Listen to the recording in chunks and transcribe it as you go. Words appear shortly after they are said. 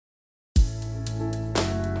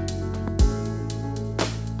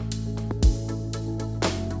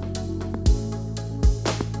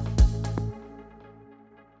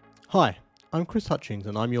Hi, I'm Chris Hutchings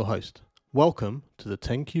and I'm your host. Welcome to the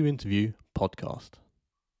 10Q Interview podcast.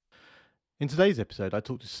 In today's episode, I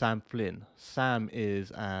talked to Sam Flynn. Sam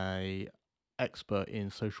is an expert in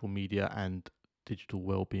social media and digital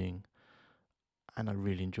well-being, and I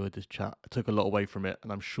really enjoyed this chat. I took a lot away from it, and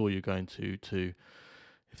I'm sure you're going to too.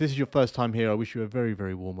 If this is your first time here, I wish you a very,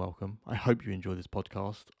 very warm welcome. I hope you enjoy this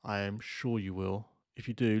podcast. I am sure you will. If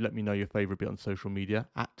you do, let me know your favourite bit on social media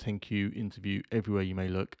at 10Q Interview everywhere you may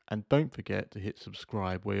look. And don't forget to hit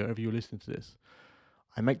subscribe wherever you're listening to this.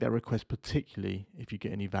 I make that request particularly if you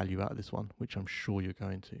get any value out of this one, which I'm sure you're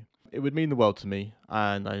going to. It would mean the world to me,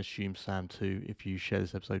 and I assume Sam too, if you share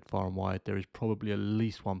this episode far and wide. There is probably at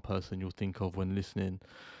least one person you'll think of when listening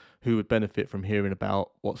who would benefit from hearing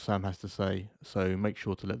about what Sam has to say, so make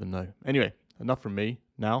sure to let them know. Anyway, enough from me.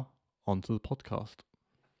 Now, on to the podcast.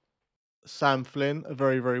 Sam Flynn, a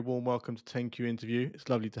very, very warm welcome to 10Q Interview. It's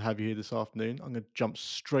lovely to have you here this afternoon. I'm going to jump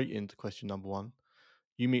straight into question number one.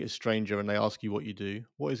 You meet a stranger and they ask you what you do.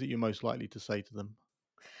 What is it you're most likely to say to them?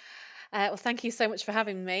 Well, thank you so much for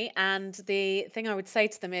having me. And the thing I would say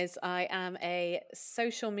to them is I am a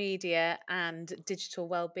social media and digital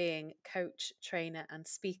well-being coach, trainer, and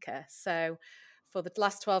speaker. So for the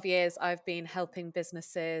last 12 years, I've been helping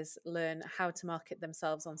businesses learn how to market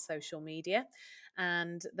themselves on social media.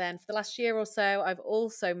 And then for the last year or so, I've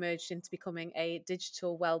also merged into becoming a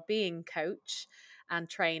digital well-being coach and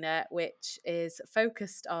trainer, which is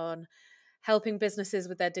focused on helping businesses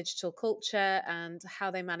with their digital culture and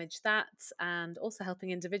how they manage that, and also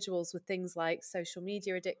helping individuals with things like social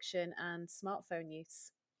media addiction and smartphone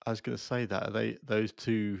use. I was going to say that those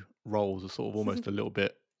two roles are sort of almost a little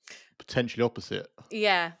bit potentially opposite.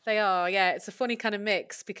 Yeah, they are. Yeah, it's a funny kind of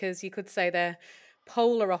mix because you could say they're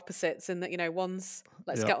polar opposites in that, one's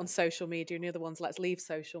let's Yeah, get on social media and the other one's let's leave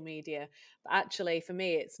social media. But actually, for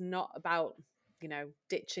me, it's not about,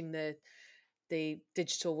 ditching the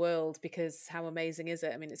digital world, because how amazing is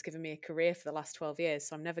it? I mean, it's given me a career for the last 12 years,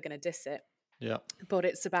 so I'm never going to diss it. yeah. But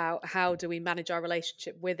it's about how do we manage our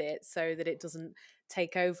relationship with it so that it doesn't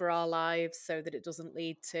take over our lives, so that it doesn't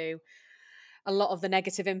lead to a lot of the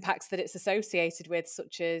negative impacts that it's associated with,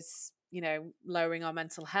 such as, lowering our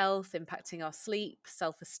mental health, impacting our sleep,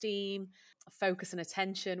 self-esteem, focus and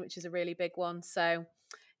attention, which is a really big one. So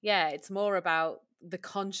yeah, it's more about the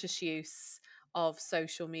conscious use of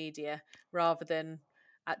social media rather than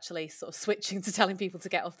actually sort of switching to telling people to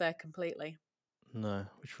get off there completely. No,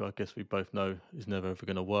 which I guess we both know is never ever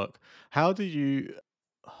going to work. How do you?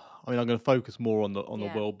 I mean, I'm going to focus more on the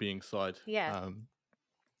Yeah. well-being side Yeah.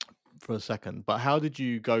 for a second. But how did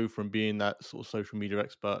you go from being that sort of social media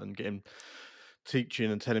expert and getting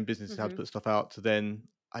teaching and telling businesses how to hmm put stuff out to then,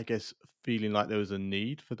 I guess, feeling like there was a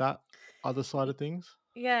need for that other side of things?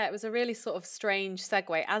 Yeah, it was a really sort of strange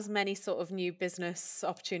segue, as many sort of new business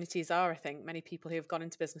opportunities are. I think many people who have gone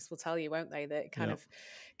into business will tell you, won't they, that it kind Yeah. of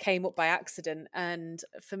came up by accident. And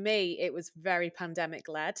for me, it was very pandemic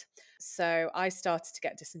led. So I started to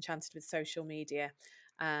get disenchanted with social media.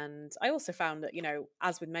 And I also found that,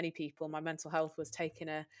 as with many people, my mental health was taking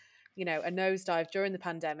a nosedive during the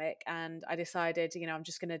pandemic. And I decided, I'm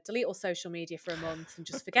just going to delete all social media for a month and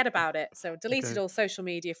just forget about it. So I deleted Okay. all social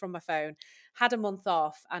media from my phone, had a month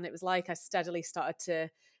off, and it was like I steadily started to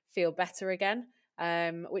feel better again,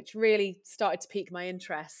 which really started to pique my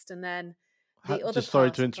interest. And then the other Just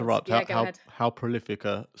sorry part, to of course, interrupt. yeah, go ahead. How prolific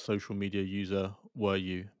a social media user were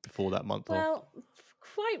you before that month off? Well,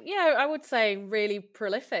 quite, yeah, I would say really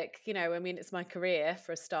prolific. I mean, it's my career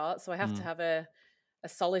for a start, so I have to Mm, have a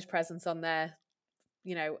solid presence on there,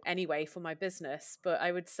 anyway, for my business. But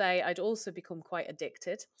I would say I'd also become quite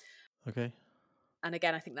addicted. okay. And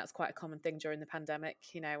again, I think that's quite a common thing during the pandemic.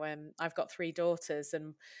 I've got three daughters,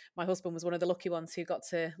 and my husband was one of the lucky ones who got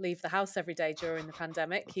to leave the house every day during the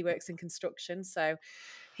pandemic. He works in construction, so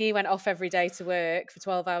he went off every day to work for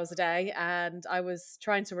 12 hours a day. And I was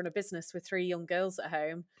trying to run a business with three young girls at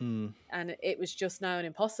home, Mm, and it was just now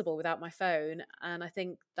impossible without my phone. And I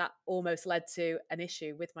think that almost led to an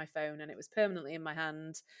issue with my phone, and it was permanently in my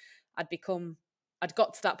hand. I'd become I'd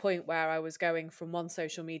got to that point where I was going from one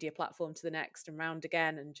social media platform to the next and round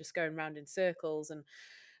again, and just going round in circles and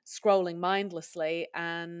scrolling mindlessly.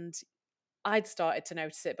 And I'd started to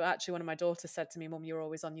notice it, but actually one of my daughters said to me, "Mum, you're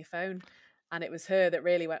always on your phone." And it was her that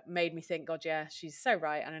really made me think, God, yeah, she's so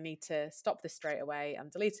right. And I need to stop this straight away. I'm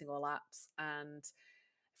deleting all apps. And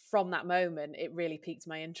from that moment, it really piqued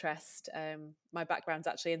my interest. My background's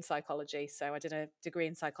actually in psychology. So I did a degree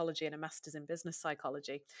in psychology and a master's in business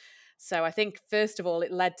psychology. So I think, first of all,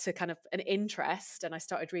 it led to kind of an interest, and I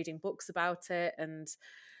started reading books about it and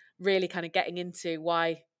really kind of getting into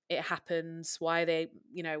why it happens, why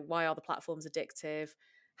are the platforms addictive,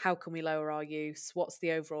 how can we lower our use? What's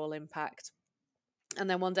the overall impact? And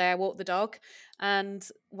then one day I walked the dog, and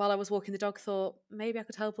while I was walking the dog, thought maybe I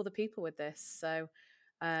could help other people with this. So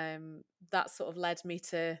that sort of led me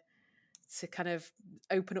to kind of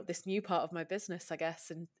open up this new part of my business, I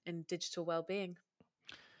guess, in digital well-being.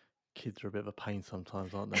 Kids are a bit of a pain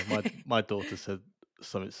sometimes, aren't they? My daughter said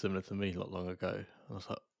something similar to me not long ago. I was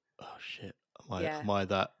like, oh shit, Yeah, am I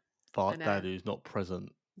that I dad know. who's not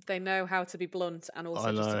present? They know how to be blunt and I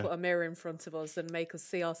also just to know. put a mirror in front of us and make us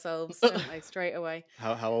see ourselves, don't they, straight away.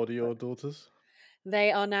 How old are But your daughters?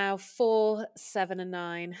 they are now 4, 7, and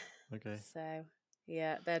 9. Okay. So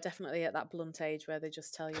yeah, they're definitely at that blunt age where they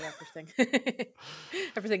just tell you everything.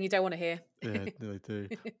 Everything you don't want to hear. Yeah, they do.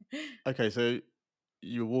 Okay, so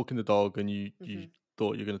you were walking the dog and you hmm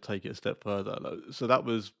thought you're going to take it a step further. So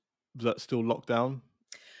was that still lockdown?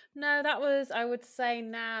 No, that was, I would say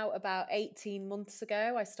now about 18 months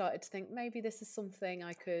ago, I started to think maybe this is something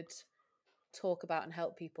I could talk about and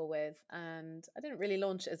help people with. And I didn't really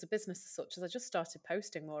launch it as a business as such, as I just started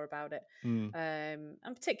posting more about it. Mm,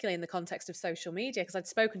 And particularly in the context of social media, because I'd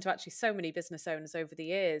spoken to actually so many business owners over the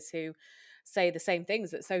years who say the same things,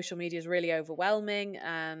 that social media is really overwhelming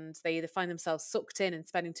and they either find themselves sucked in and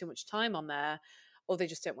spending too much time on there, or they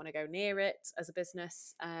just don't want to go near it as a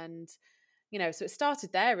business. And so it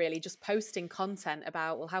started there, really just posting content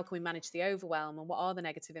about, well, how can we manage the overwhelm and what are the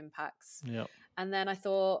negative impacts? yeah. And then I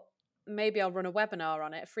thought maybe I'll run a webinar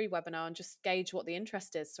on it, a free webinar, and just gauge what the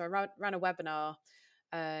interest is. So I ran a webinar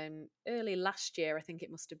early last year, I think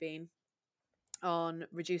it must have been, on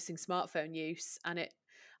reducing smartphone use. And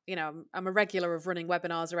I'm a regular of running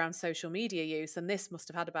webinars around social media use, and this must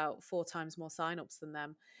have had about 4 times more signups than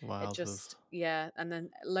them. It Wowzers. just, yeah. And then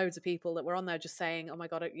loads of people that were on there just saying, oh my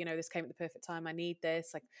God, this came at the perfect time. I need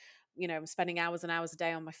this. Like, I'm spending hours and hours a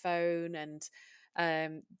day on my phone. And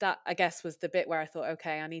that, I guess, was the bit where I thought,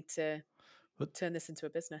 okay, I need to But turn this into a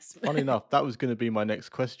business. funny enough, that was going to be my next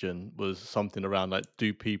question. Was something around like,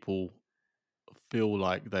 do people feel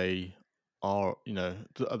like they are,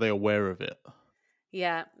 are they aware of it?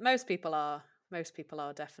 Yeah, most people are. Most people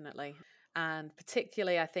are, definitely. And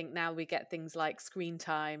particularly, I think now we get things like screen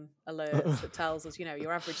time alerts that tells us,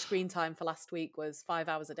 your average screen time for last week was 5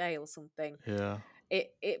 hours a day or something. Yeah.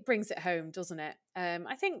 It brings it home, doesn't it?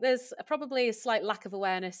 I think there's probably a slight lack of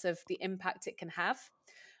awareness of the impact it can have.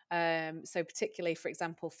 So particularly, for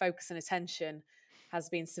example, focus and attention has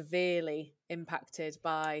been severely impacted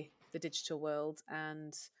by the digital world,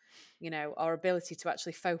 and our ability to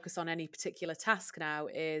actually focus on any particular task now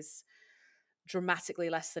is dramatically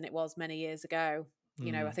less than it was many years ago. I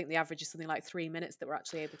Mm. think the average is something like 3 minutes that we're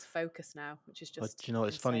actually able to focus now, which is But just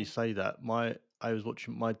it's funny you insane. say that. I was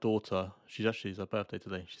watching my daughter. It's her birthday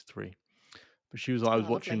today. She's 3. But Oh,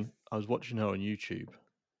 lovely. I was watching her on YouTube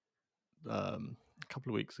a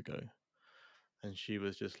couple of weeks ago, and she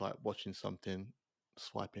was just like watching something,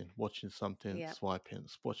 swiping, watching something, Yeah, swiping,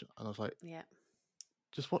 watching, and I was like, yeah.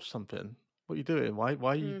 just watch something. What are you doing? Why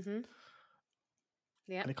are you? Mm-hmm.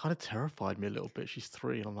 Yeah, And it kind of terrified me a little bit. She's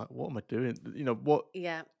 3, and I'm like, what am I doing? What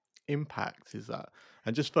yeah, impact is that?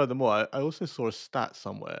 And just furthermore, I also saw a stat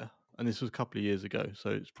somewhere, and this was a couple of years ago, so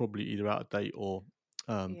it's probably either out of date or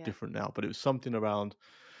yeah, different now. But it was something around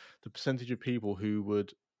the percentage of people who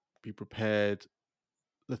would be prepared,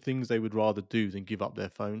 the things they would rather do than give up their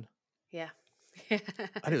phone. yeah.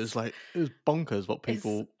 And it was bonkers what It's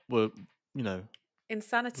people were, you know,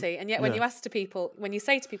 insanity. And yet when yeah. you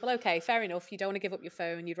say to people, okay, fair enough, you don't want to give up your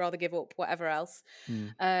phone, you'd rather give up whatever else.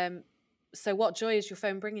 Mm. Um, so what joy is your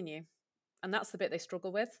phone bringing you? And that's the bit they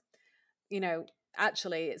struggle with. you know,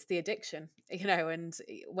 Actually it's the addiction, and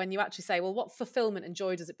when you actually say, well, what fulfillment and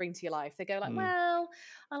joy does it bring to your life? They go like, Mm. well,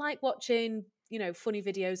 I like watching, funny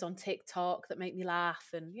videos on TikTok that make me laugh.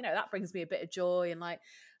 And, that brings me a bit of joy. And like,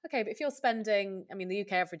 okay, but if you're spending, I mean, the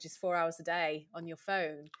UK average is 4 hours a day on your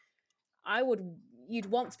phone.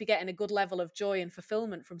 You'd want to be getting a good level of joy and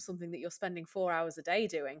fulfillment from something that you're spending 4 hours a day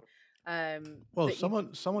doing. Well, That you,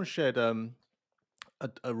 someone shared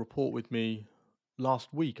a report with me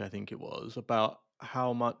last week, I think it was, about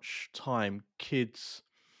how much time kids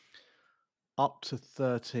up to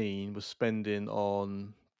 13 were spending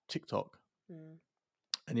on TikTok. mm,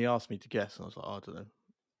 And he asked me to guess, and I was like, oh, I don't know,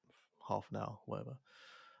 half an hour, whatever.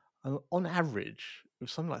 And on average, it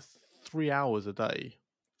was something like 3 hours a day,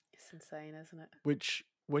 it's insane, isn't it? which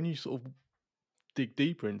when you sort of dig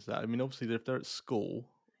deeper into that, I mean, obviously, if they're at school,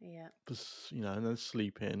 Yeah, and then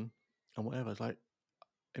sleeping and whatever, it's like,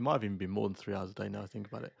 it might have even been more than 3 hours a day now I think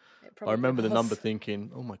about it. it But I probably remember the number was.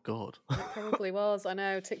 thinking, oh my God. It probably was. I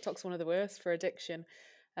know TikTok's one of the worst for addiction,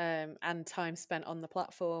 and time spent on the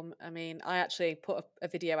platform. I mean, I actually put a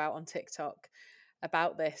video out on TikTok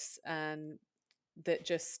about this, and that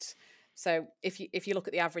just so if you look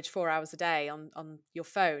at the average 4 hours a day on your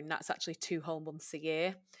phone, that's actually 2 whole months a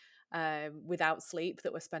year without sleep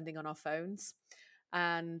that we're spending on our phones.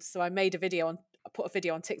 And so I put a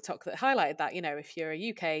video on TikTok that highlighted that, if you're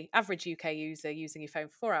a average UK user using your phone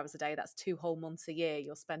for 4 hours a day, that's 2 whole months a year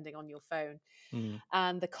you're spending on your phone. Mm.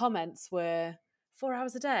 And the comments were 4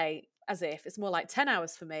 hours a day, as if it's more like 10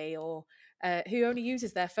 hours for me, or who only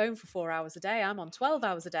uses their phone for 4 hours a day? I'm on 12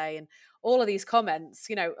 hours a day. And all of these comments,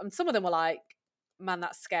 and some of them were like, man,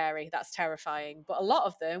 that's scary, that's terrifying. But a lot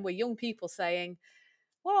of them were young people saying,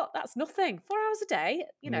 what? That's nothing. 4 hours a day,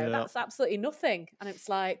 Yeah. that's absolutely nothing. And it's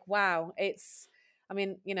like, wow, I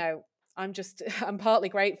mean, I'm partly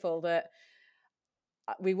grateful that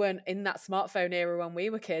we weren't in that smartphone era when we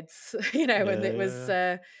were kids, and Yeah. it was,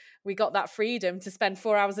 Yeah. we got that freedom to spend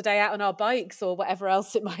 4 hours a day out on our bikes or whatever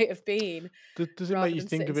else it might have been, Does it make rather you than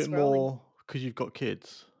think sitting of it scrolling. more because you've got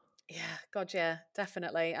kids? Yeah, God, yeah,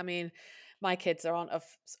 definitely. I mean, my kids aren't of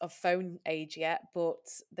phone age yet, but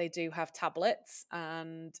they do have tablets,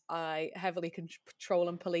 and I heavily control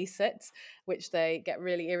and police it, which they get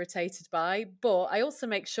really irritated by. But I also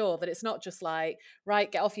make sure that it's not just like,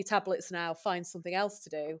 right, get off your tablets now, find something else to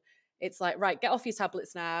do. It's like, right, get off your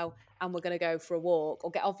tablets now, and we're going to go for a walk, or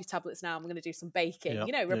get off your tablets now, and we're going to do some baking. Yeah.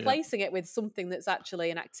 Yeah. Replacing it with something that's actually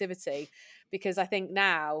an activity, because I think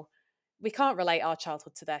now we can't relate our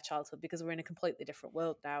childhood to their childhood because we're in a completely different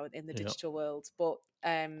world now in the Yeah. digital world. But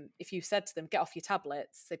if you said to them, get off your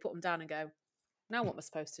tablets, they put them down and go, now what am I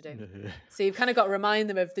supposed to do? Yeah. So you've kind of got to remind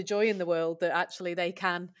them of the joy in the world that actually they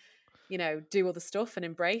can, do other stuff and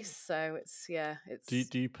embrace. So Do you, it's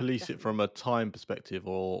do you police it definitely from a time perspective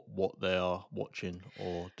or what they are watching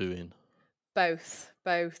or doing? both.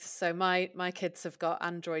 So my kids have got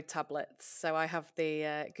Android tablets, so I have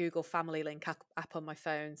the Google Family Link app on my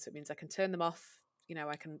phone, so it means I can turn them off.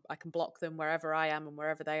 I can block them wherever I am and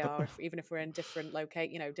wherever they are, even if we're in different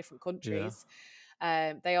different Yeah. countries.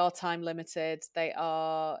 They are time limited. They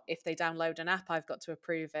are, if they download an app, I've got to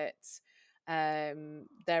approve it.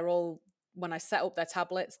 They're all, when I set up their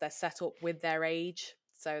tablets, they're set up with their age,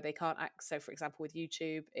 so they can't act. So, for example, with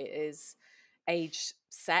YouTube, it is age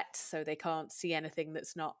set, so they can't see anything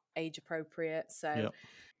that's not age appropriate. So Yeah.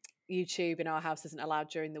 YouTube in our house isn't allowed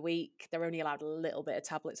during the week. They're only allowed a little bit of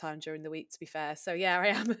tablet time during the week, to be fair. So yeah, I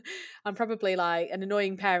am. I'm probably like an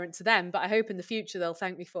annoying parent to them, but I hope in the future they'll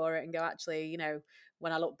thank me for it and go, actually,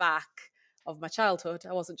 when I look back of my childhood,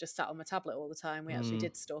 I wasn't just sat on my tablet all the time. We actually Mm.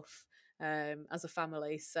 did stuff as a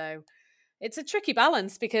family. So it's a tricky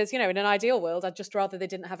balance because, in an ideal world, I'd just rather they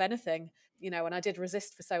didn't have anything, and I did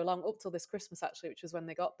resist for so long up till this Christmas, actually, which was when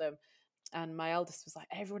they got them. And my eldest was like,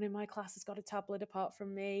 everyone in my class has got a tablet apart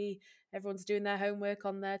from me. Everyone's doing their homework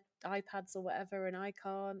on their iPads or whatever, and I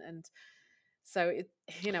can't. And so,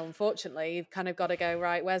 unfortunately, you've kind of got to go,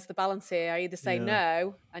 right, where's the balance here? I either say Yeah.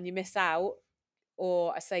 no and you miss out,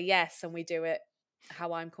 or I say yes and we do it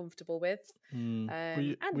how I'm comfortable with, Mm.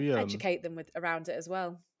 and We educate them around it as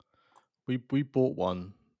well. we bought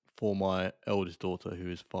one for my eldest daughter who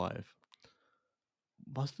is 5.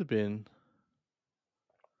 Must have been,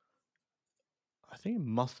 I think it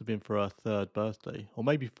must have been for her 3rd birthday or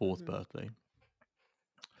maybe 4th Hmm. birthday.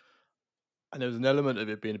 And there was an element of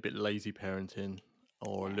it being a bit lazy parenting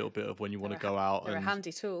or a Yeah, little bit of when you want they're to go out, they're a and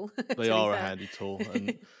handy tool, they to be are a fair. handy tool,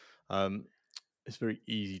 and um, it's very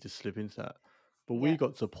easy to slip into that. But we Yeah.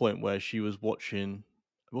 got to a point where she was watching,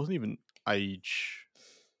 it wasn't even age,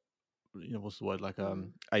 what's the word, like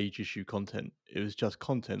Mm. age issue content. It was just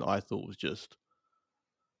content I thought was just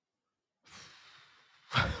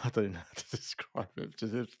I don't know how to describe it.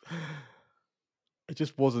 It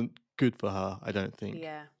just wasn't good for her, I don't think.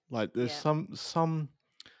 Yeah. Like there's Yeah. some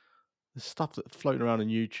there's stuff that's floating around on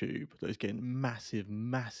YouTube that is getting massive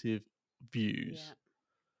Yeah. views.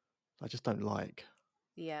 I just don't like.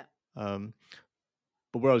 Yeah. Um,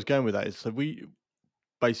 but where I was going with that is, so we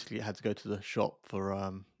basically had to go to the shop for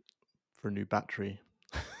a new battery.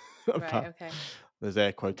 Right. About- Okay. There's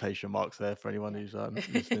air quotation marks there for anyone Yeah. who's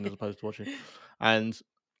listening as opposed to watching. And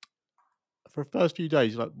for the first few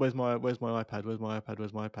days, like, where's my iPad? Where's my iPad?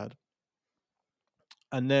 Where's my iPad?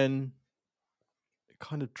 And then it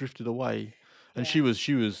kind of drifted away. And Yeah.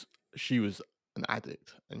 she was an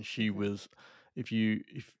addict, and she Hmm. was, if you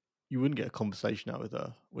wouldn't get a conversation out with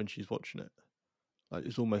her when she's watching it. Like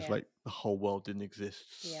it's almost Yeah. like the whole world didn't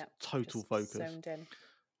exist. Yeah. Total Just focus. zoned in.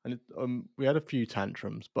 And we had a few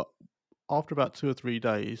tantrums, but after about 2 or 3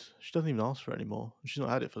 days, she doesn't even ask for it anymore. She's not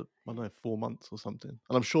had it for, I don't Yeah. know, 4 months or something.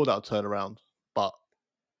 And I'm sure that'll turn around. But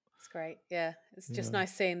It's great. Yeah. It's you just know,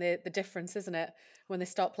 nice seeing the difference, isn't it? When they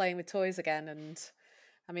start playing with toys again. And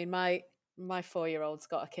I mean, my my 4-year-old's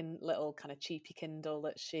got a little kind of cheapy Kindle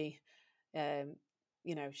that she, um,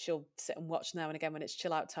 she'll sit and watch now and again when it's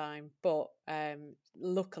chill out time. But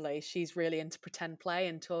luckily, she's really into pretend play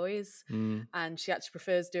and toys, Mm, and she actually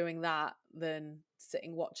prefers doing that than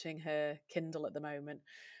sitting watching her Kindle at the moment,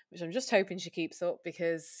 which I'm just hoping she keeps up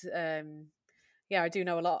because, yeah, I do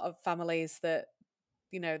know a lot of families that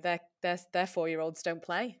their 4-year-olds don't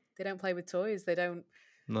play. They don't play with toys. They don't.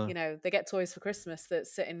 no. They get toys for Christmas that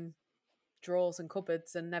sit in drawers and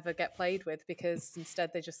cupboards and never get played with because instead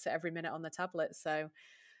they just sit every minute on the tablet. So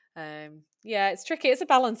yeah, it's tricky. It's a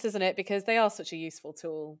balance, isn't it? Because they are such a useful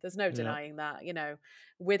tool. There's no Yeah. denying that,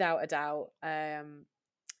 without a doubt.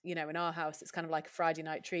 In our house, it's kind of like a Friday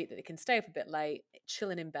night treat that they can stay up a bit late,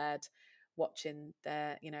 chilling in bed, watching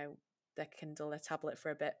their Kindle, their tablet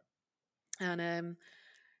for a bit. And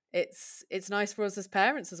it's nice for us as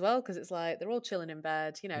parents as well because it's like they're all chilling in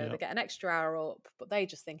bed, Yeah. they get an extra hour up, but they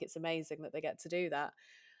just think it's amazing that they get to do that,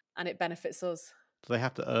 and it benefits us. Do they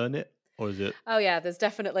have to earn it, or is it? Oh yeah, there's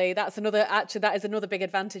definitely that is another big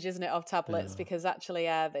advantage, isn't it, of tablets? Yeah. Because actually,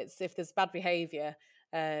 yeah, if there's bad behaviour,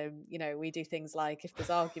 we do things like if there's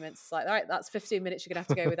arguments, it's like, all right, that's 15 minutes you're gonna have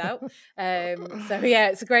to go without. So yeah,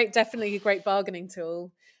 it's definitely a great bargaining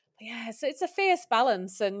tool. But yeah, so it's a fierce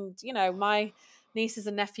balance, and my nieces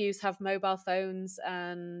and nephews have mobile phones,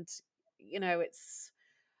 and it's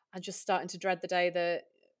I'm just starting to dread the day that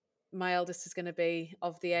my eldest is going to be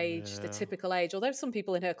of the Yeah. typical age. Although some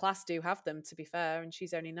people in her class do have them, to be fair, and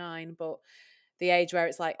she's only 9. But the age where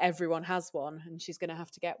it's like everyone has one, and she's going to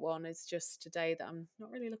have to get one is just a day that I'm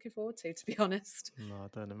not really looking forward to be honest. No, I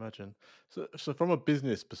don't imagine. So from a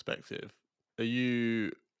business perspective, are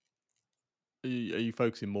you are you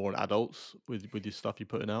focusing more on adults with your stuff you're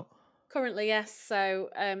putting out? Currently, yes. So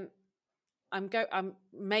I'm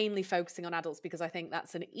mainly focusing on adults because I think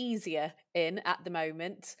that's an easier in at the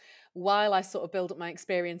moment, while I sort of build up my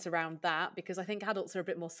experience around that, because I think adults are a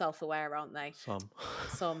bit more self-aware, aren't they? Some.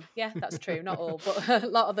 Some, yeah, that's true, not all, but a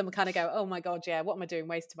lot of them kind of go, "Oh my god, yeah, what am I doing,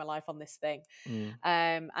 wasting my life on this thing?" Mm,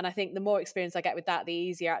 And I think the more experience I get with that, the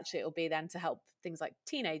easier actually it'll be then to help things like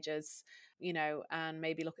teenagers, and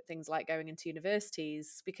maybe look at things like going into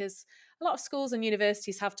universities, because a lot of schools and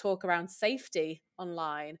universities have talk around safety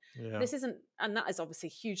online. yeah. This isn't, and that is obviously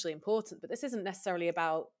hugely important, but this isn't necessarily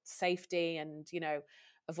about safety and,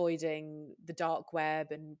 avoiding the dark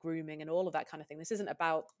web and grooming and all of that kind of thing. This isn't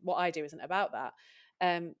about what I do, isn't about that.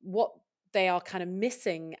 What they are kind of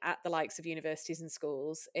missing at the likes of universities and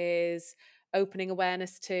schools is opening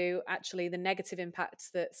awareness to actually the negative impacts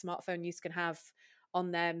that smartphone use can have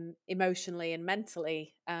on them emotionally and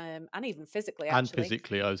mentally, and even physically, And actually.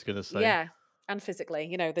 physically, I was gonna say. Yeah, and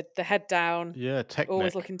physically. The head down, Yeah, tech always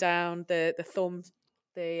neck. looking down, the thumb,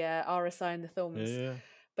 the RSI and the Yeah, thumbs. yeah.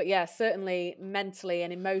 But yeah, certainly mentally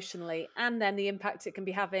and emotionally, and then the impact it can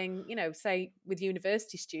be having, say with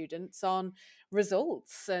university students on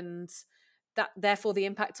results, and that therefore the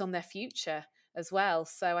impact on their future as well.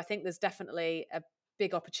 So I think there's definitely a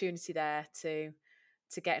big opportunity there to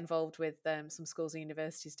get involved with some schools and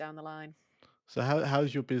universities down the line. So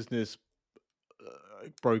how's your business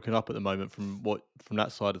broken up at the moment from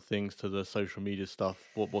that side of things to the social media stuff?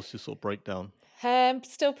 What's your sort of breakdown?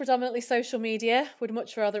 Still predominantly social media. Would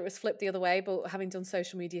much rather it was flipped the other way, but having done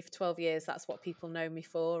social media for 12 years, that's what people know me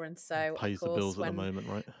for. And so, of Pays the course, bills at the moment,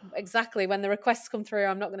 right? when the requests come through,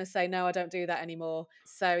 I'm not going to say, no, I don't do that anymore.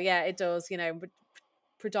 So, yeah, it does, but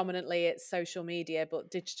predominantly it's social media, but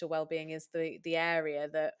digital wellbeing is the area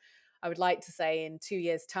that I would like to say in 2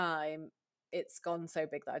 years' time, it's gone so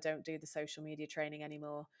big that I don't do the social media training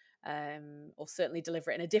anymore. Or certainly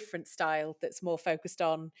deliver it in a different style that's more focused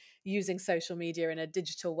on using social media in a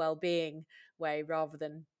digital well-being way rather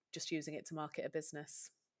than just using it to market a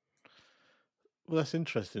business. Well, that's an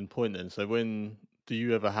interesting point then. So when do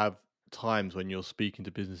you ever have times when you're speaking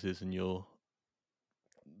to businesses and you're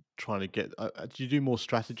trying to get do you do more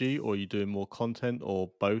strategy, or are you doing more content,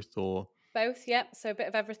 or both, or Both, yep. So a bit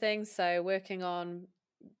of everything. So working on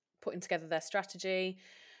putting together their strategy.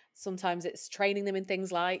 Sometimes it's training them in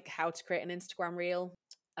things like how to create an Instagram reel.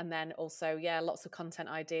 And then also, yeah, lots of content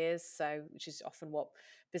ideas. So, which is often what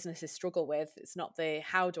businesses struggle with. It's not the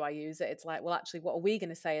how do I use it? It's like, well, actually, what are we going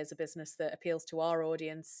to say as a business that appeals to our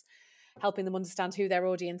audience? Helping them understand who their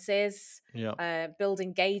audience is, yeah. build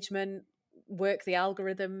engagement, work the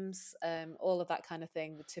algorithms, all of that kind of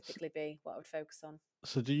thing would typically be what I would focus on.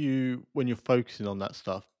 So do you, when you're focusing on that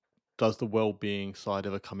stuff, does the well-being side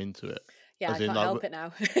ever come into it? Yeah, I As in can't like help it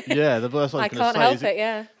now. yeah, that's what I was I going to can't say. help it.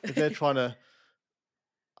 Yeah. If they're trying to,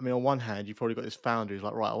 I mean, on one hand, you've probably got this founder who's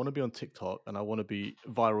like, right, I want to be on TikTok and I want to be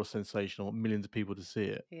viral sensation. I want millions of people to see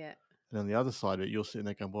it. Yeah. And on the other side of it, you're sitting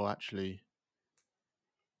there going, well, actually,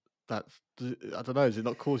 I don't know, does it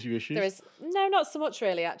not cause you There issues? is no, not so much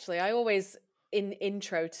really, actually. I always, in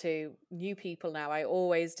intro to new people now, I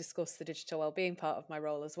always discuss the digital wellbeing part of my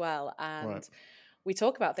role as well. Right. And we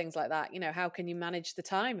talk about things like that. How can you manage the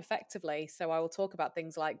time effectively? So I will talk about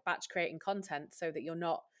things like batch creating content so that you're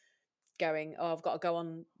not going, oh, I've got to go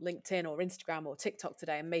on LinkedIn or Instagram or TikTok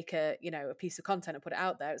today and make a piece of content and put it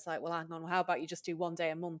out there. It's like, well, hang on, how about you just do one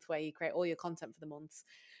day a month where you create all your content for the month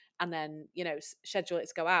and then, schedule it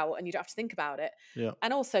to go out and you don't have to think about it. Yeah.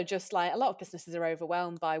 And also just like a lot of businesses are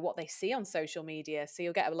overwhelmed by what they see on social media. So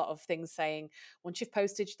you'll get a lot of things saying, once you've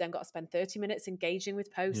posted, you then got to spend 30 minutes engaging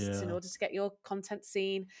with posts in Yeah. order to get your content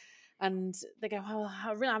seen. And they go, well, I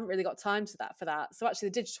haven't really got time for that. So actually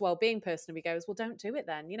the digital wellbeing person we goes, well, don't do it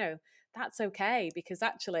then. That's okay, because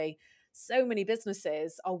actually so many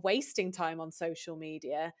businesses are wasting time on social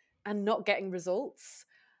media and not getting results.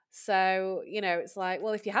 So, it's like,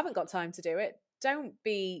 well, if you haven't got time to do it, don't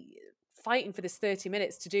be fighting for this 30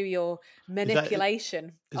 minutes to do your Is that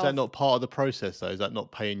manipulation is that of, not part of the process though? Is that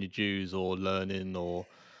not paying your dues or learning or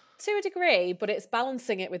to a degree, but it's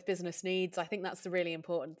balancing it with business needs. I think that's the really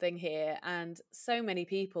important thing here. And so many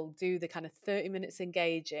people do the kind of 30 minutes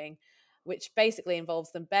engaging, which basically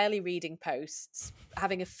involves them barely reading posts,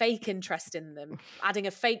 having a fake interest in them, adding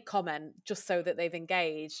a fake comment just so that they've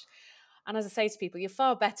engaged. And as I say to people, you're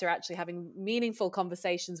far better actually having meaningful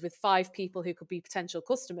conversations with 5 people who could be potential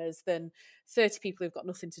customers than 30 people who've got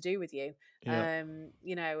nothing to do with you. yeah.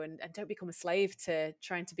 And don't become a slave to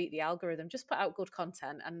trying to beat the algorithm. Just put out good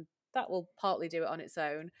content and that will partly do it on its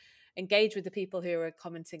own. Engage with the people who are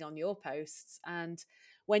commenting on your posts. And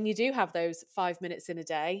when you do have those 5 minutes in a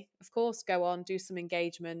day, of course, go on, do some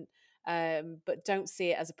engagement, but don't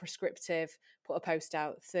see it as a prescriptive, put a post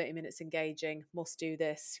out, 30 minutes engaging, must do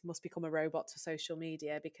this, must become a robot to social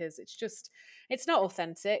media, because it's not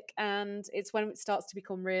authentic. And it's when it starts to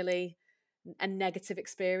become really a negative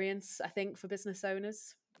experience, I think, for business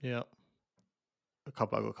owners. Yeah. I've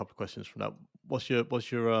got a couple of questions from that. What's your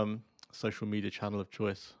social media channel of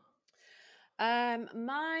choice?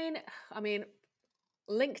 Mine, I mean,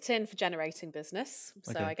 LinkedIn for generating business.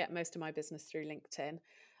 So Okay. I get most of my business through LinkedIn.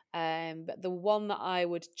 But the one that I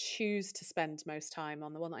would choose to spend most time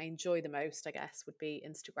on, the one that I enjoy the most, I guess, would be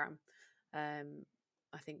Instagram.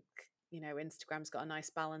 I think, Instagram's got a nice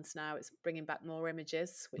balance now. It's bringing back more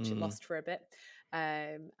images, which it Mm. lost for a bit.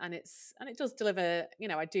 And it does deliver,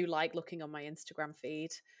 I do like looking on my Instagram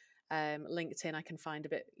feed. LinkedIn I can find a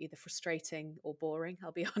bit either frustrating or boring,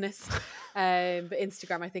 I'll be honest. But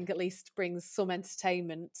Instagram I think at least brings some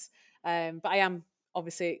entertainment. But I am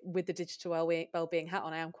obviously, with the digital well-being hat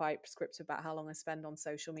on, I am quite prescriptive about how long I spend on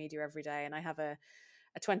social media every day, and I have a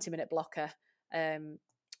 20-minute blocker, and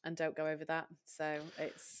don't go over that. So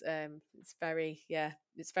it's very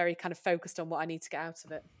kind of focused on what I need to get out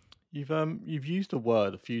of it. You've used a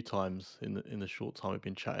word a few times in the short time we've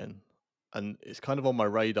been chatting, and it's kind of on my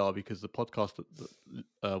radar because the podcast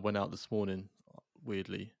that went out this morning,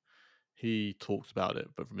 weirdly, he talked about it,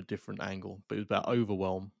 but from a different angle. But it was about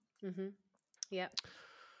overwhelm. Hmm. Yeah.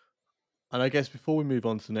 And I guess before we move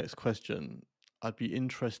on to the next question, I'd be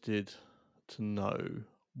interested to know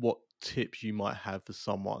what tips you might have for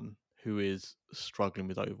someone who is struggling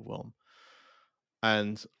with overwhelm.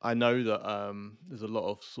 And I know that there's a lot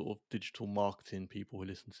of sort of digital marketing people who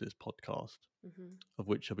listen to this podcast, Hmm. of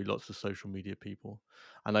which there'll be lots of social media people.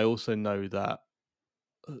 And I also know that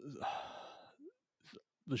uh,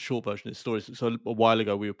 the short version of the story. So a while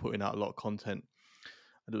ago, we were putting out a lot of content,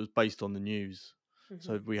 and it was based on the news. Hmm.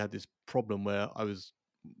 So we had this problem where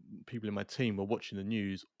people in my team were watching the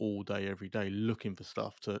news all day, every day, looking for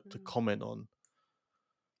stuff to Mm. comment on.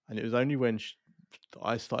 And it was only when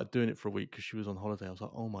I started doing it for a week because she was on holiday. I was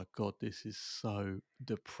like, oh my God, this is so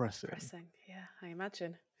depressing. Depressing. Yeah, I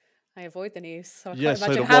imagine. I avoid the news, so I Yeah, can't so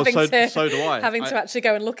imagine do, well, having so to so do I. having to actually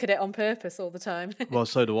go and look at it on purpose all the time. Well,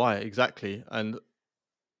 so do I exactly, and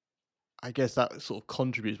I guess that sort of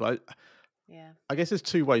contributes. But Yeah. I guess there's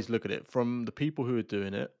two ways to look at it: from the people who are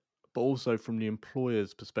doing it, but also from the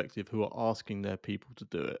employer's perspective, who are asking their people to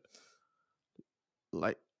do it.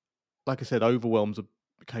 Like like I said,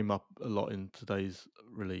 came up a lot in today's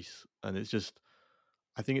release, and it's just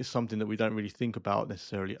I think it's something that we don't really think about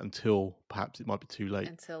necessarily until perhaps it might be too late.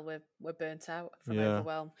 Until we're burnt out from Yeah,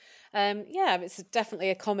 overwhelm. Yeah, it's definitely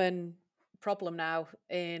a common problem now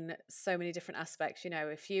in so many different aspects.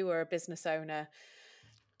 If you were a business owner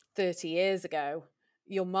 30 years ago,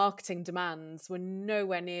 your marketing demands were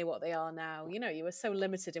nowhere near what they are now. You were so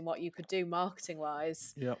limited in what you could do marketing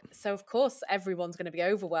wise. yeah, So of course everyone's going to be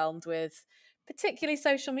overwhelmed with particularly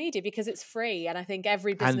social media, because it's free, and I think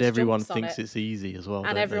every And business everyone jumps on thinks it. it's easy as well,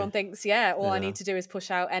 And don't everyone they? thinks, yeah, all I Yeah, need to do is push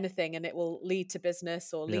out anything and it will lead to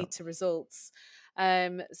business or yeah. lead to results.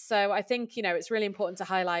 So I think, it's really important to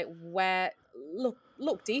highlight where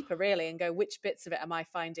look deeper really and go, which bits of it am I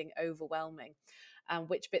finding overwhelming? And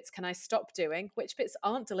which bits can I stop doing? Which bits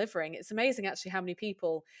aren't delivering? It's amazing actually how many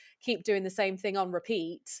people keep doing the same thing on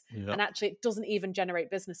repeat, Yeah. and actually it doesn't even generate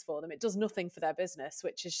business for them. It does nothing for their business,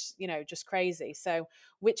 which is, just crazy. So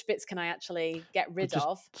which bits can I actually get But rid just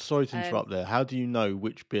of? sorry to Um, interrupt there. How do you know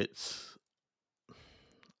which bits,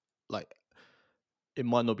 like, it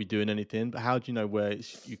might not be doing anything, but how do you know where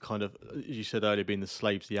it's you kind of, as you said earlier, being the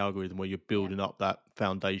slave to the algorithm, where you're yeah. building up that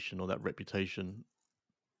foundation or that reputation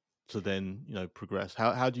to then, progress?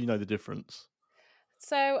 How do you know the difference?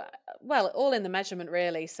 So, well, all in the measurement,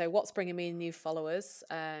 really. So, what's bringing me new followers?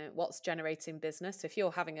 What's generating business? So if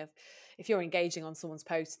you're engaging on someone's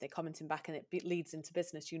post, they're commenting back, and leads into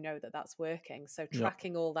business, you know that that's working. So, Yeah,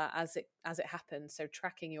 tracking all that as it happens. So,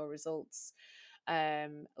 tracking your results,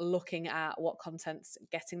 looking at what content's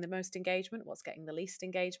getting the most engagement, what's getting the least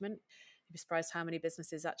engagement. You'd be surprised how many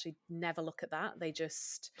businesses actually never look at that. They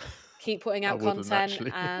just keep putting I out wouldn't content,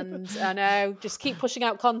 actually. and I know, just keep pushing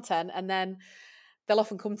out content, and then they'll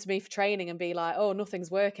often come to me for training and be like, "Oh, nothing's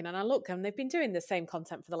working." And I look, and they've been doing the same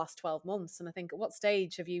content for the last 12 months. And I think, at what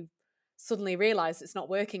stage have you suddenly realized it's not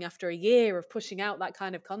working after a year of pushing out that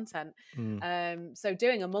kind of content? Mm, So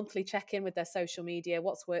doing a monthly check-in with their social media,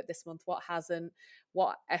 what's worked this month, what hasn't,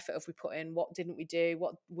 what effort have we put in, what didn't we do,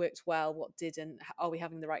 what worked well, what didn't, are we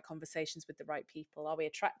having the right conversations with the right people, are we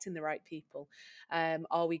attracting the right people,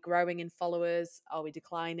 are we growing in followers, are we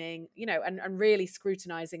declining, and really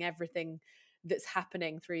scrutinizing everything that's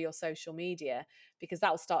happening through your social media, because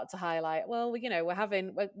that will start to highlight, well,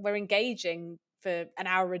 we're engaging for an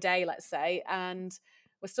hour a day, let's say, and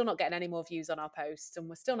we're still not getting any more views on our posts, and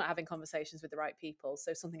we're still not having conversations with the right people,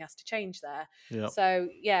 so something has to change there. yeah, So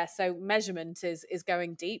yeah, so measurement is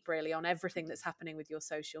going deep really on everything that's happening with your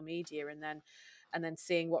social media, and then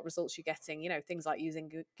seeing what results you're getting, things like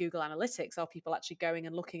using Google Analytics. Are people actually going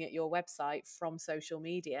and looking at your website from social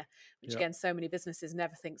media, which yeah, again, so many businesses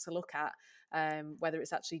never think to look at, whether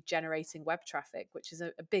it's actually generating web traffic, which is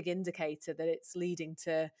a big indicator that it's leading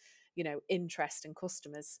to, interest in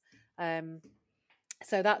customers.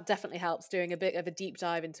 So that definitely helps, doing a bit of a deep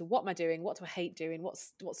dive into, what am I doing? What do I hate doing?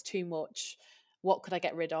 What's too much? What could I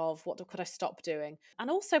get rid of? Could I stop doing? And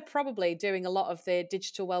also probably doing a lot of the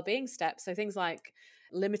digital well-being steps. So things like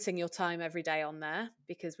limiting your time every day on there,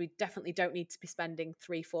 because we definitely don't need to be spending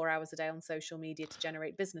 3-4 hours a day on social media to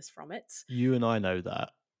generate business from it. you and I know that.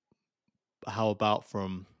 But how about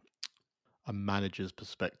from a manager's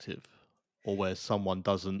perspective, or where someone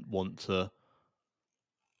doesn't want to,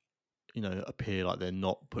 appear like they're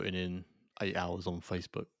not putting in 8 hours on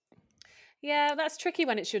Facebook? Yeah, that's tricky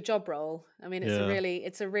when it's your job role. I mean, Yeah,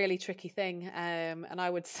 it's a really tricky thing. And I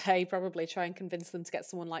would say probably try and convince them to get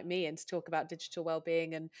someone like me in to talk about digital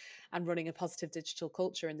well-being and running a positive digital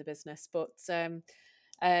culture in the business. But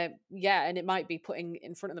yeah, and it might be putting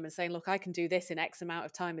in front of them and saying, "Look, I can do this in X amount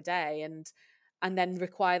of time a day," and then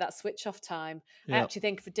require that switch off time. I yeah, actually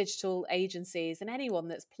think for digital agencies and anyone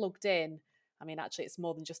that's plugged in, I mean, actually, it's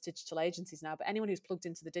more than just digital agencies now, but anyone who's plugged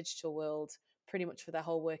into the digital world pretty much for their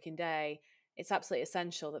whole working day, it's absolutely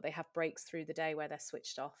essential that they have breaks through the day where they're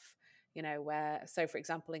switched off. So for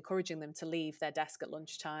example, encouraging them to leave their desk at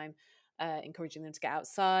lunchtime, encouraging them to get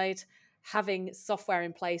outside, having software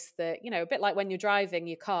in place that, a bit like when you're driving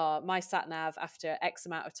your car, my sat nav after X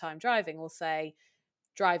amount of time driving will say,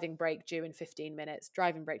 driving break due in 15 minutes,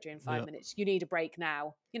 driving break due in five yeah, minutes. You need a break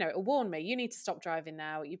now. It'll warn me, you need to stop driving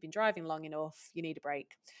now. You've been driving long enough. You need a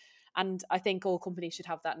break. And I think all companies should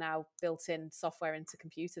have that now built in software into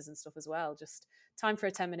computers and stuff as well. Just time for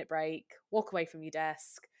a 10-minute break, walk away from your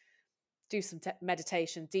desk, do some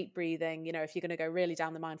meditation, deep breathing, if you're going to go really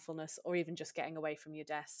down the mindfulness, or even just getting away from your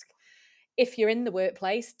desk. If you're in the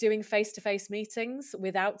workplace, doing face-to-face meetings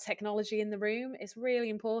without technology in the room is really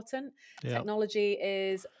important. yeah, Technology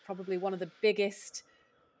is probably one of the biggest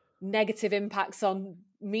negative impacts on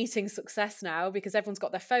meeting success now, because everyone's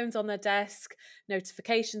got their phones on their desk,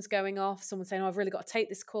 notifications going off, someone saying, "Oh, I've really got to take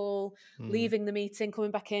this call," mm, leaving the meeting,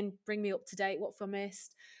 coming back in, bring me up to date, what have I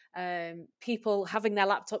missed? People having their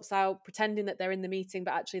laptops out, pretending that they're in the meeting,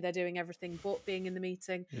 but actually they're doing everything but being in the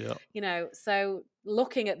meeting. yeah, So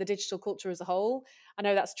looking at the digital culture as a whole, I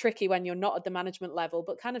know that's tricky when you're not at the management level,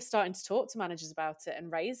 but kind of starting to talk to managers about it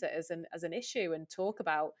and raise it as an issue, and talk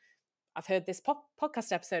about, "I've heard this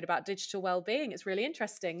podcast episode about digital well-being. It's really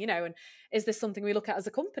interesting, and is this something we look at as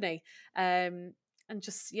a company?" And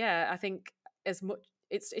just, yeah, I think as much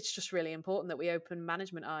it's just really important that we open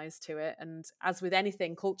management eyes to it. And as with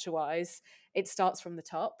anything culture wise, it starts from the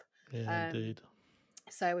top. Yeah, Um, indeed.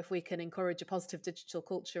 so if we can encourage a positive digital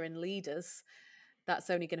culture in leaders, that's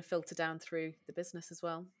only going to filter down through the business as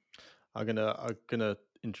well. I'm gonna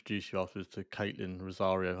introduce you afterwards to Caitlin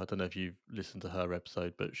Rosario. I don't know if you've listened to her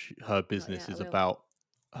episode, but her Not business yet, I is will. about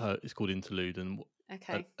her. It's called Interlude, and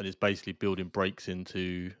Okay. it's basically building breaks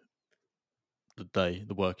into the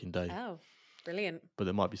working day. Oh, brilliant. But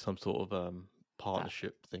there might be some sort of That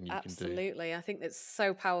partnership thing you can do. absolutely. I think it's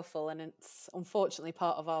so powerful, and it's unfortunately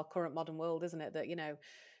part of our current modern world, isn't it? That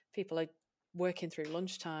people are working through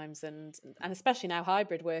lunchtimes, and especially now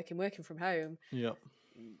hybrid working from home. Yeah,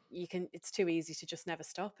 You can. It's too easy to just never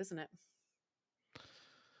stop, isn't it?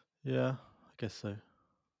 yeah, I guess so.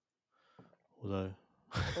 Although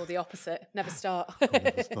Or the opposite, never start. I'll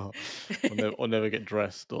never start, or never get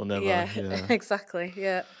dressed, or never. Yeah, Yeah, exactly.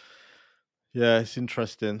 Yeah. yeah, it's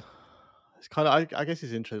interesting. It's kind of, I guess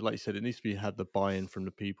it's interesting. Like you said, it needs to be had the buy-in from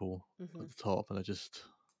the people Hmm. at the top, and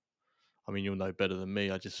I mean, you'll know better than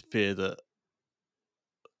me. I just fear that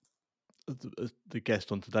as the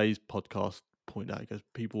guest on today's podcast point out, because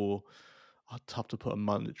people are tough to put a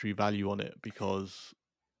monetary value on it because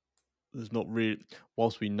there's not really,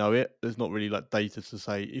 whilst we know it, there's not really like data to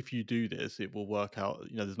say if you do this, it will work out.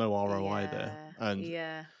 There's no ROI there, Yeah. and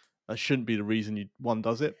Yeah. that shouldn't be the reason one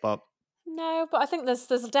does it. But No, but I think there's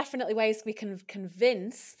definitely ways we can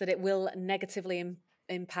convince that it will negatively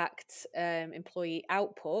impact employee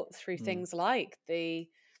output through mm, things like the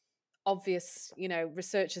obvious,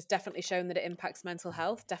 research has definitely shown that it impacts mental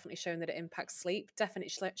health, definitely shown that it impacts sleep, definitely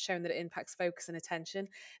shown that it impacts focus and attention.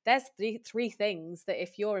 There's the three things that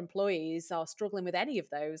if your employees are struggling with any of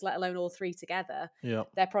those, let alone all three together, yeah,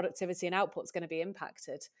 their productivity and output is going to be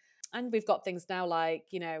impacted. And we've got things now like,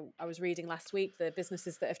 I was reading last week, the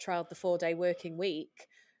businesses that have trialed the 4-day working week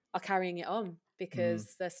are carrying it on mm,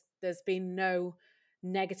 because there's been no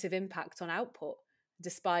negative impact on output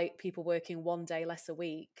despite people working 1 day less a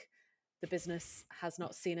week. The business has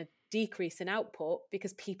not seen a decrease in output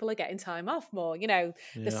because people are getting time off more, the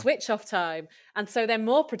yeah, switch off time. And so they're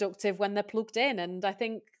more productive when they're plugged in. And I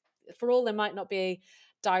think for all there might not be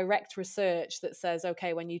direct research that says,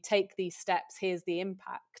 okay, when you take these steps, here's the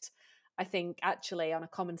impact. I think actually, on a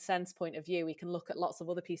common sense point of view, we can look at lots of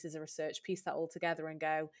other pieces of research, piece that all together, and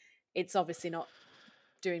go, it's obviously not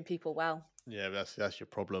doing people well. yeah. That's your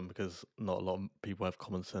problem because not a lot of people have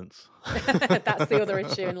common sense. That's the other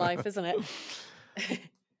issue in life, isn't it?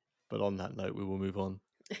 But on that note, we will move on.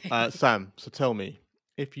 Sam, so tell me,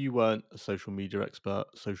 if you weren't a social media expert,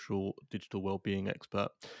 social digital well-being expert,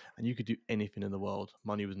 and you could do anything in the world,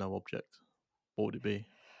 money was no object, what would it be?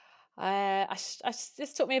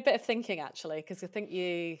 This took me a bit of thinking actually, because I think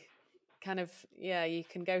you kind of, yeah, you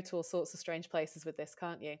can go to all sorts of strange places with this,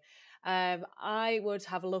 can't you? I would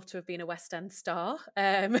have loved to have been a West End star.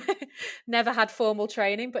 Never had formal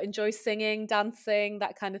training, but enjoy singing, dancing,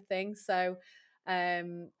 that kind of thing. So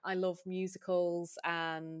I love musicals,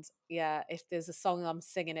 and yeah, if there's a song I'm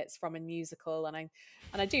singing, it's from a musical, and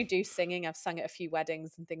I do singing. I've sang at a few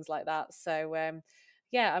weddings and things like that. So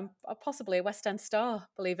yeah, I'm possibly a West End star,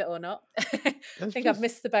 believe it or not. I That's think I've just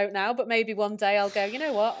missed the boat now, but maybe one day I'll go, you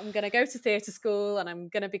know what, I'm going to go to theatre school and I'm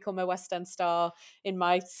going to become a West End star in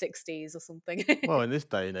my 60s or something. well, in this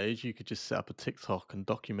day and age, you could just set up a TikTok and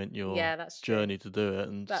document your Yeah, that's true. journey to do it,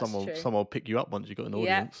 and That's someone true. someone will pick you up once you've got an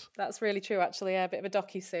Yeah, audience. that's really true, actually. Yeah, a bit of a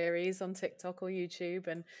docu-series on TikTok or YouTube,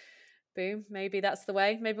 and boom, maybe that's the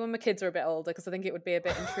way. Maybe when my kids are a bit older, because I think it would be a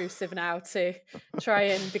bit intrusive now to try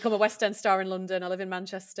and become a West End star in London. I live in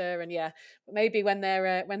Manchester, and yeah, but maybe when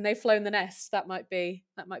they've flown the nest, that might be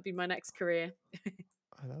my next career.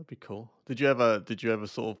 Oh, that would be cool. Did you ever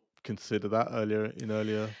sort of consider that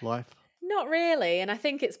earlier life? Not really, and I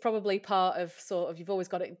think it's probably part of sort of you've always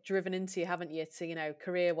got it driven into you, haven't you? To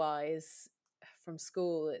career wise from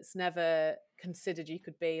school, it's never considered you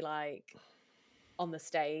could be like on the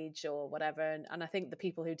stage or whatever. And I think the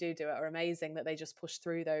people who do it are amazing that they just push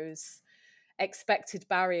through those expected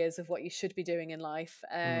barriers of what you should be doing in life.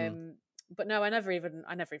 Mm, But no, I never even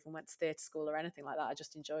went to theatre school or anything like that. I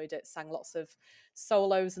just enjoyed it. Sang lots of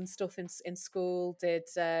solos and stuff in school.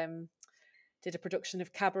 Did a production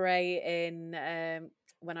of cabaret in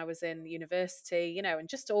when I was in university. And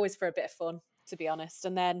just always for a bit of fun, to be honest.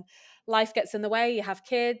 And then life gets in the way. You have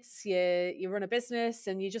kids, you run a business,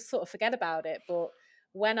 and you just sort of forget about it. But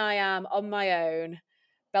when I am on my own,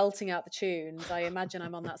 belting out the tunes, I imagine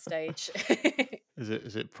I'm on that stage.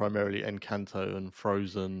 is it primarily Encanto and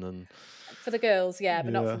Frozen and For the girls, yeah,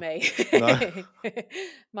 but not for yeah? me. No.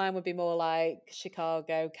 Mine would be more like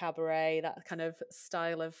Chicago cabaret, that kind of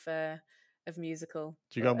style of of musical,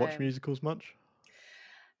 Do you go but and watch musicals much?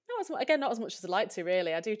 not as much as I'd like to.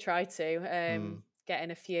 Really, I do try to Mm, get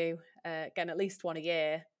in a few, getting at least one a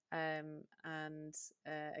year. And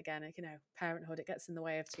again, parenthood, it gets in the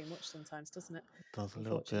way of too much sometimes, doesn't it? it does a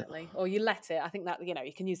little bit. Unfortunately, or you let it. I think that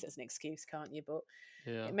you can use it as an excuse, can't you? But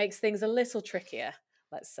Yeah. it makes things a little trickier.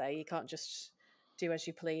 Let's say you can't just do as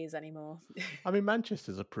you please anymore. I mean,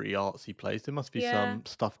 Manchester's a pretty artsy place. There must be Yeah, some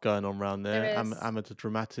stuff going on around there there. is. Amateur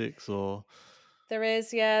dramatics or There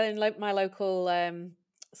is, yeah, in my local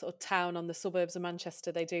sort of town on the suburbs of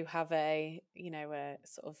Manchester, they do have a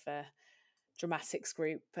sort of dramatics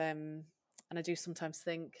group, and I do sometimes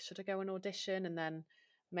think, should I go and audition? And then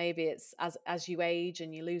maybe it's as you age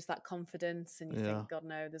and you lose that confidence, and you yeah. think, God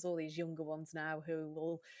no, there's all these younger ones now who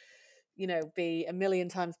will, be a million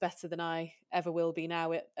times better than I ever will be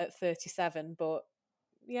now at 37. But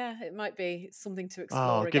yeah, it might be something to Oh,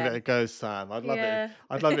 explore give it a again. go, Sam. I'd love it. Yeah.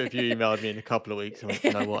 I'd love it if you emailed me in a couple of weeks and went, "Do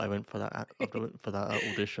you know what? I went for that. I went for that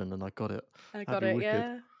audition and I got it. I That'd got be it. wicked.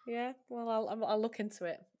 Yeah, yeah. Well, I'll look into Do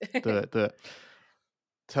it. it. Do it.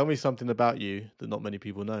 Tell me something about you that not many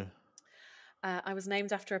people know." I was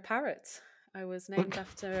named after a parrot. I was named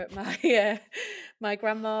after my my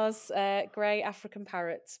grandma's grey African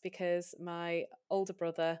parrot because my older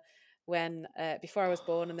brother, when before I was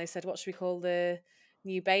born, and they said, "What should we call the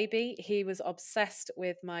new baby?" He was obsessed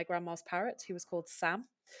with my grandma's parrot, who was called Sam.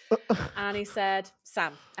 And he said,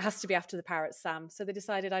 Sam, it has to be after the parrot Sam. So they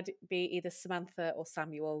decided I'd be either Samantha or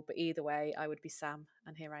Samuel, but either way, I would be Sam.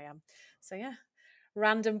 And here I am. So yeah,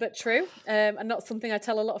 random but true, and not something I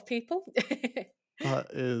tell a lot of people. That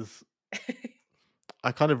is.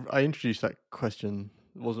 I introduced that question.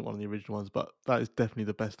 It wasn't one of the original ones, but that is definitely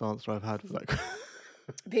the best answer I've had for that.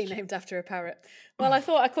 Being named after a parrot. Well, I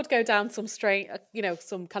thought I could go down some straight,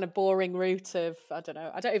 some kind of boring route of, I don't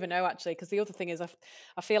know. I don't even know actually, because the other thing is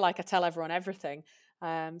I feel like I tell everyone everything. So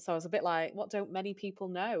I was a bit like, what don't many people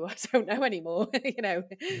know? I don't know anymore,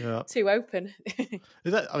 Yeah. too open.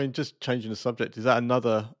 Is that? I mean, just changing the subject. Is that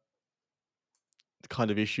another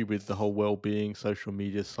kind of issue with the whole well-being social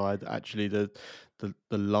media side? Actually, the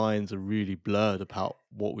lines are really blurred about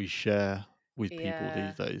what we share with people Yeah.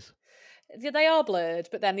 these days. Yeah, they are blurred,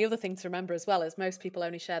 but then the other thing to remember as well is most people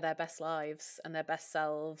only share their best lives and their best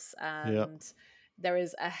selves, Yeah. and there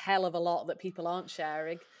is a hell of a lot that people aren't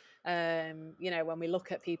sharing. When we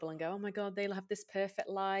look at people and go, "Oh my God, they'll have this perfect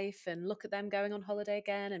life," and look at them going on holiday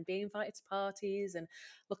again and being invited to parties, and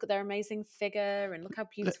look at their amazing figure and look how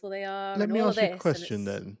Let, beautiful they are, let and me all of ask you a this, and question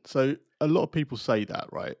it's then. So a lot of people say that,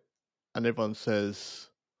 right? And everyone says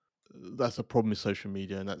that's a problem with social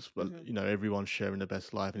media, and that's mhm, everyone's sharing their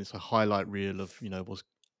best life, and it's a highlight reel of what's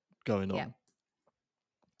going yeah, on.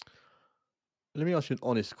 Let me ask you an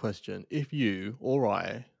honest question. If you or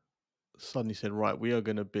I suddenly said, right, we are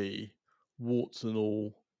going to be warts and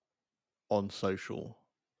all on social,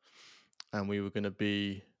 and we were going to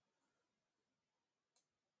be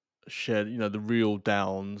shared, the real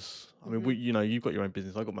downs. I mean, mhm, you've got your own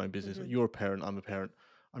business, I've got my own business. mhm, You're a parent, I'm a parent.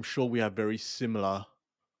 I'm sure we have very similar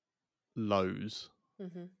lows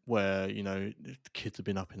mhm, where, if the kids have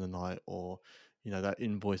been up in the night or, that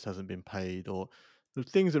invoice hasn't been paid or the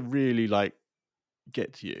things that really like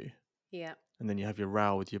get to you. yeah, And then you have your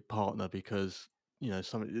row with your partner because, all yeah,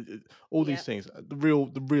 these things, the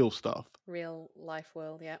real stuff. real life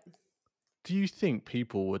world, yeah, Do you think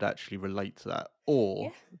people would actually relate to that? Or yeah.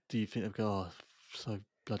 do you think they'd go, oh, so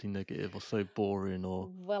bloody negative or so boring or,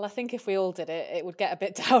 Well, I think if we all did it, it would get a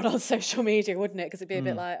bit down on social media, wouldn't it? Because it'd be a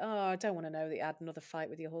bit mm. like, oh, I don't want to know that you had another fight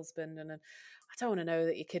with your husband, and I don't want to know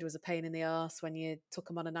that your kid was a pain in the arse when you took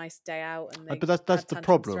them on a nice day out and they But that's had the tantrums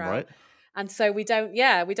problem, throughout. right? And so we don't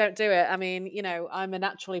do it. I mean, I'm a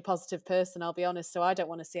naturally positive person, I'll be honest, so I don't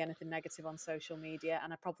want to see anything negative on social media,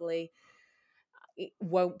 and I probably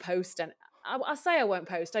won't post. And I'll say I won't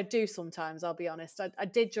post. I do sometimes, I'll be honest. I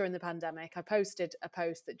did during the pandemic. I posted a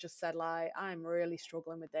post that just said, like, I'm really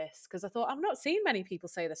struggling with this, because I thought I'm not seeing many people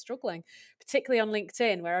say they're struggling, particularly on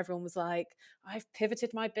LinkedIn, where everyone was like, I've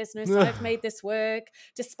pivoted my business, I've made this work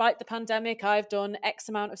despite the pandemic, I've done X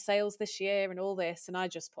amount of sales this year and all this. And I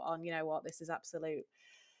just put on, you know what, this is absolute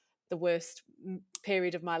the worst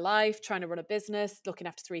period of my life, trying to run a business, looking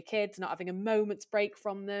after three kids, not having a moment's break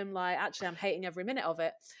from them. Like, actually, I'm hating every minute of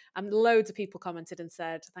it. And loads of people commented and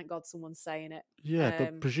said, thank God someone's saying it. Yeah,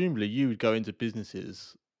 but presumably you would go into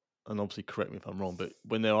businesses, and obviously correct me if I'm wrong, but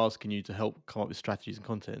when they're asking you to help come up with strategies and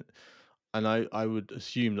content, and I would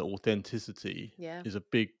assume that authenticity Yeah. is a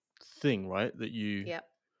big thing, right? That you Yeah.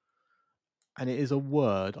 and it is a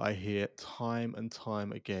word I hear time and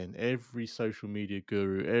time again. Every social media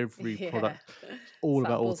guru, every Yeah. product, it's It's all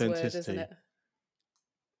about that buzzword, isn't authenticity. it?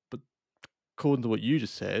 according to what you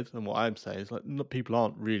just said and what I'm saying, it's like people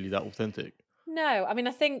aren't really that authentic. No, I mean,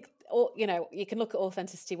 I think, you can look at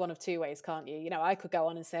authenticity one of two ways, can't you? I could go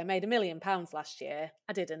on and say I made £1 million last year.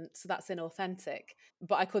 I didn't, so that's inauthentic.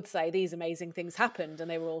 But I could say these amazing things happened and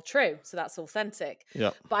they were all true, so that's authentic.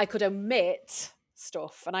 Yeah. But I could omit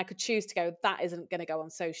stuff, and I could choose to go, that isn't going to go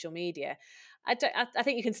on social media. I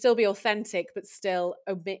think you can still be authentic, but still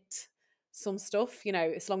omit some stuff.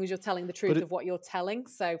 As long as you're telling the But truth of what you're telling.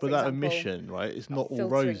 So, But for that example, omission, right? It's not not all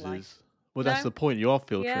filtering life. roses. Well, that's No, the point. You are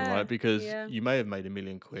filtering, right? yeah, Because yeah, you may have made £1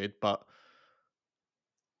 million, but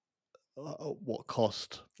at what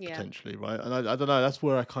cost yeah. potentially, right? And I don't know. That's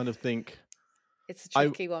where I kind of think It's a I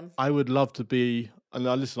tricky one. I would love to be. And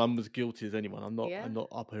now listen, I'm as guilty as anyone. I'm not. Yeah. I'm not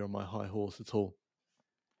up here on my high horse at all.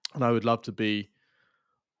 And I would love to be.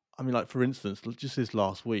 I mean, like for instance, just this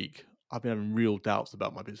last week, I've been having real doubts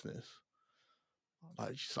about my business.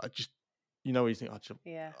 I just, you think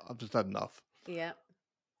Yeah. I've just had enough. Yeah.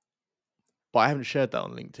 But I haven't shared that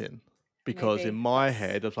on LinkedIn because in Maybe my that's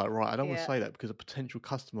head, I was like, right, I don't want to yeah. say that because a potential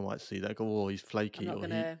customer might see that, go, oh, he's I'm flaky, not or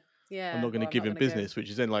gonna I'm not yeah, going or to I'm give not him gonna go. business, which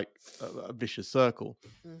is then like a vicious circle.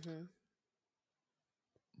 Mhm.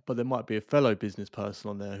 But there might be a fellow business person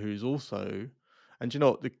on there who's also, and do you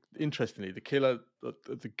know what? Interestingly, the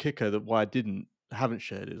kicker that why I haven't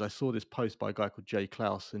shared it is I saw this post by a guy called Jay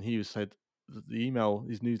Klaus, and he was said that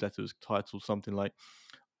his newsletter was titled something like,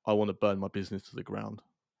 "I want to burn my business to the ground."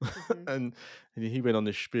 Mhm. and and he went on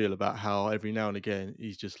this spiel about how every now and again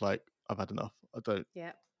he's just like, I've had enough. I don't,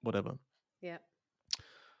 Yeah. whatever. Yeah.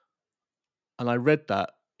 And I read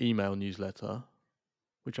that email newsletter,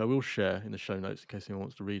 which I will share in the show notes in case anyone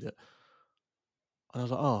wants to read it. And I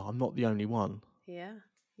was like, oh, I'm not the only one. Yeah.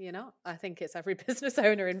 I think it's every business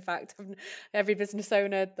owner, in fact. Every business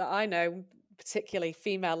owner that I know, particularly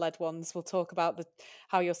female-led ones, will talk about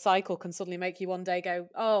how your cycle can suddenly make you one day go,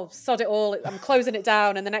 "Oh, sod it all, I'm closing it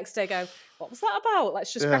down," and the next day go, "What was that about?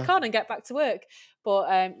 Let's just Yeah. crack on and get back to work."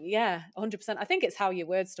 But yeah, 100%. I think it's how you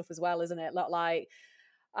word stuff as well, isn't it? Not like,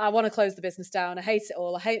 I want to close the business down. I hate it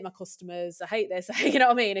all. I hate my customers. I hate this. You know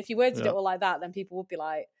what I mean? If you worded it Yeah. all like that, then people would be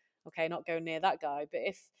like, okay, not going near that guy. But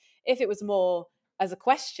if it was more as a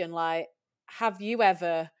question, like, have you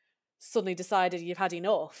ever suddenly decided you've had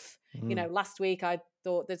enough? Mm. Last week I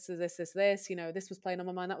thought this is this. This was playing on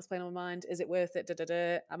my mind. That was playing on my mind. Is it worth it? Da da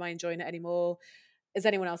da. Am I enjoying it anymore? Has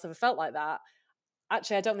anyone else ever felt like that?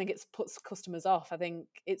 Actually, I don't think it puts customers off. I think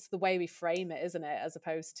it's the way we frame it, isn't it, as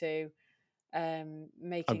opposed to I'm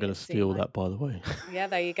making going it to seem steal like, that, by the way. yeah,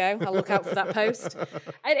 there you go. I'll look out for that post.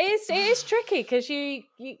 It is tricky because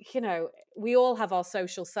we all have our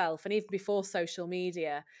social self, and even before social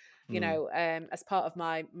media, Mm. as part of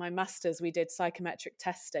my masters, we did psychometric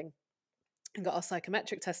testing and got our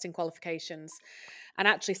psychometric testing qualifications. And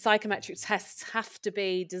actually, psychometric tests have to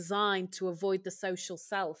be designed to avoid the social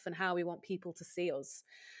self and how we want people to see us.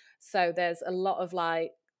 So there's a lot of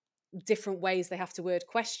like different ways they have to word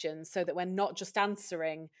questions so that we're not just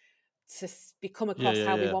answering to come Yeah, across yeah,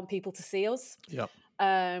 how we yeah. want people to see us. Yeah.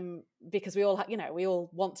 Because we all we all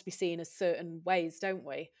want to be seen as certain ways, don't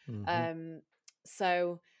we? Hmm.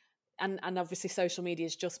 So and obviously social media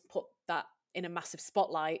has just put that in a massive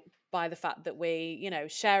spotlight by the fact that we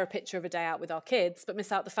share a picture of a day out with our kids but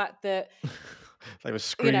miss out the fact that They were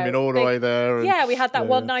screaming all the way there, and yeah, we had that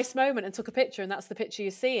one yeah, nice moment and took a picture, and that's the picture you're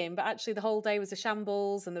seeing. But actually, the whole day was a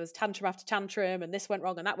shambles, and there was tantrum after tantrum, and this went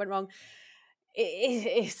wrong and that went wrong.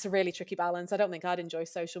 It's a really tricky balance. I don't think I'd enjoy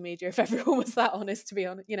social media if everyone was that honest. To be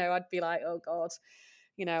honest, I'd be like, oh god,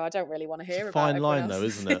 I don't really want to it's a hear about fine everyone line, though,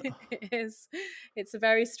 else's. isn't it? It is. It's a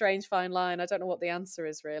very strange fine line. I don't know what the answer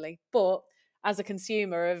is really, but as a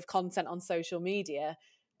consumer of content on social media,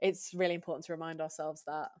 it's really important to remind ourselves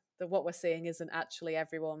that what we're seeing isn't actually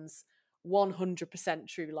everyone's 100%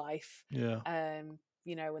 true life. Yeah. And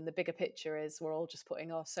the bigger picture is we're all just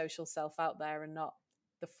putting our social self out there and not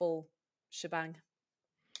the full shebang.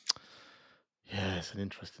 Yeah, it's an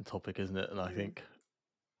interesting topic, isn't it? And Mm,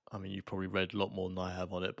 I mean, you've probably read a lot more than I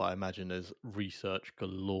have on it, but I imagine there's research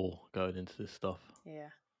galore going into this stuff. yeah,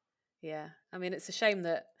 yeah. I mean, it's a shame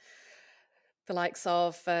that the likes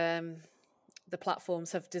of the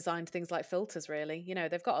platforms have designed things like filters. Really,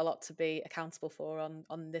 they've got a lot to be accountable for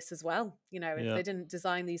on this as well. If Yeah. they didn't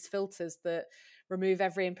design these filters that remove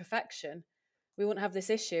every imperfection, we wouldn't have this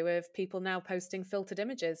issue of people now posting filtered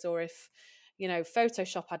images, or if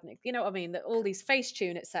Photoshop hadn't, what I mean, that all these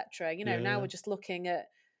Facetune, etc. Yeah, Now yeah. we're just looking at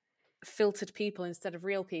filtered people instead of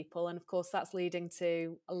real people, and of course that's leading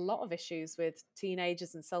to a lot of issues with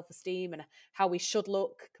teenagers and self-esteem and how we should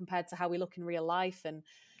look compared to how we look in real life. And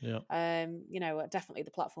Yeah. definitely the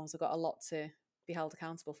platforms have got a lot to be held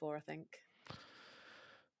accountable for, I think.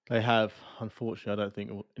 They have. Unfortunately, I don't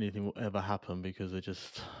think anything will ever happen because they're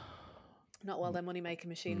just Not while they're money making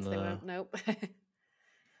machines, they no. won't. Nope.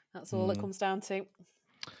 That's all it Mm, comes down to.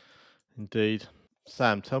 indeed.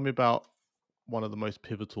 Sam, tell me about one of the most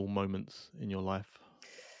pivotal moments in your life.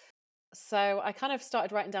 So I kind of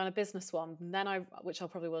started writing down a business one, and then which I'll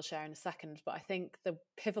probably will share in a second, but I think the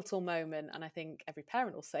pivotal moment, and I think every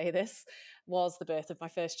parent will say this, was the birth of my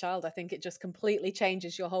first child. I think it just completely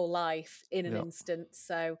changes your whole life in an Yeah. instant.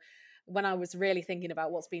 So when I was really thinking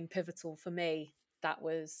about what's been pivotal for me, that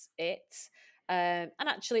was it. And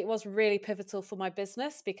actually, it was really pivotal for my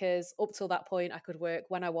business because up till that point, I could work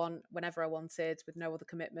when I want, whenever I wanted, with no other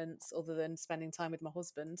commitments other than spending time with my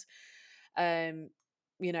husband. Um,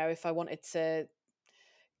 if I wanted to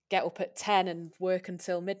get up at 10 and work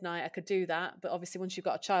until midnight, I could do that. But obviously, once you've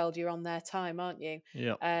got a child, you're on their time, aren't you?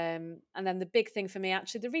 Yeah. And then the big thing for me,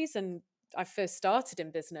 actually, the reason I first started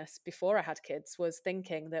in business before I had kids was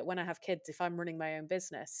thinking that when I have kids, if I'm running my own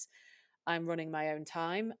business, I'm running my own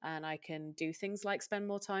time and I can do things like spend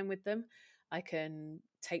more time with them. I can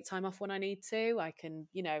take time off when I need to. I can,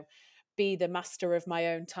 be the master of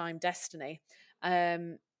my own time destiny.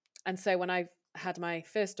 Um, and so when I had my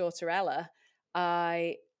first daughter, Ella,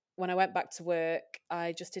 I when I went back to work,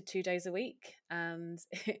 I just did 2 days a week and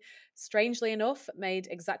strangely enough, made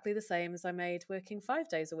exactly the same as I made working 5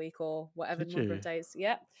 days a week or whatever Did number of you? days.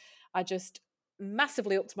 Yeah. I just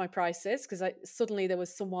massively upped my prices because I suddenly there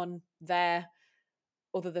was someone there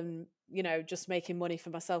other than just making money for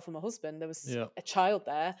myself and my husband. There was Yeah. a child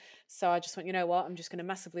there, so I just went, you know what, I'm just going to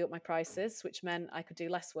massively up my prices, which meant I could do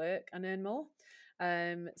less work and earn more.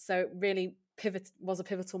 So it really was a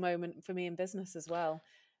pivotal moment for me in business as well.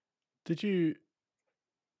 Did you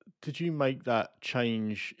did you make that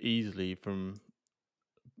change easily from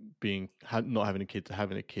not having a kid to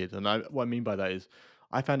having a kid? And what I mean by that is,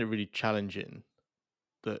 I found it really challenging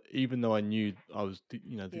that even though I knew I was,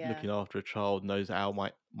 Yeah, looking after a child, knows how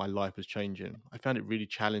my life was changing, I found it really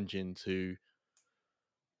challenging to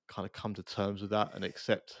kind of come to terms with that and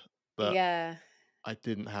accept that yeah, I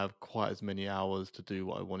didn't have quite as many hours to do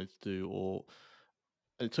what I wanted to do, or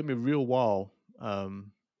and it took me a real while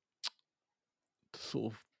to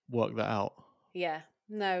sort of work that out. yeah.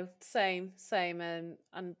 No, same. And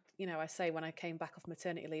I say when I came back off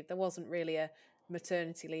maternity leave, there wasn't really a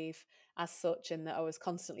maternity leave as such, in that I was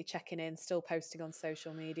constantly checking in, still posting on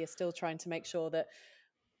social media, still trying to make sure that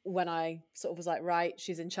when I sort of was like, right,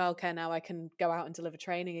 she's in childcare now, I can go out and deliver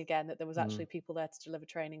training again, that there was Mm, actually people there to deliver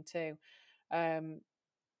training too. Um,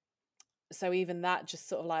 so even that, just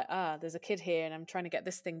sort of like, there's a kid here and I'm trying to get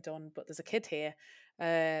this thing done, but there's a kid here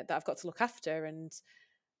that I've got to look after. And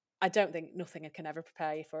I don't think nothing can ever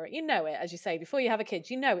prepare you for it. You know it, as you say, before you have a kid,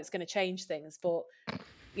 it's going to change things. But,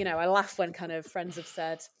 I laugh when kind of friends have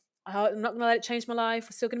said, oh, I'm not going to let it change my life.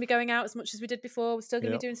 We're still going to be going out as much as we did before. We're still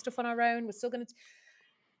going to be yeah, doing stuff on our own. We're still going to.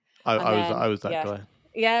 I, And I was then, I was that yeah, guy.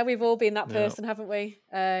 yeah, we've all been that Yeah. person, haven't we?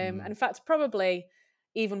 And Mm, in fact, probably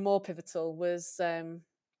even more pivotal was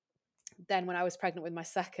then when I was pregnant with my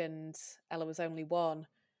second, Ella was only one.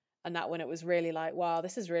 And that when it was really like, wow,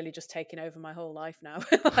 this is really just taking over my whole life now.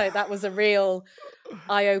 Like that was a real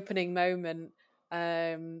eye-opening moment.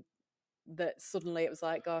 Um, that suddenly it was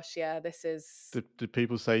like, gosh, yeah, this is did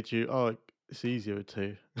people say to you, "Oh, it's easier with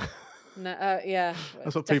two"? no, yeah,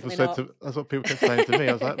 That's what people definitely said not. to. That's what people kept saying to me.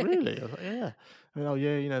 I was like, "Really?" I was like, "Yeah." And, "Oh,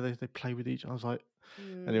 yeah, they play with each." I was like,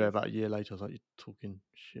 anyway, Mm. about a year later, I was like, "You're talking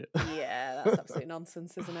shit." Yeah, that's absolute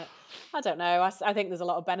nonsense, isn't it? I don't know. I think there's a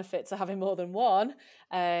lot of benefit to having more than one.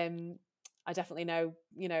 Um, I definitely know,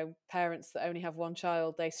 parents that only have one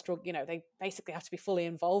child, they struggle, they basically have to be fully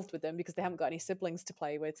involved with them because they haven't got any siblings to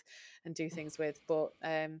play with and do things with. But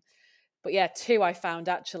yeah, two I found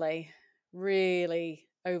actually really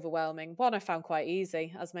overwhelming. One I found quite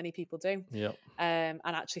easy, as many people do. Yep. And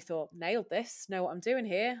actually thought, nailed this, know what I'm doing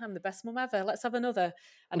here. I'm the best mum ever. Let's have another.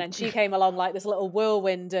 And then she came along like this little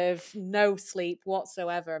whirlwind of no sleep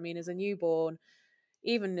whatsoever. I mean,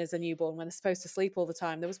 even as a newborn, when they're supposed to sleep all the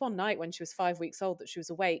time, there was one night when she was 5 weeks old that she was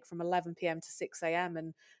awake from 11 p.m. to 6 a.m.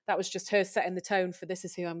 And that was just her setting the tone for this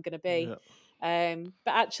is who I'm going to be. Yeah.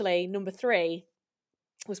 But actually, number three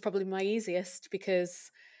was probably my easiest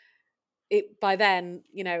because it by then,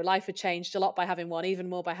 life had changed a lot by having one, even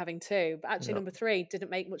more by having two. But actually, Yep. number three didn't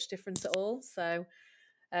make much difference at all. So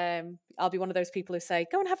I'll be one of those people who say,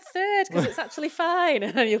 "Go and have a third because it's actually fine,"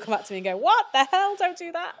 and then you'll come back to me and go, "What the hell? Don't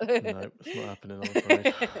do that." No, it's not happening. I'm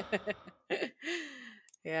afraid.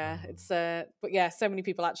 Yeah, but yeah, so many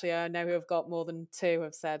people actually I know who have got more than two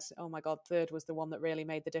have said, "Oh my god, third was the one that really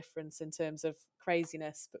made the difference in terms of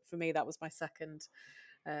craziness." But for me, that was my second.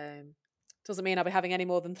 Um, Doesn't mean I'll be having any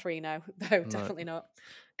more than 3 now. No, No. definitely not.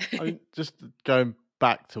 I mean, just going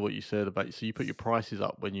back to what you said about, so you put your prices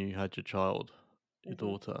up when you had your child, your Mhm.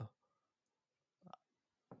 daughter.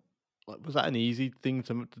 Like, was that an easy thing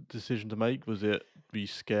decision to make? Was it? Were you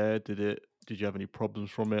scared? Did you have any problems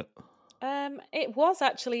from it? It was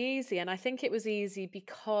actually easy, and I think it was easy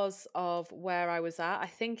because of where I was at. I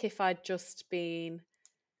think if I'd just been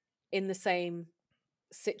in the same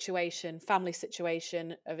situation, family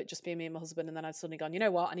situation of it just being me and my husband, and then I'd suddenly gone, you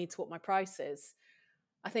know what, I need to up my prices.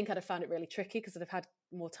 I think I'd have found it really tricky because I'd have had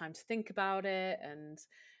more time to think about it, and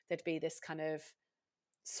there'd be this kind of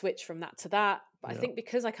switch from that to that. But I Yeah, think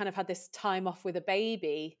because I kind of had this time off with a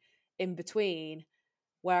baby in between,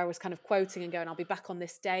 where I was kind of quoting and going, I'll be back on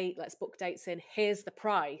this date, let's book dates in, here's the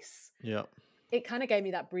price. yeah. It kind of gave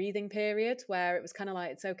me that breathing period where it was kind of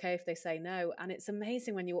like, it's okay if they say no. And it's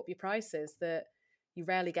amazing when you up your prices that you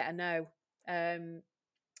rarely get a no.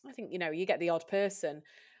 I think, you get the odd person,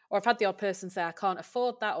 or I've had the odd person say, I can't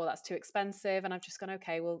afford that, or that's too expensive. And I've just gone,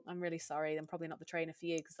 okay, well, I'm really sorry. I'm probably not the trainer for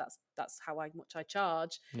you because that's how much I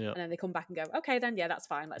charge. Yeah, And then they come back and go, okay, then yeah, that's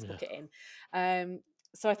fine. Let's yeah. book it in.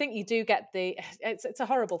 So I think you do get it's a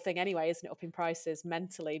horrible thing anyway, isn't it? Upping prices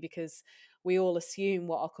mentally because we all assume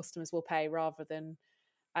what our customers will pay rather than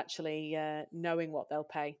actually knowing what they'll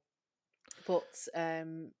pay. But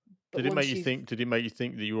Did it make once you you've think? Did it make you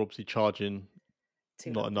think that you were obviously charging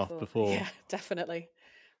too not much enough before, before? yeah, definitely,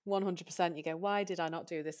 100%. You go, why did I not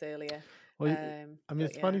do this earlier? Well, I mean,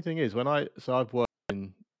 But the yeah, funny thing is, I've worked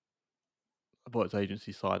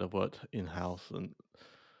agency side, I've worked in house, and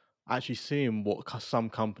actually seeing what some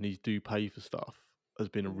companies do pay for stuff has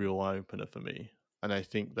been a mm, real eye opener for me. And I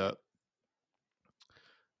think yeah, that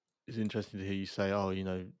it's interesting to hear you say, "Oh,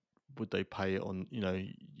 would they pay it on?" You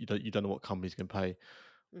don't know what companies can pay,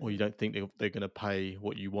 or you hmm don't think they're going to pay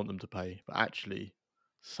what you want them to pay. But actually,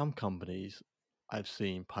 some companies I've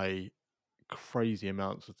seen pay crazy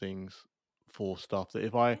amounts of things for stuff that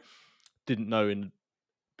if I yeah, didn't know in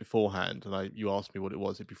beforehand and you asked me what it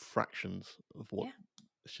was, it'd be fractions of what. yeah.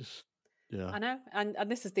 It's just, yeah. I know, and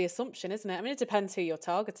this is the assumption, isn't it? I mean, it depends who you're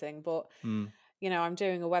targeting, but Mm, I'm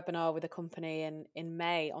doing a webinar with a company in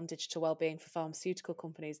May on digital wellbeing for pharmaceutical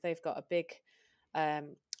companies. They've got a big,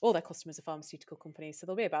 all their customers are pharmaceutical companies, so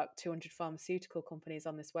there'll be about 200 pharmaceutical companies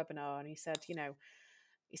on this webinar. And he said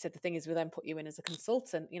the thing is we then put you in as a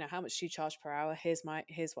consultant. How much do you charge per hour? Here's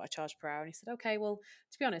what I charge per hour. And he said, okay, well,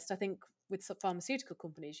 to be honest, I think with some pharmaceutical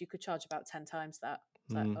companies you could charge about 10 times that.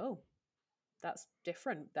 It's like, mm, oh, that's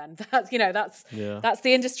different then. That's yeah. that's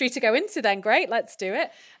the industry to go into then. Great, let's do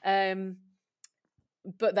it.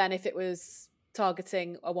 But then if it was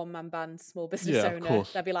targeting a one-man band small business Yeah, of owner,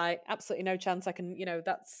 course. they'd be like, absolutely no chance I can,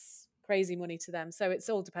 that's crazy money to them. So it's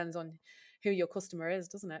all depends on who your customer is,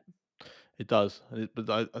 doesn't it? It does. But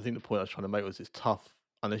I think the point I was trying to make was it's tough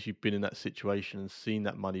unless you've been in that situation and seen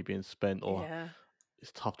that money being spent, or Yeah.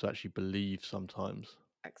 it's tough to actually believe sometimes.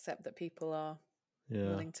 Accept that people are Yeah.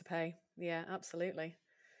 willing to pay. Yeah, absolutely.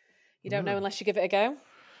 You don't know No, unless you give it a go.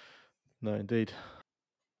 no, indeed.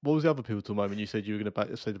 What was the other pivotal moment you said you were going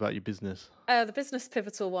to say about your business? The business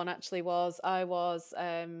pivotal one actually was I was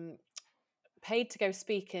paid to go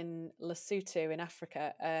speak in Lesotho in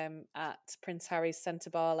Africa at Prince Harry's Centre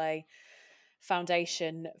Barley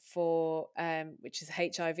Foundation which is a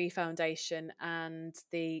HIV foundation, and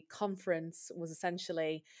the conference was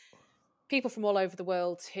essentially people from all over the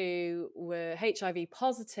world who were HIV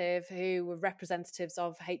positive, who were representatives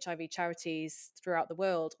of HIV charities throughout the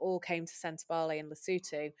world, all came to Centre Barley in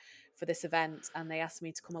Lesotho for this event, and they asked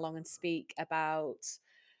me to come along and speak about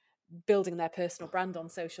building their personal brand on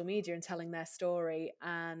social media and telling their story.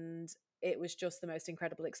 And it was just the most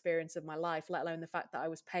incredible experience of my life, let alone the fact that I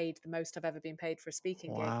was paid the most I've ever been paid for a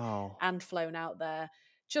speaking gig Wow. and flown out there.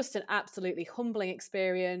 Just an absolutely humbling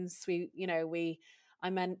experience. I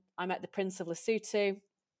met the Prince of Lesotho.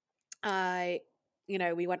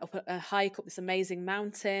 We went up a hike up this amazing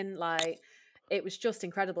mountain. Like, it was just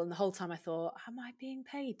incredible. And the whole time I thought, am I being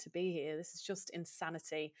paid to be here? This is just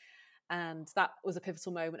insanity. And that was a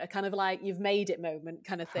pivotal moment, a kind of like you've made it moment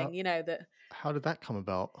kind of How thing, that how did that come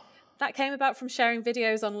about? that came about from sharing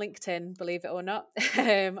videos on LinkedIn, believe it or not.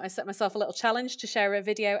 I set myself a little challenge to share a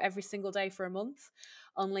video every single day for a month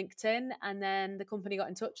on LinkedIn. And then the company got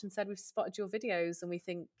in touch and said, we've spotted your videos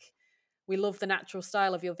and we love the natural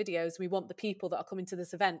style of your videos. We want the people that are coming to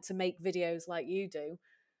this event to make videos like you do,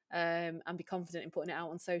 and be confident in putting it out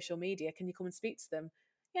on social media. Can you come and speak to them?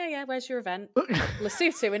 Yeah, yeah. Where's your event?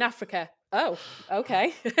 Lesotho in Africa. Oh,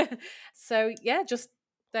 okay. So yeah, just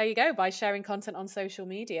there you go. By sharing content on social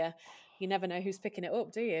media, you never know who's picking it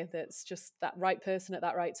up, do you? That's just that right person at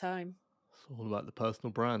that right time. It's all about the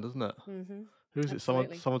personal brand, isn't it? Mhm. Who is it? Someone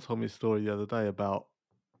Absolutely. someone told me a story the other day about.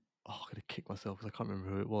 Oh, I'm gonna kick myself because I can't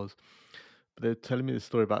remember who it was. But they're telling me this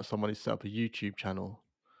story about someone who set up a YouTube channel,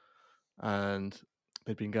 and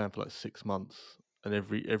they'd been going for like 6 months. And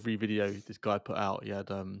every video this guy put out, he had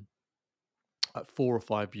like 4 or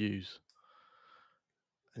 5 views.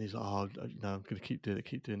 And he's like, "Oh, I'm gonna keep doing it,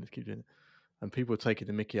 keep doing it, keep doing it." And people are taking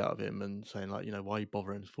the mickey out of him and saying like, "Why are you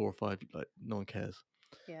bothering? It's 4 or 5, like no one cares."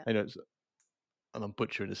 Yeah. And, and I'm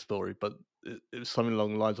butchering this story, but it was something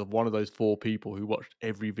along the lines of one of those 4 people who watched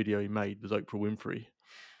every video he made was Oprah Winfrey.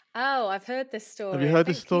 Oh, I've heard this Have you story. I heard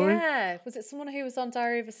this think, story? yeah. Was it someone who was on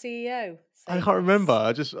Diary of a CEO I saying can't remember. this?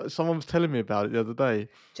 I just someone was telling me about it the other day.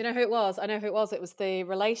 Do you know who it was? I know who it was. It was the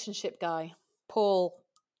relationship guy, Paul,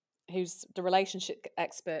 who's the relationship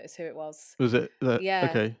expert, is who it was. Was it that? Yeah.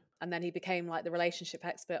 Okay. And then he became like the relationship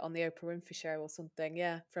expert on the Oprah Winfrey show or something.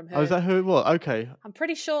 Yeah, from Oh, is her. that who it was? Okay. I'm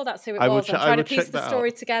pretty sure that's who it I will was. check. I'm I trying to will piece check the that out.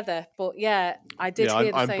 story together. But yeah, I did Yeah,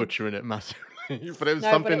 hear the I'm same. butchering it massively, but it was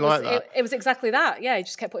No, but something it was like it, that. it was exactly that. Yeah, he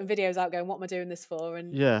just kept putting videos out going, "What am I doing this for?"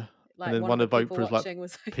 And Yeah. And like then one of one the of people Oprah's like watching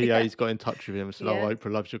was yeah, PAs got in touch with him and said, "Oh, yeah,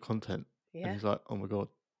 Oprah loves your content," and yeah, he's like, "Oh my god,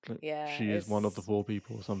 like, yeah. she is one of the 4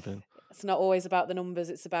 people or something." It's not always about the numbers,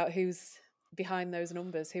 it's about who's behind those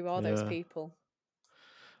numbers. Who are those Yeah. people?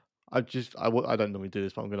 I don't normally do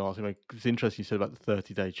this, but I'm going to ask him. Like, it's interesting you said about the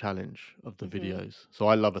 30-day challenge of the Mhm, videos. So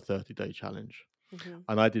I love a 30-day challenge, mhm.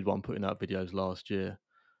 and I did one putting out videos last year,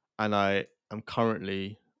 and I am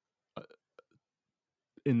currently uh,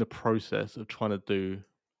 in the process of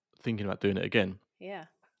thinking about doing it again. Yeah,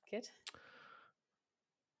 good.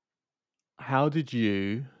 How did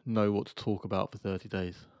you know what to talk about for 30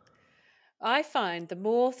 days? I find the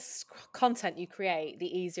more content you create, the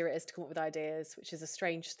easier it is to come up with ideas, which is a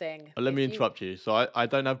strange thing. Let me If you interrupt you. So I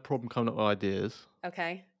don't have a problem coming up with ideas.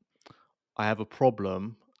 okay, I have a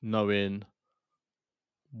problem knowing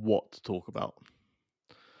what to talk about.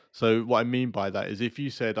 So what I mean by that is if you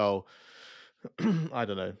said, "Oh, I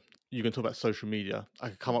don't know, you can talk about social media," I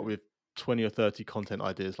could come up mhm, with 20 or 30 content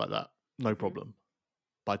ideas like that, no mhm, problem.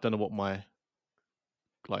 But I don't know what my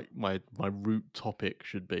root topic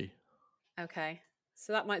should be. okay.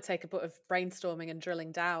 So that might take a bit of brainstorming and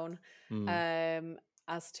drilling down Mm, um,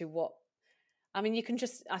 as to what. I mean, you can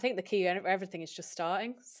just. I think the key of everything is just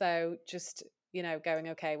starting. So just going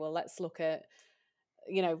okay. Well, let's look at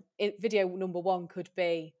video number one could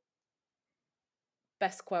be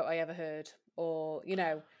best quote I ever heard, or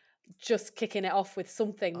just kicking it off with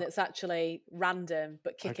something uh, that's actually random,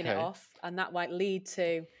 but kicking it okay. off, and that might lead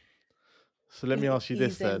to So let me ask you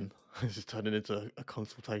this easing. then. This is turning into a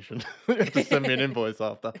consultation. You have to send me an invoice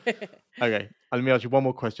after. Okay. Let me ask you one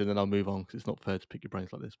more question, then I'll move on because it's not fair to pick your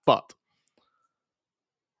brains like this. But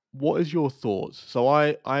what is your thoughts? So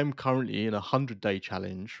I'm currently in a 100-day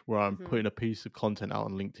challenge where I'm Mhm, putting a piece of content out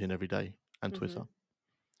on LinkedIn every day and mhm, Twitter.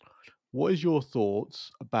 What is your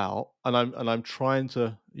thoughts about? And I'm trying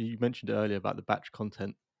to. You mentioned earlier about the batch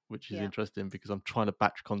content, which is yeah, interesting because I'm trying to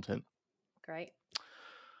batch content. great.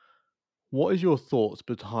 What is your thoughts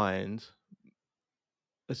behind?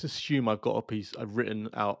 Let's assume I've written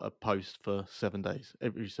out a post for 7 days,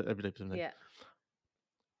 every day for 7 days. Yeah,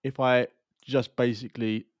 If I just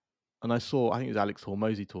basically, and I think it was Alex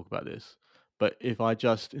Hormozy talk about this, but if I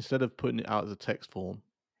just, instead of putting it out as a text form,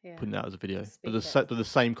 yeah, putting it out as a video, just speak it. but the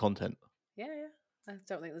same content. Yeah, yeah. I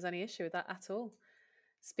don't think there's any issue with that at all.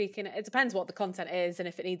 Speaking, it depends what the content is, and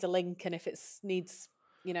if it needs a link, and if it's needs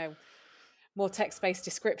you know more text-based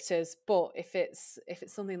descriptors. But if it's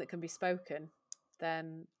something that can be spoken,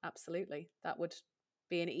 then absolutely that would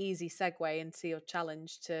be an easy segue into your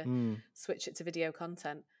challenge to Mm, switch it to video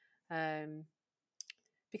content. Um,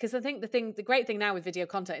 because I think the great thing now with video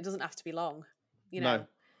content, it doesn't have to be long. You no. know,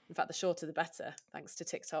 in fact, the shorter the better, thanks to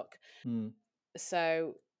TikTok. Mm,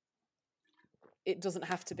 So it doesn't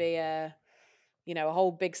have to be a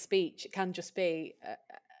whole big speech. It can just be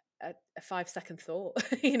a 5-second thought.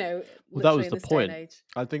 well, that Literally was in the this day and point. age.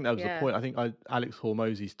 I think that was the Yeah, point. I think Alex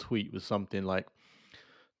Hormozy's tweet was something like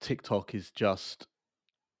TikTok is just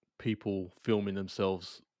people filming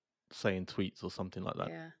themselves saying tweets or something like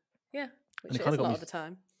that. yeah, yeah. And Which it it kind is of a got lot me, of the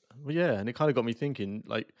time. well, yeah, and it kind of got me thinking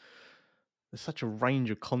like there's such a range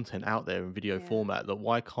of content out there in video Yeah, format that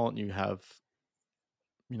why can't you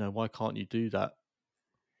do that?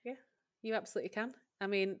 yeah. You absolutely can. I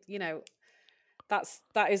mean,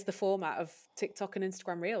 that is the format of TikTok and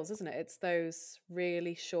Instagram Reels, isn't it? It's those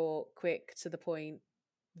really short, quick, to the point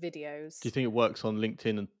Do you videos. think it works on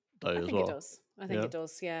LinkedIn and I though as think it well? does. I think Yeah. it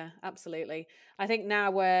does. Yeah, absolutely. I think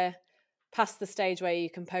now we're past the stage where you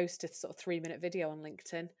can post a sort of 3-minute video on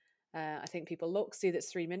LinkedIn. I think people look, see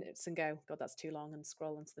that's 3 minutes and go, God, that's too long, and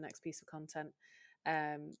scroll on to the next piece of content.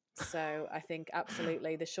 So I think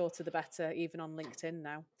absolutely the shorter the better, even on LinkedIn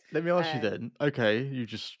now. Let me ask you Um, then. Okay,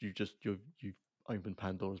 you've opened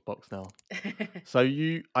Pandora's box now. So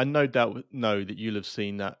I no doubt know that you'll have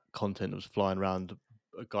seen that content that was flying around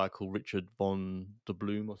a guy called Richard von der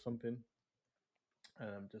Bloom or something.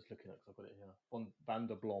 Just looking at, 'cause I've got it here, Van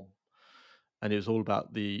der Blom, and it was all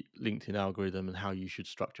about the LinkedIn algorithm and how you should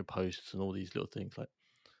structure posts and all these little things. Like,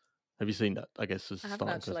 have you seen that? I guess as I a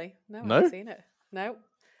haven't starting question. actually. No, I haven't No? seen it. No,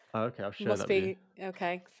 Oh, okay, I'll share must that with you. be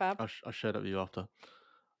okay. Fab. I'll share that with you after.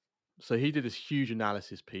 So he did this huge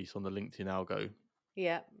analysis piece on the LinkedIn algo,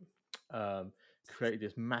 Yeah, um, created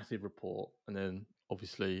this massive report, and then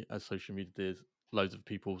obviously, as social media does, loads of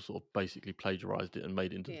people sort of basically plagiarized it and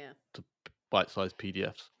made it into yeah. bite-sized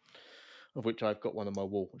PDFs, of which I've got one on my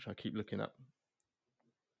wall, which I keep looking at.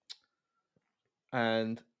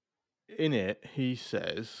 And in it, he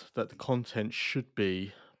says that the content should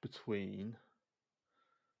be between,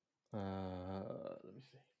 let me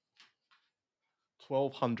see,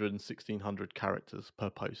 1,200 and 1,600 characters per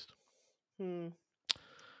post Hmm.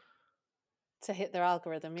 To hit their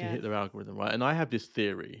algorithm, to yeah, hit their algorithm, right? And I have this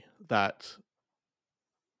theory that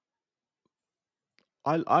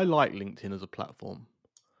I like LinkedIn as a platform,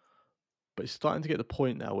 but it's starting to get the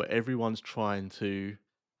point now where everyone's trying to yeah,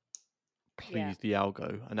 please the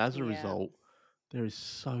algo, and as a yeah. result, there is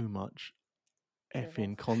so much Drivel.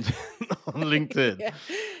 effing content on LinkedIn. Yeah,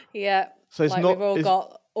 yeah. So it's Like we've not, all it's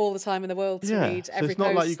got all the time in the world to yeah. read So every it's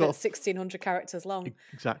not like you post got that's 1,600 characters long.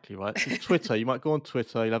 exactly right. So Twitter, you might go on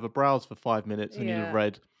Twitter, you'll have a browse for 5 minutes, and you'll have Yeah,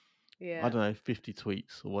 read, I yeah. don't know, 50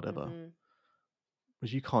 tweets or whatever. Mhm.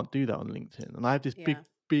 Whereas you can't do that on LinkedIn. And I have this big Yeah.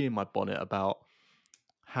 bee in my bonnet about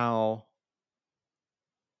how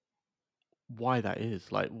why that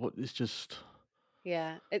is. Like, what it's just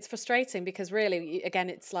Yeah, it's frustrating because really, again,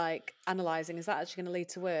 it's like analyzing, is that actually going to lead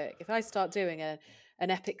to work? If I start doing an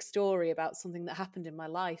epic story about something that happened in my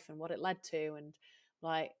life and what it led to, and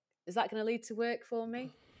like, is that going to lead to work for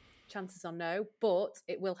me? Chances are no, but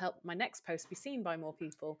it will help my next post be seen by more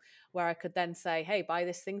people, where I could then say, "Hey, buy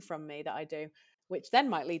this thing from me that I do," which then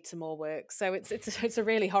might lead to more work. So it's a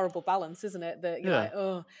really horrible balance, isn't it? That you're yeah. like,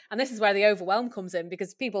 oh, and this is where the overwhelm comes in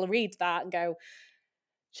because people read that and go,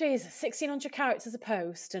 Jesus, 1,600 characters a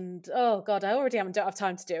post, and oh God, I already don't have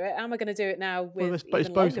time to do it. How am I going to do it now Well, with but it's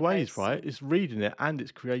even both longer ways, posts right? It's reading it and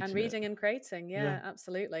it's and creating it. reading and creating? Yeah. Yeah,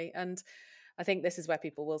 absolutely. And I think this is where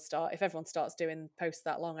people will start. If everyone starts doing posts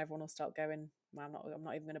that long, everyone will start going, well, I'm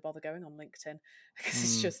not even going to bother going on LinkedIn because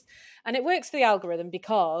it's Mm, just, and it works for the algorithm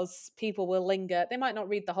because people will linger. They might not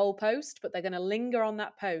read the whole post, but they're going to linger on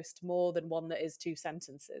that post more than one that is 2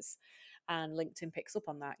 sentences. And LinkedIn picks up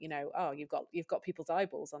on that. You know, oh, you've got people's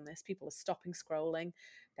eyeballs on this. People are stopping scrolling.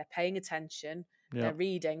 They're paying attention. yeah. They're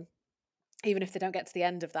reading, even if they don't get to the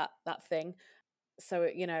end of that thing. So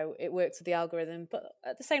you know it works with the algorithm, but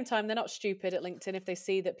at the same time they're not stupid at LinkedIn. If they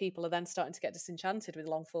see that people are then starting to get disenchanted with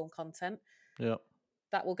long form content, Yeah.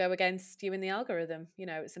 that will go against you in the algorithm. You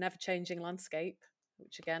know, it's an ever changing landscape,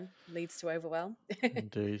 which again leads to overwhelm.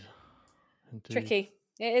 Indeed. Indeed. Tricky.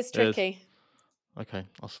 It is It is. tricky. Okay.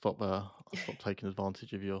 I'll stop taking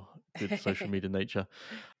advantage of your good social media nature.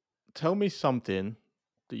 Tell me something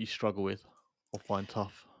that you struggle with or find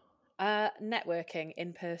tough. Networking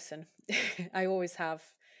in person. I always have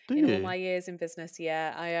Do in all you? my years in business.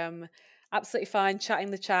 Yeah, I am absolutely fine chatting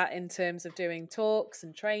the chat in terms of doing talks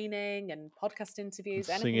and training and podcast And interviews,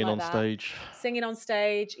 anything singing like on that. stage Singing on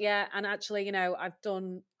stage, yeah. And actually, you know, I've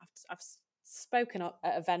spoken at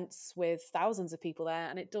events with thousands of people there,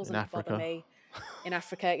 and it in doesn't bother Africa. me in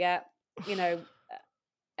Africa. Yeah, you know,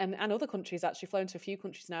 and other countries actually flown to a few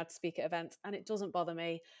countries now to speak at events, and it doesn't bother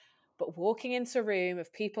me. But walking into a room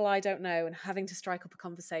of people I don't know and having to strike up a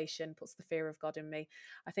conversation puts the fear of God in me.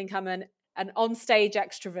 I think I'm an on-stage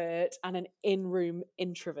extrovert and an in-room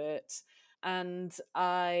introvert. And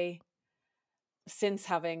I, since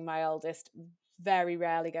having my eldest, very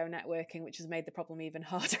rarely go networking, which has made the problem even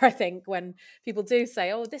harder. I think when people do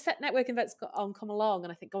say, "Oh, this networking event's got on, come along,"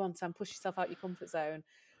 and I think, "Go on, Sam, push yourself out your comfort zone."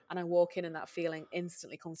 And I walk in, and that feeling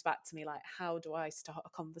instantly comes back to me, like, how do I start a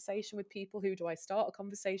conversation with people? Who do I start a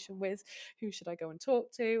conversation with? Who should I go and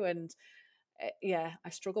talk to? And yeah, I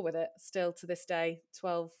struggle with it still to this day.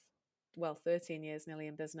 13 years nearly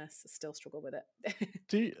in business, I still struggle with it.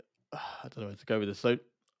 Do you, I don't know where to go with this. So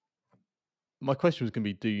my question was going to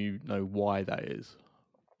be, do you know why that is?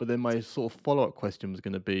 But then my sort of follow up question was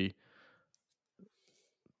going to be,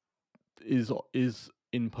 is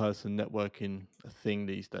in person networking a thing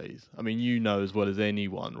these days? I mean, you know as well as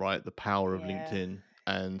anyone, right? The power of Yeah. LinkedIn,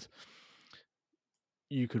 and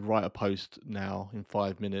you could write a post now in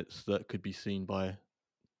 5 minutes that could be seen by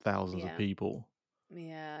thousands of Yeah. people.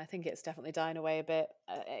 Yeah, I think it's definitely dying away a bit.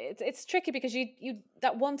 It's tricky because you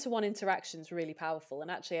that one-to-one interaction is really powerful, and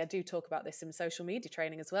actually, I do talk about this in social media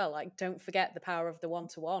training as well. Like, don't forget the power of the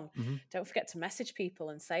one-to-one. Hmm. Don't forget to message people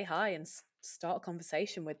and say hi and start a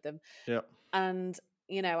conversation with them. Yeah. And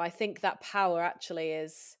I think that power actually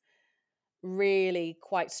is really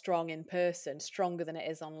quite strong in person, stronger than it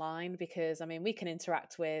is online. Because I mean, we can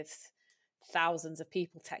interact with thousands of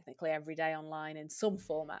people technically every day online in some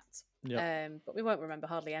format, Yeah. but we won't remember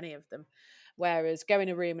hardly any of them. Whereas go in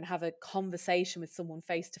a room and have a conversation with someone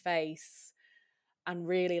face to face and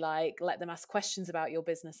really like let them ask questions about your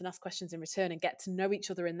business and ask questions in return and get to know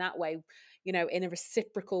each other in that way, in a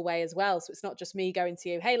reciprocal way as well. So it's not just me going to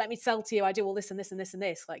you, hey, let me sell to you, I do all this and this and this and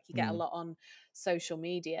this, like you get a Mm. lot on social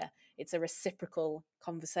media. It's a reciprocal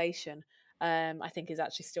conversation. I think is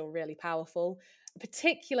actually still really powerful.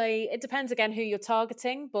 Particularly, it depends again who you're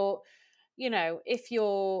targeting, but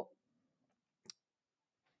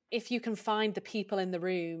if you can find the people in the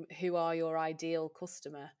room who are your ideal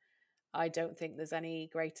customer, I don't think there's any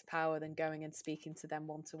greater power than going and speaking to them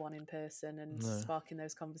one to one in person and No. sparking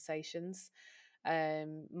those conversations.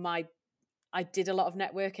 My I did a lot of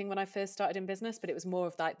networking when I first started in business, but it was more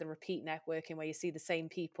of like the repeat networking where you see the same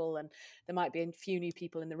people and there might be a few new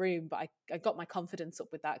people in the room. But I got my confidence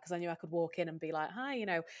up with that because I knew I could walk in and be like, hi,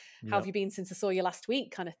 how Yeah. have you been since I saw you last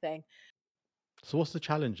week, kind of thing. So what's the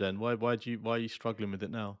challenge then? Why are you struggling with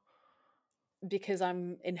it now? Because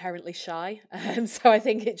I'm inherently shy. And so I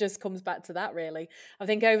think it just comes back to that really. I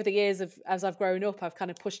think over the years of as I've grown up, I've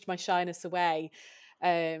kind of pushed my shyness away.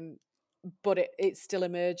 Um, but it still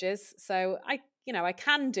emerges. So I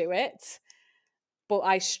can do it, but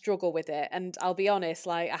I struggle with it. And I'll be honest,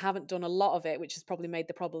 like I haven't done a lot of it, which has probably made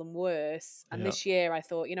the problem worse. And Yeah. this year I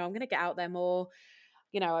thought, I'm gonna get out there more,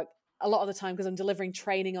 you know, a lot of the time because I'm delivering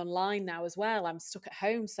training online now as well. I'm stuck at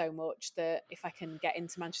home so much that if I can get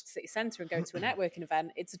into Manchester City Centre and go to a networking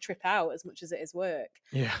event, it's a trip out as much as it is work.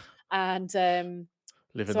 Yeah. And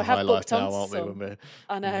Living so the I high have life booked now, onto aren't we? When some. we're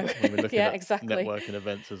I know, when we're looking yeah, at exactly. networking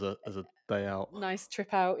events as a day out. Nice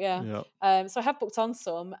trip out, yeah. Yeah. So I have booked on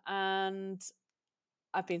some, and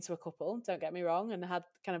I've been to a couple. Don't get me wrong, and had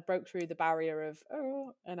kind of broke through the barrier of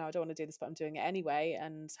I don't want to do this, but I'm doing it anyway,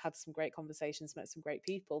 and had some great conversations, met some great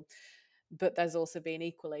people. But there's also been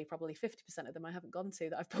equally probably 50% of them I haven't gone to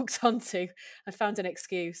that I've booked onto. I found an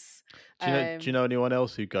excuse. Do you Um, know anyone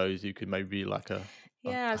else who goes who could maybe be like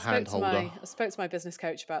yeah, a hand holder? I spoke to my business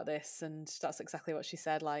coach about this, and that's exactly what she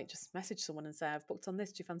said. Like, just message someone and say, "I've booked on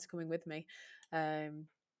this. Do you fancy coming with me?" Um,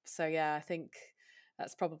 so yeah, I think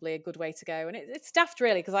that's probably a good way to go. And it's daft,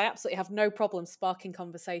 really, because I absolutely have no problem sparking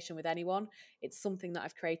conversation with anyone. It's something that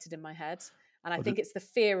I've created in my head, and I Or think it's the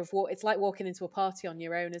fear of what it's like walking into a party on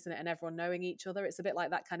your own, isn't it? And everyone knowing each other. It's a bit like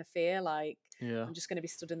that kind of fear. Like, yeah. I'm just going to be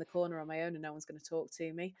stood in the corner on my own, and no one's going to talk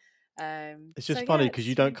to me. It's So just funny yeah, because it's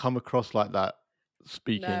you don't strange. come across like that No,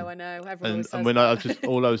 speaking. I know. Everyone And always says when I that. was just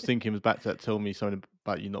all I was thinking was back to that tell me something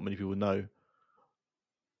about you not many people know.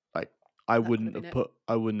 Like That could have been it.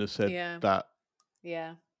 I wouldn't have said Yeah, that.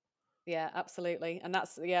 yeah, yeah, absolutely. And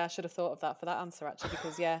I should have thought of that for that answer actually,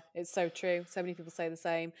 because yeah, it's so true. So many people say the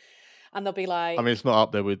same, and they'll be I mean, like, it's not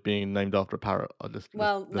up there with being named after a parrot. I just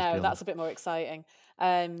well, let's be no, that's honest. a bit more exciting.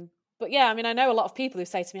 But yeah, I mean, I know a lot of people who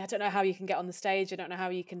say to me, I don't know how you can get on the stage. I don't know how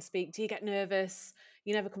you can speak. Do you get nervous?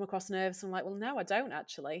 You never come across nervous. I'm like, well, no, I don't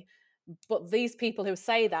actually. But these people who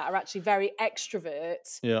say that are actually very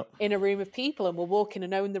extrovert Yeah. in a room of people and will walk in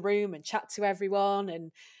and own the room and chat to everyone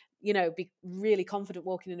and, be really confident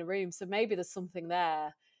walking in a room. So maybe there's something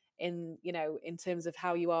there in terms of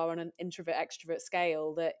how you are on an introvert extrovert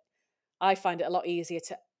scale that I find it a lot easier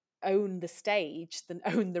to own the stage than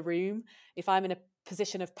own the room. If I'm in a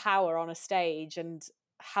position of power on a stage and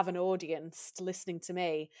have an audience listening to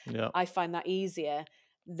me, Yeah. I find that easier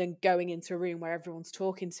than going into a room where everyone's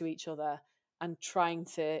talking to each other and trying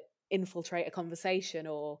to infiltrate a conversation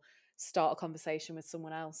or start a conversation with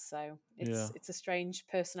someone else. So Yeah. it's a strange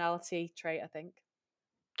personality trait, I think.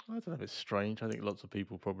 I don't know if it's strange. I think lots of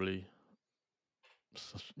people probably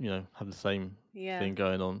have the same Yeah, thing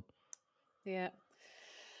going on. yeah.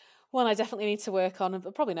 One I definitely need to work on,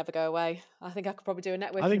 but probably never go away. I think I could probably do a I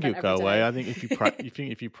networking think event it'll every go away. day. I think if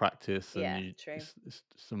you practice and Yeah, you true,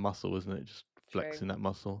 it's a muscle, isn't it? Just true. flexing that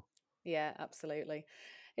muscle. Yeah, absolutely.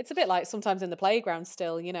 It's a bit like sometimes in the playground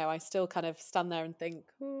still, I still kind of stand there and think,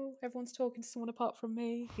 oh, everyone's talking to someone apart from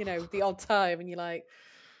me, the odd time. And you're like,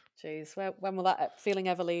 geez, when will that feeling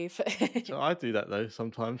ever leave? So I do that though.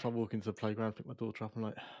 Sometimes I walk into the playground, pick my daughter up, and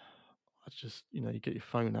like, I just you get your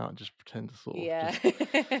phone out and just pretend to sort of Yeah.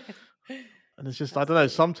 just And it's just, I don't know,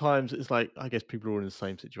 Absolutely. sometimes it's like, I guess people are all in the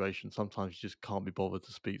same situation. Sometimes you just can't be bothered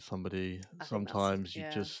to speak to somebody. I think that's Sometimes you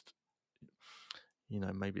yeah. just,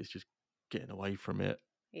 maybe it's just getting away from it.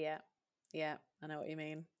 Yeah. Yeah. I know what you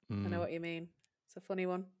mean. I know Mm. what you mean. It's a funny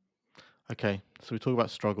one. Okay, so we talk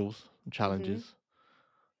about struggles and Mhm. challenges.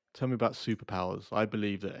 Tell me about superpowers. I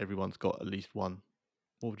believe that everyone's got at least one.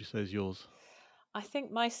 What would you say is yours? I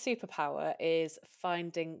think my superpower is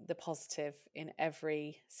finding the positive in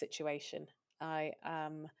every situation. I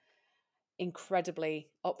am incredibly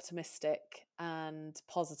optimistic and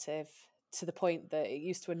positive to the point that it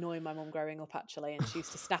used to annoy my mum growing up actually, and she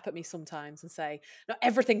used to snap at me sometimes and say, "Not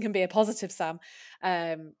everything can be a positive, Sam."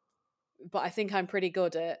 Um, but I think I'm pretty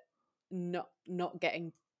good at not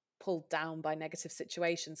getting pulled down by negative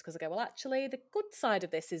situations because I go, well, actually, the good side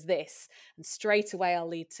of this is this, and straight away I'll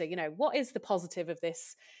lead to, what is the positive of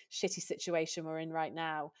this shitty situation we're in right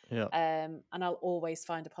now, Yeah, and I'll always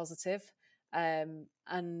find a positive, and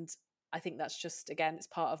I think that's just again, it's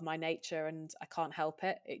part of my nature, and I can't help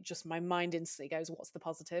it. It just my mind instantly goes, what's the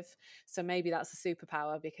positive? So maybe that's a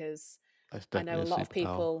superpower because that's I know a definitely lot a of superpower.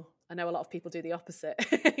 people I know a lot of people do the opposite.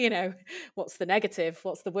 you know, what's the negative?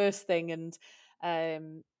 What's the worst thing? And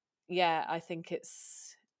um yeah, I think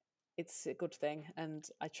it's a good thing, and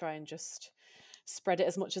I try and just spread it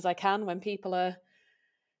as much as I can when people are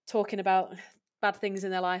talking about bad things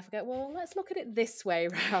in their life. I go, well, let's look at it this way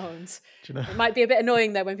round. Do you know? It might be a bit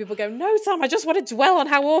annoying though when people go, no, Sam, I just want to dwell on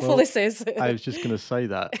how awful Well, this is. I was just going to say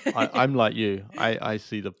that. I'm like you. I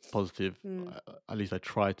see the positive. Mm, At least I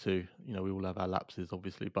try to. We all have our lapses,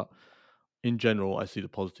 obviously, but in general, I see the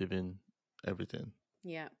positive in everything.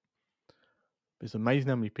 yeah. It's amazing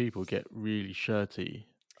how many people get really shirty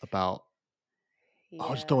about, "Oh,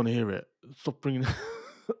 I just don't Yeah. want to hear it. Stop bringing."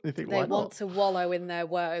 You think, They why want not? to wallow in their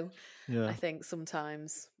woe, I Yeah. think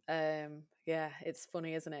sometimes. Yeah, it's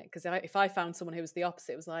funny, isn't it? Because if I found someone who was the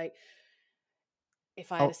opposite, it was like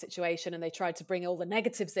if I had a Oh, situation and they tried to bring all the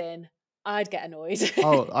negatives in, I'd get annoyed.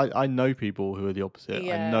 oh, I know people who are the opposite. I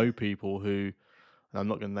Yeah, know people who, and I'm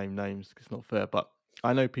not going to name names because it's not fair, but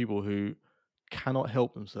I know people who cannot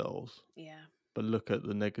help themselves yeah, but look at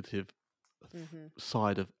the negative hmm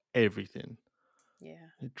side of everything. yeah,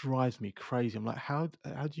 It drives me crazy. I'm like, how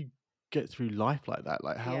do you get through life like that?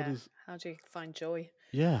 Like, how yeah. does? How do you find joy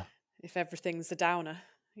Yeah, if everything's a downer?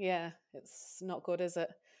 Yeah, it's not good, is it?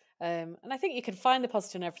 And I think you can find the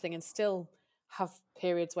positive in everything and still have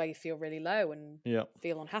periods where you feel really low and yeah,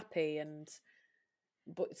 feel unhappy, and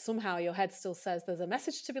but somehow your head still says there's a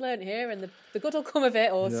message to be learned here and the good will come of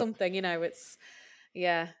it or yeah. something, it's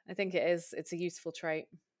yeah, I think it's a useful trait.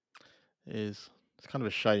 It is. It's kind of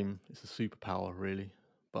a shame. It's a superpower, really,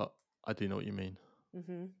 but I do know what you mean.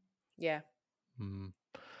 Hmm. Yeah. Mm.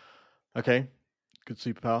 Okay, good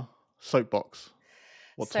superpower. Soapbox.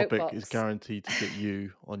 What topic is Soapbox. guaranteed to get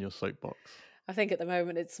you on your soapbox? I think at the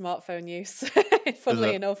moment it's smartphone use. Is Funnily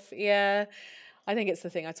it? enough, yeah, I think it's the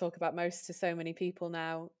thing I talk about most to so many people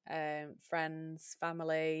now, friends,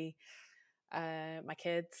 family, my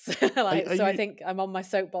kids. Like, Are so I you think I'm on my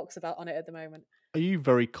soapbox about on it at the moment. are you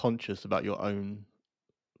very conscious about your own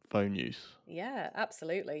phone use? Yeah,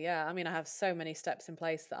 absolutely. Yeah. I mean, I have so many steps in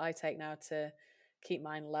place that I take now to keep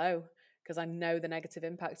mine low because I know the negative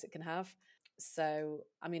impact it can have. So,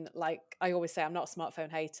 I mean, like I always say, I'm not a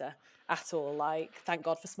smartphone hater at all. Like, thank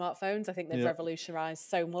God for smartphones. I think they've Yeah. revolutionized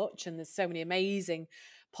so much, and there's so many amazing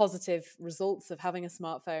positive results of having a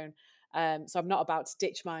smartphone. So I'm not about to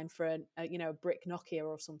ditch mine for a brick Nokia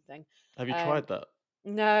or something. Have you Um, tried that?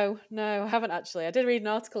 no, no, I haven't actually. I did read an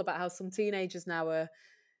article about how some teenagers now are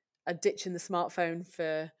ditching the smartphone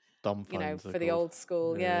for Dumb phones, they're for the called. old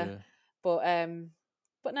school, Yeah, yeah. yeah, But um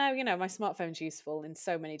but now my smartphone's useful in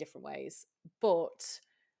so many different ways, but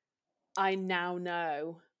I now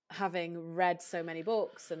know, having read so many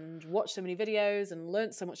books and watched so many videos and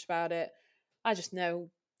learnt so much about it, I just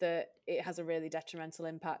know that it has a really detrimental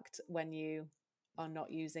impact when you are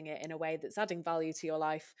not using it in a way that's adding value to your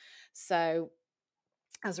life. So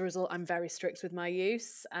as a result, I'm very strict with my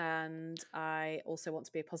use, and I also want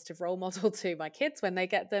to be a positive role model to my kids when they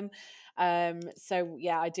get them. So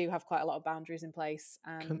yeah, I do have quite a lot of boundaries in place,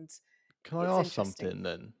 Can and can I it's ask interesting. something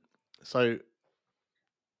then? So,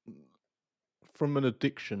 from an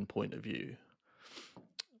addiction point of view,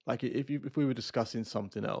 like if we were discussing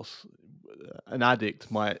something else, an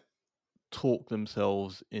addict might talk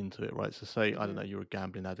themselves into it, right? So say, I don't know, Hmm. you're a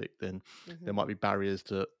gambling addict, then there Hmm. might be barriers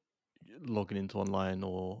to logging into online,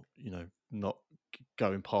 or, not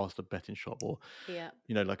going past a betting shop, or, Yeah,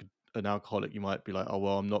 like an alcoholic, you might be like, oh,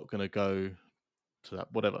 well, I'm not going to go to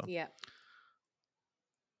that, whatever. yeah.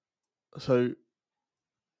 So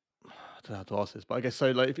I don't know how to ask this, but I guess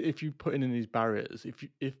so. Like, if you put in these barriers,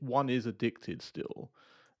 if one is addicted still,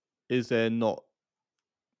 is there not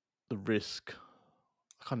the risk?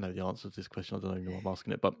 I can't know the answer to this question. I don't even know why I'm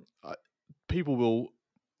asking it, but people will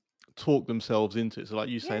talk themselves into it. So, like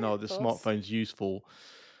you saying, Yeah, "Oh, of the course. smartphone's useful,"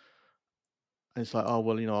 and it's like, "Oh,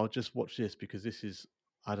 well, I'll just watch this because this is,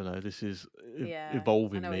 I don't know, this is Yeah, I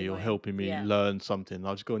evolving know what you me or mean. helping me Yeah, learn something.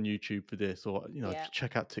 I'll just go on YouTube for this, or yeah,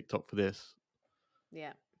 check out TikTok for this."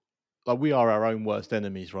 yeah. Like, we are our own worst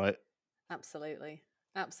enemies, right? Absolutely.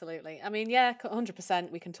 Absolutely. I mean, yeah, 100%.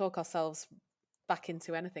 We can talk ourselves back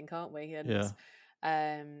into anything, can't we? And Yeah.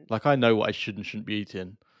 um, Like, I know what I should and shouldn't be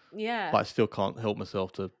eating, but yeah, I still can't help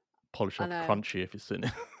myself to polish I up a know. crunchy if it's sitting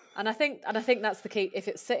there. And I think that's the key if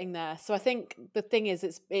it's sitting there. So I think the thing is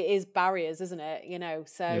it is barriers, isn't it?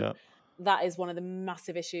 So Yeah. that is one of the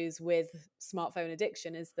massive issues with smartphone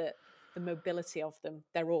addiction is that the mobility of them,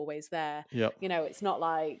 they're always there. Yep. It's not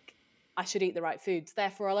like I should eat the right foods.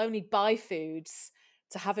 Therefore, I'll only buy foods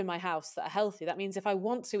to have in my house that are healthy. That means if I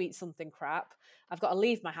want to eat something crap, I've got to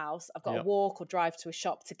leave my house, I've got to Yep. walk or drive to a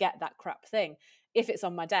shop to get that crap thing. If it's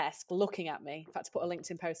on my desk looking at me, in fact, I put a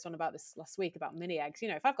LinkedIn post on about this last week about mini eggs.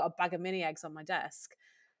 If I've got a bag of mini eggs on my desk,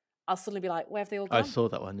 I'll suddenly be like, where have they all I gone? saw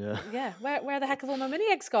that one, yeah. Yeah, where the heck have all my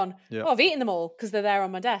mini eggs gone? Yep. Oh, I've eaten them all because they're there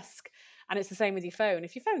on my desk. And it's the same with your phone.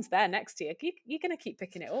 If your phone's there next to you, you're going to keep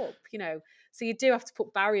picking it up. So you do have to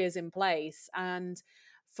put barriers in place. And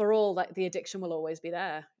for all that, the addiction will always be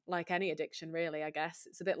there, like any addiction, really. I guess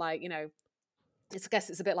it's a bit like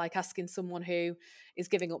it's a bit like asking someone who is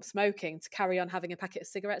giving up smoking to carry on having a packet of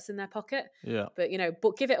cigarettes in their pocket. Yeah. But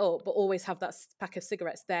give it up, but always have that pack of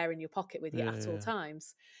cigarettes there in your pocket with you Yeah, at all yeah.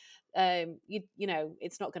 times.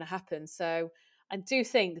 It's not going to happen. So I do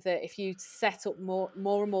think that if you set up more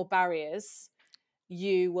and more barriers,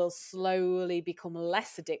 you will slowly become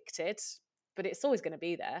less addicted. But it's always going to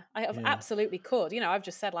be there. I have Yeah. absolutely could. I've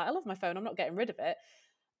just said, like, I love my phone. I'm not getting rid of it.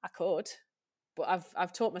 I could, but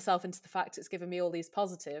I've taught myself into the fact it's given me all these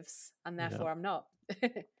positives, and Yeah. therefore I'm not.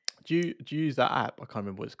 Do you use that app? I can't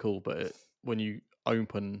remember what it's called, but when you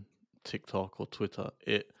open TikTok or Twitter,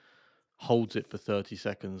 it holds it for 30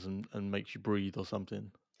 seconds and makes you breathe or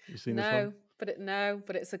something. You seen this one? No,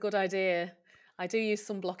 but it's a good idea. I do use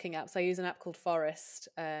some blocking apps. I use an app called Forest,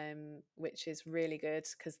 which is really good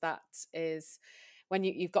because that is when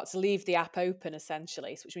you've got to leave the app open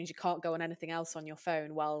essentially, which means you can't go on anything else on your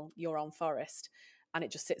phone while you're on Forest, and it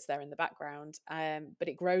just sits there in the background. But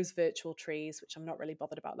it grows virtual trees, which I'm not really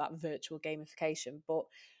bothered about that virtual gamification. But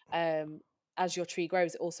as your tree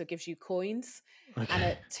grows, it also gives you coins. And Okay.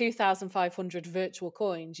 at 2,500 virtual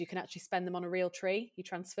coins, you can actually spend them on a real tree. You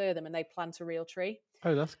transfer them and they plant a real tree.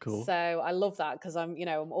 Oh, that's cool. So I love that because I'm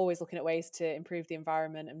always looking at ways to improve the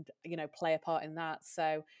environment and, play a part in that.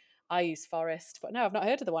 So I use Forest, but no, I've not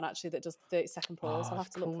heard of the one actually that does 30-second pause. Oh, I'll it's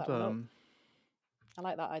have to look called that one up. I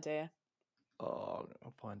like that idea oh,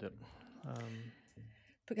 I'll find it.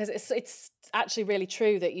 because it's actually really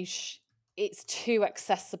true that it's too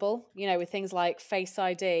accessible. With things like Face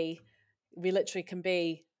ID, we literally can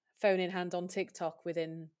be phone in hand on TikTok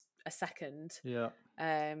within a second. Yeah.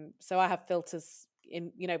 So I have filters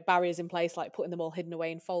in, barriers in place, like putting them all hidden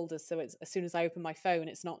away in folders. So it's as soon as I open my phone,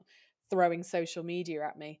 it's not throwing social media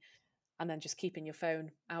at me. And then just keeping your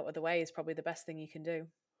phone out of the way is probably the best thing you can do.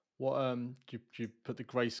 What do you put the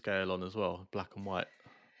grayscale on as well, black and white?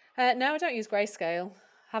 No, I don't use grayscale.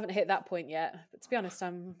 Haven't hit that point yet. But to be honest,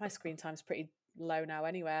 my screen time's pretty low now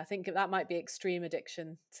anyway. I think that might be extreme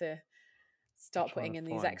addiction to I'm start trying putting to in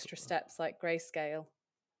these find. extra steps like grayscale.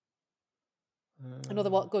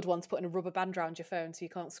 Another Uh, good one's putting a rubber band around your phone so you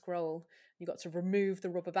can't scroll. You've got to remove the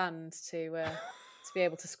rubber band to be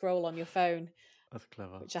able to scroll on your phone, that's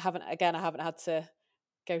clever. which I haven't had to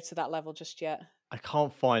go to that level just yet. I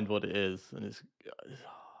can't find what it is, and it's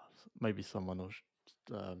maybe someone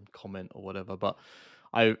will comment or whatever. But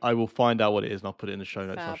I will find out what it is, and I'll put it in the show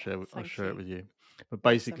notes. I'll Fab. share I'll Thank share it you. with you. But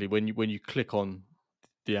basically, Awesome. when you click on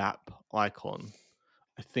the app icon,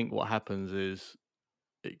 I think what happens is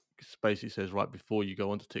it basically says right before you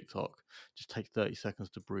go onto TikTok, just take 30 seconds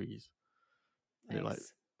to breathe, and it, like,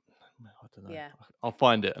 Ace. I don't know. Yeah. I'll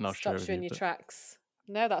find it and I'll share it Stops with you in you. your But tracks.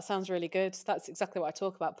 No, that sounds really good. That's exactly what I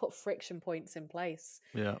talk about. Put friction points in place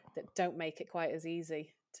yeah, that don't make it quite as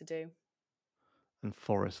easy to do. and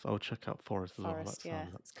Forest. I'll check out Forest as well. I like Forest, the yeah,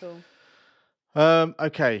 sound of it's cool. that.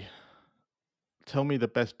 Okay. Tell me the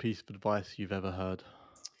best piece of advice you've ever heard.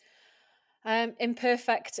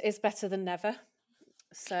 Imperfect is better than never.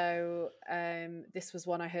 So this was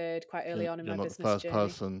one I heard quite early on in You're my not the business first journey.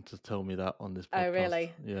 person to tell me that on this Oh, podcast.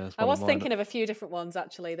 really? Yeah, it's I one of was mine. thinking of a few different ones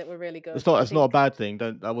actually that were really It's good. not. I It's not a think, bad thing.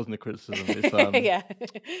 Don't. That wasn't a criticism. It's yeah,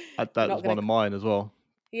 we're that not was going one to. of mine as well.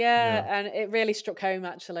 Yeah, Yeah. and it really struck home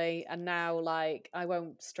actually. And now, like, I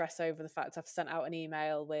won't stress over the fact I've sent out an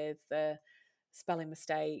email with a spelling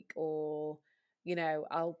mistake, or,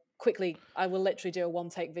 I will literally do a one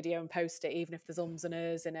take video and post it, even if there's ums and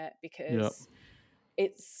ers in it, Yeah. because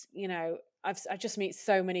it's, I just meet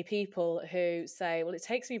so many people who say, well, it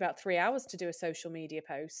takes me about 3 hours to do a social media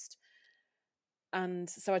post. And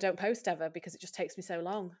so I don't post ever because it just takes me so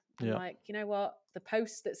long. I'm Yeah. like, you know what? The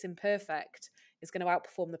post that's imperfect is going to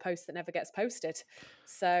outperform the post that never gets posted.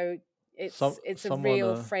 So it's a Someone.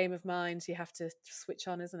 real frame of mind you have to switch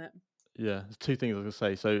on, isn't it? Yeah. There's two things I was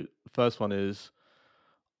gonna say. So the first one is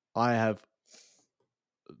I have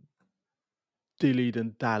dillied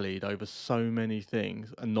and dallied over so many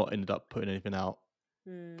things and not ended up putting anything out.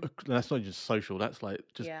 Mm, That's not just social. That's like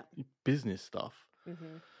just yeah. business stuff.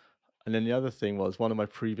 Hmm. And then the other thing was one of my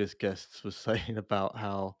previous guests was saying about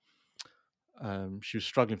how she was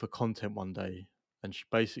struggling for content one day, and she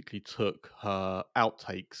basically took her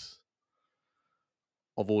outtakes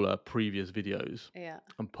of all her previous videos Yeah.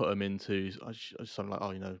 and put them into something like,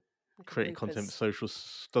 Like a creating content for bloopers. social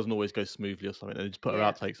doesn't always go smoothly or something. And they just put her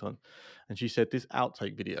Yeah. outtakes on, and she said this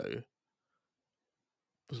outtake video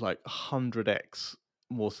was like 100x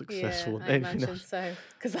more Yeah, successful than I anything imagine else. so.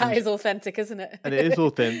 Because that And is authentic, isn't and it is it?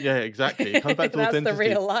 authentic. Yeah, exactly. It comes back to That's the authenticity,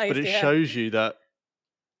 real but life. it Yeah. shows you that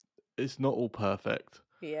it's not all perfect.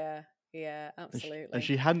 Yeah. Yeah. And Absolutely.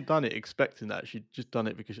 she hadn't done it expecting that. She'd just done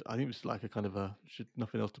it because I think it was like a kind of she had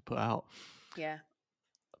nothing else to put out. Yeah.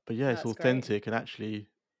 But yeah, No, it's that's great. authentic, and actually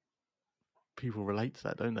people relate to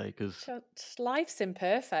that, don't they? Because Life's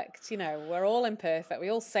imperfect, we're all imperfect. We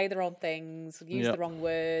all say the wrong things, use yeah, the wrong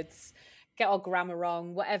words, get our grammar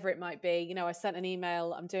wrong, whatever it might be. I sent an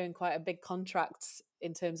email. I'm doing quite a big contract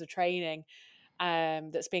in terms of training,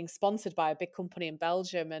 that's being sponsored by a big company in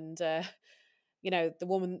Belgium. And, the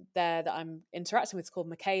woman there that I'm interacting with is called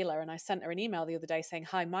Michaela. And I sent her an email the other day saying,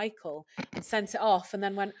 "Hi, Michael," and sent it off. And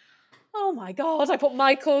then went, "Oh my God, I put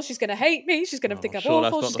Michael. She's going to hate me. She's going to oh, I'm think I'm sure that's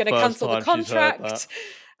awful. not She's the going to first cancel the time she's heard that. contract."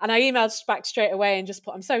 And I emailed back straight away and just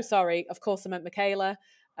put, "I'm so sorry. Of course I meant Michaela."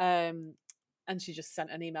 Um, and she just sent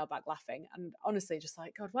an email back laughing. And honestly, just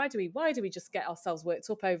like, God, why do we just get ourselves worked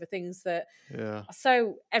up over things that Yeah, are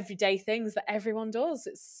so everyday things that everyone does?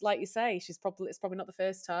 It's like you say, it's probably not the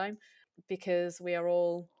first time, because we are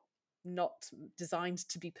all not designed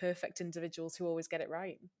to be perfect individuals who always get it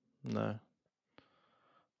right. no.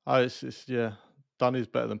 Oh, it's yeah. Done is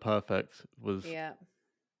better than perfect. Yeah.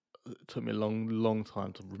 It took me a long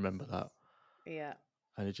time to remember that, Yeah.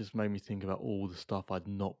 and it just made me think about all the stuff I'd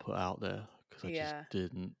not put out there because I just Yeah.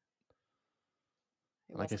 didn't.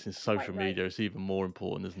 It And I wasn't guess in quite social right. media, it's even more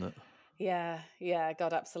important, isn't it? Yeah, yeah,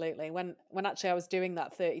 God, absolutely. When actually I was doing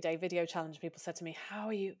that 30-day video challenge, people said to me,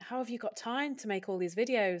 how have you got time to make all these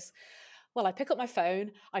videos?" Well, I pick up my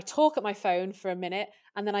phone, I talk at my phone for a minute,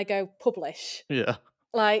 and then I go publish. Yeah,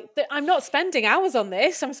 Like, I'm not spending hours on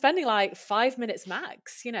this. I'm spending like 5 minutes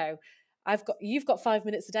max. You've got 5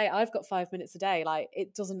 minutes a day. I've got 5 minutes a day. Like,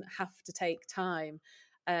 it doesn't have to take time.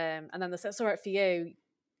 And then that's all right for you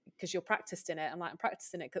because you're practiced in it. I'm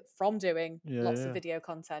practicing it from doing yeah, lots of yeah. video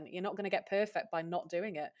content. You're not going to get perfect by not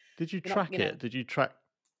doing it. Did you You're not, track it? Did you track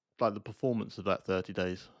like the performance of that 30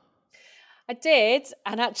 days? I did.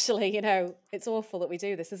 And actually, it's awful that we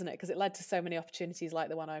do this, isn't it? Because it led to so many opportunities like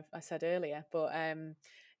the one I said earlier. But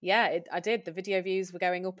yeah, I did. The video views were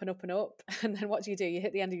going up and up and up. And then what do? You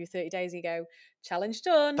hit the end of your 30 days and you go, "Challenge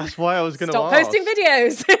done. That's why I was going to Stop posting ask.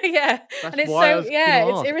 videos." Yeah. That's And why I was going yeah, to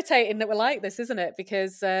it's ask. irritating that we're like this, isn't it?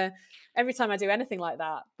 Because every time I do anything like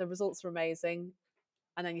that, the results are amazing.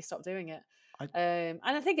 And then you stop doing it. I And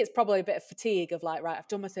I think it's probably a bit of fatigue of like, right, I've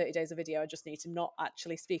done my 30 days of video. I just need to not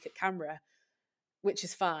actually speak at camera, which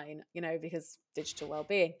is fine, because digital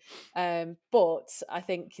well-being. But I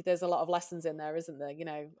think there's a lot of lessons in there, isn't there?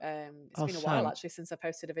 It's oh been a while Sam, actually since I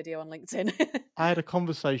posted a video on LinkedIn. I had a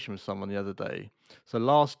conversation with someone the other day. So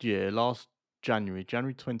last year, last January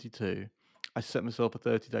 22, I set myself a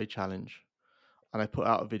 30-day challenge, and I put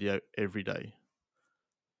out a video every day,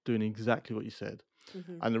 doing exactly what you said.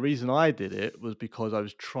 Hmm. And the reason I did it was because I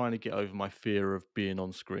was trying to get over my fear of being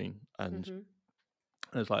on screen, and Hmm.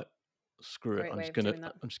 I was like, screw it, Great way of doing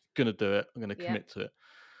that. I'm just gonna do it. I'm gonna Yeah. commit to it.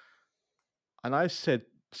 And I said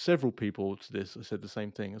several people to this. I said the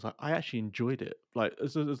same thing. It's like I actually enjoyed it. Like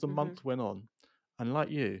as the Hmm. month went on, and like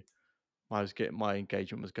you, my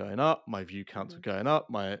engagement was going up, my view counts Hmm. were going up,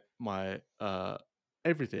 my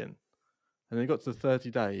everything. And then it got to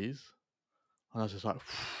 30 days, and I was just like,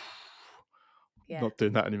 Yeah. not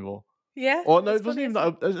doing that anymore. Yeah. Or no, It's it wasn't funny, even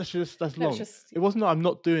isn't it? that. That's No, it's long. just It wasn't that I'm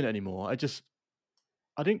not doing it anymore. I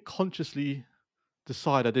didn't consciously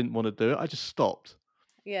decide I didn't want to do it. I just stopped.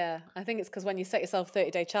 yeah. I think it's because when you set yourself a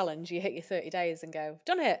 30-day challenge, you hit your 30 days and go,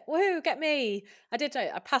 done it. Woohoo, get me. I did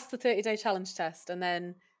it. I passed the 30-day challenge test. And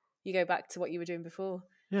then you go back to what you were doing before.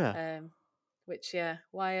 Yeah. Um, which, yeah,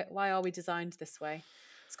 why are we designed this way?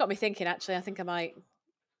 It's got me thinking, actually. I think I might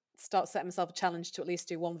start setting myself a challenge to at least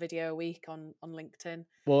do one video a week on LinkedIn,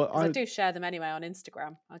 Well, because I do share them anyway on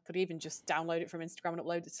Instagram. I could even just download it from Instagram and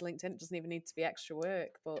upload it to LinkedIn. It doesn't even need to be extra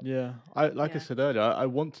work, but yeah, I like I yeah. said earlier, I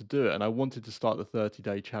want to do it, and I wanted to start the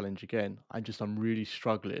 30-day challenge again. I'm really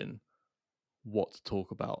struggling what to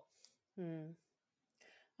talk about. Hmm.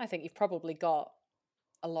 I think you've probably got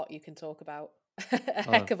a lot you can talk about, a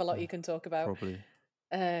Oh, heck of a lot yeah, you can talk about. probably.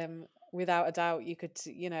 Without a doubt, you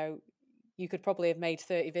could probably have made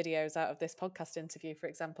 30 videos out of this podcast interview, for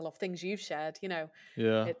example, of things you've shared.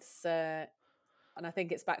 Yeah. It's and I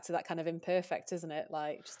think it's back to that kind of imperfect, isn't it?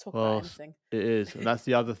 Like, just talk about Well, anything. it is, and that's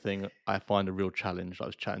the other thing I find a real challenge. I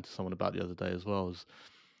was chatting to someone about the other day as well. Is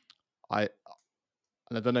I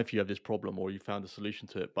and I don't know if you have this problem or you found a solution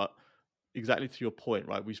to it, but exactly to your point,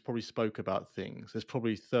 right? We probably spoke about things. There's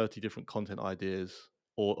probably 30 different content ideas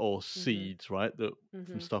or Hmm. seeds, right? That from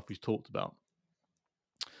Hmm. stuff we've talked about.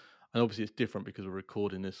 And obviously it's different because we're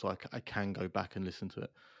recording this, so I can go back and listen to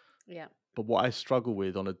it. Yeah. But what I struggle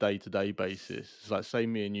with on a day-to-day basis is like, say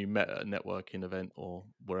me and you met at a networking event or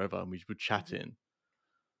wherever, and we were Hmm. chatting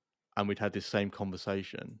and we'd had this same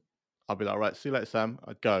conversation. I'd be like, right, see you later, Sam.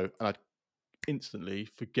 I'd go and I'd instantly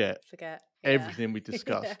forget Forget. Yeah. everything we Yeah.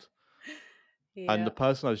 discussed. And the Yeah.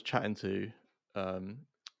 person I was chatting to,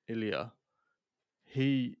 Ilya,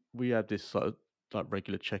 we had this sort of like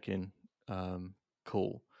regular check-in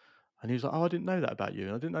call, and he was like, "Oh, I didn't know that about you,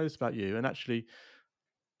 and I didn't know this about you." And actually,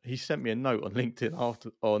 he sent me a note on LinkedIn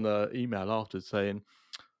after on email after saying,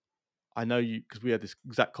 "I know you," because we had this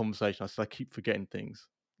exact conversation. I said, "I keep forgetting things.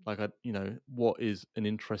 Like what is an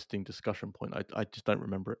interesting discussion point? I just don't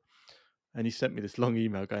remember it." And he sent me this long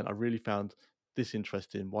email going, "I really found this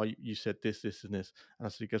interesting. Why you said this, this, and this." And I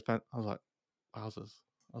said, "He goes, I was like, wowzers."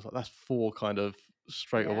 I was like, "That's four kind of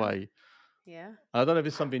straight Yeah. away." Yeah. I don't know if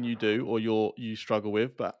it's something you do or you struggle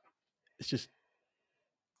with, but it's just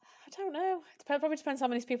I don't know. Probably depends how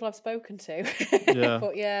many people I've spoken to. yeah,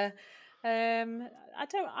 But yeah, I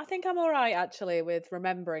don't. I think I'm all right actually with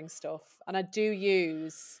remembering stuff, and I do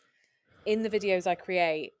use in the videos I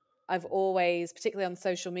create. I've always, particularly on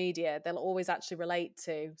social media, they'll always actually relate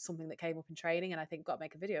to something that came up in training, and I think got to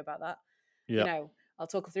make a video about that. yeah. I'll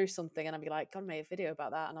talk through something, and I'll be like, "God, make a video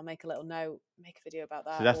about that," and I'll make a little note, make a video about So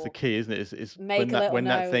that, that's the or key, isn't it? It's make a little when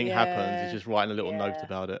that note. thing happens, it's Yeah, just writing a little note yeah.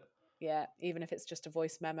 about it. Yeah, even if it's just a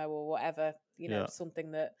voice memo or whatever, Yeah,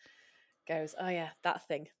 something that goes, "Oh yeah, that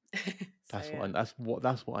thing." So yeah, that's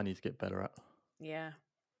what I need to get better at. yeah,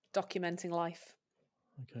 documenting life.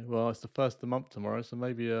 Okay, well, it's the first of the month tomorrow, so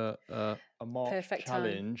maybe a March Perfect time.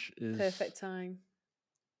 challenge is Perfect time.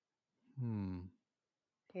 hmm.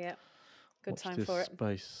 Yeah, good Watch time this for it.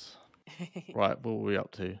 space. Right, what were we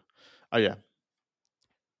up to? Oh yeah,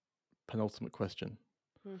 penultimate question.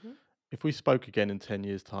 Hmm. If we spoke again in 10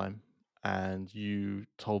 years' time and you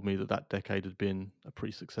told me that that decade had been a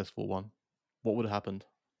pretty successful one, what would have happened?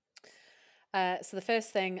 So the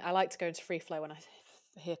first thing I like to go into free flow when I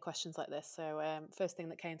hear questions like this. So first thing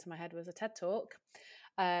that came to my head was a TED talk.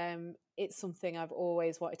 It's something I've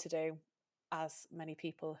always wanted to do, as many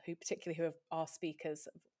people who, particularly who are speakers,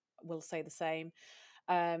 will say the same.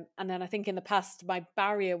 And then I think in the past, my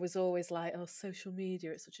barrier was always like, oh, social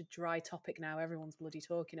media, it's such a dry topic now. Everyone's bloody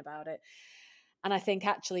talking about it. And I think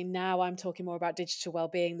actually now I'm talking more about digital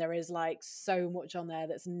well-being. There is like so much on there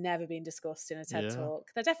that's never been discussed in a TED Yeah. talk.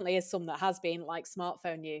 There definitely is some that has been, like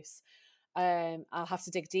smartphone use. I'll have to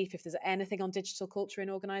dig deep if there's anything on digital culture in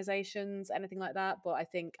organizations, anything like that. But I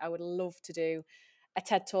think I would love to do a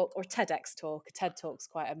TED talk or TEDx talk. A TED talk's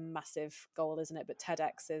quite a massive goal, isn't it? But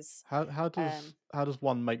TEDx is um, How does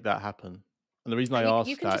one make that happen? And the reason I you ask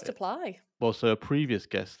can just that, apply. well, so a previous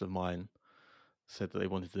guest of mine said that they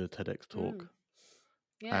wanted to do a TEDx Mm. talk,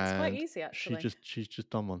 Yeah, it's quite and easy actually. she's just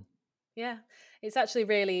done one. Yeah, it's actually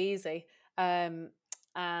really easy. Um,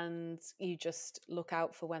 and you just look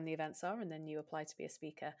out for when the events are and then you apply to be a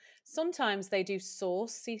speaker. Sometimes they do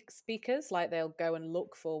source speakers, like they'll go and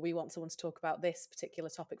look for, we want someone to talk about this particular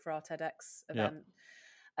topic for our TEDx Yeah.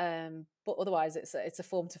 event. But otherwise, it's a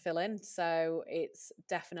form to fill in. So it's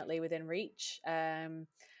definitely within reach. And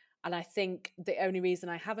I think the only reason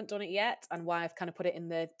I haven't done it yet and why I've kind of put it in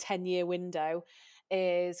the 10-year window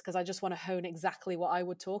is because I just want to hone exactly what I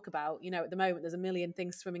would talk about. At the moment, there's a million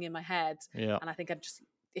things swimming in my head. Yeah. And I think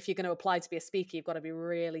if you're going to apply to be a speaker, you've got to be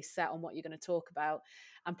really set on what you're going to talk about.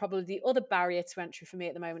 And probably the other barrier to entry for me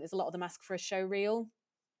at the moment is a lot of them ask for a show reel,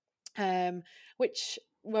 which,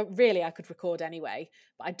 well, really I could record anyway,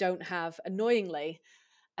 but I don't have, annoyingly,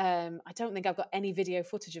 I don't think I've got any video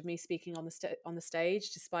footage of me speaking on the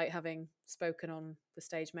stage, despite having spoken on the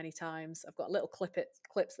stage many times. I've got little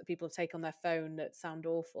clips that people have taken on their phone that sound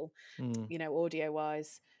awful, audio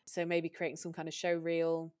wise. So maybe creating some kind of show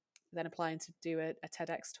reel, then applying to do a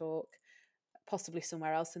TEDx talk, possibly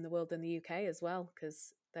somewhere else in the world than the UK as well,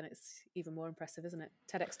 because then it's even more impressive, isn't it?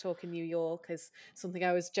 TEDx talk in New York is something I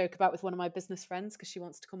always joke about with one of my business friends, because she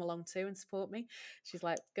wants to come along too and support me. She's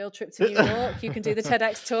like, girl trip to New York, you can do the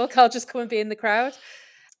TEDx talk, I'll just come and be in the crowd.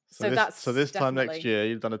 So this time next definitely... year,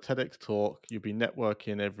 you've done a TEDx talk. You'll be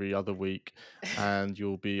networking every other week, and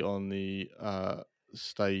you'll be on the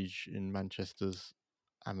stage in Manchester's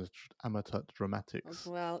amateur dramatics.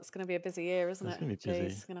 Well, it's going to be a busy year, isn't It's it? going to be Jeez,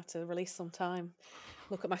 busy. I'm going to have to release some time.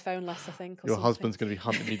 Look at my phone less, I think, or Your something. husband's going to be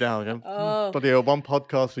hunting me down again. Oh, Bloody hell, one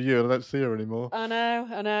podcast for you, and I don't see her anymore. I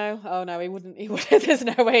know. Oh no, he wouldn't. There's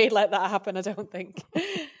no way he'd let that happen, I don't think.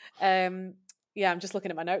 Yeah, I'm just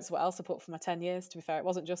looking at my notes. What else I put for my 10 years? To be fair, it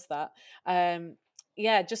wasn't just that.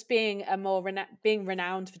 Yeah, just being being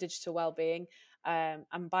renowned for digital well-being.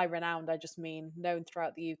 And by renowned, I just mean known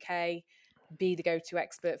throughout the UK. Be the go-to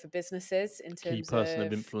expert for businesses in Key terms person of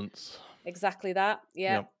of influence. exactly that.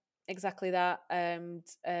 Yeah, Yep. exactly that. And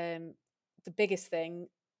the biggest thing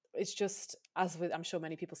is just, as with, I'm sure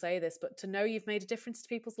many people say this, but to know you've made a difference to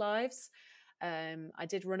people's lives. I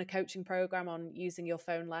did run a coaching program on using your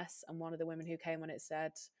phone less, and one of the women who came on it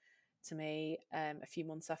said to me a few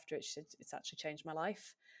months after it, it's actually changed my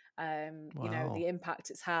life. Wow. The impact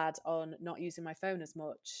it's had on not using my phone as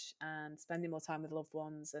much and spending more time with loved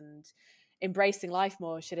ones and embracing life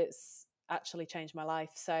more, it's actually changed my life.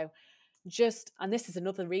 So and this is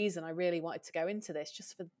another reason I really wanted to go into this,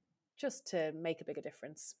 just to make a bigger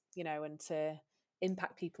difference, and to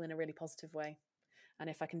impact people in a really positive way. And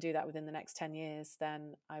if I can do that within the next 10 years,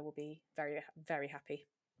 then I will be very, very happy.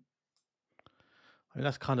 I mean,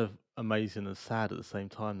 that's kind of amazing and sad at the same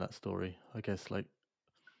time, that story, I guess.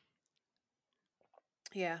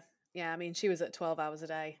 Yeah. I mean, she was at 12 hours a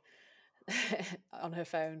day on her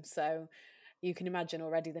phone. So you can imagine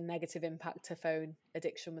already the negative impact her phone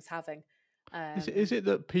addiction was having. Is it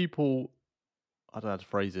that people, I don't know how to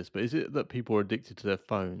phrase this, but is it that people are addicted to their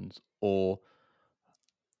phones, or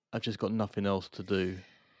have just got nothing else to do?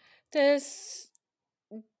 There's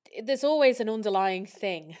always an underlying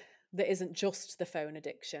thing that isn't just the phone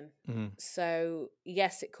addiction. Mhm. So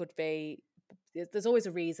yes, it could be. There's always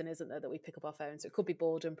a reason, isn't there, that we pick up our phones? It could be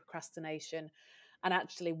boredom, procrastination. And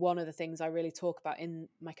actually, one of the things I really talk about in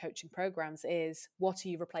my coaching programs is, what are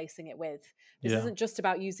you replacing it with? This Yeah. isn't just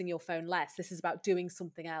about using your phone less. This is about doing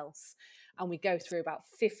something else. And we go through about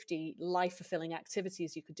 50 life-fulfilling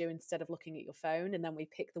activities you could do instead of looking at your phone. And then we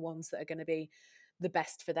pick the ones that are going to be the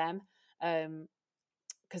best for them.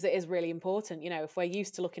 Because it is really important. If we're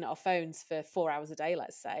used to looking at our phones for 4 hours a day,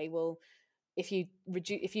 let's say, well, if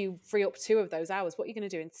you free up 2 of those hours, what are you going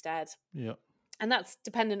to do instead? Yeah. And that's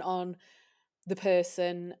dependent on the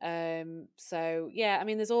person. So yeah, I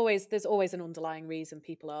mean, there's always an underlying reason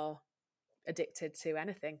people are addicted to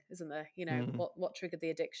anything, isn't there? Mhm. What triggered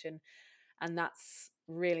the addiction, and that's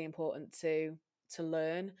really important to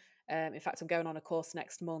learn. In fact, I'm going on a course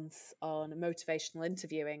next month on motivational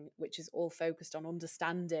interviewing, which is all focused on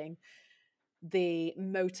understanding the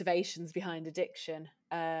motivations behind addiction,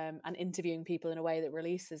 and interviewing people in a way that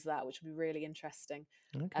releases that, which will be really interesting.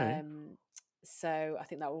 Okay. So I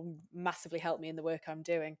think that will massively help me in the work I'm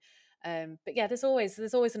doing. But yeah, there's always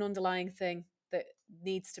an underlying thing that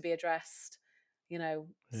needs to be addressed. Yeah.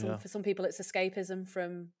 For some people, it's escapism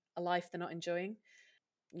from a life they're not enjoying.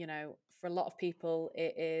 For a lot of people,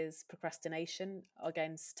 it is procrastination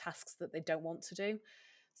against tasks that they don't want to do.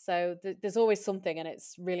 So there's always something, and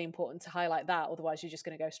it's really important to highlight that. Otherwise, you're just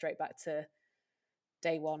going to go straight back to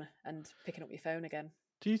day one and picking up your phone again.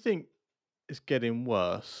 Do you think it's getting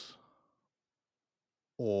worse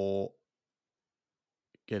or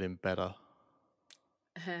getting better?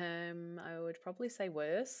 I would probably say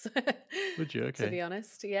worse, Would you? to Okay. be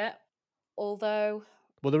honest. Yeah. Although,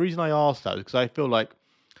 Well, the reason I asked that is because I feel like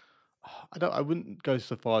I wouldn't go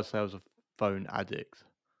so far as say I was a phone addict,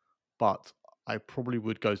 but I probably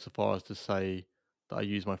would go so far as to say that I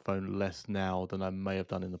use my phone less now than I may have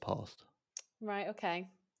done in the past. right, okay.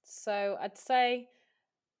 So I'd say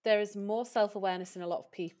there is more self awareness in a lot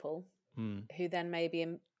of people Mm. who then maybe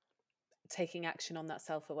taking action on that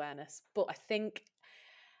self awareness. But I think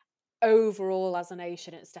overall, as a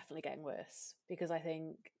nation, it's definitely getting worse, because I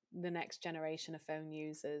think the next generation of phone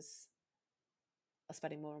users are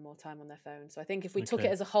spending more and more time on their phone. So I think if we took it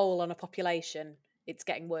Okay. as a whole on a population, it's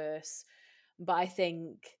getting worse. But I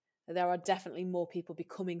think there are definitely more people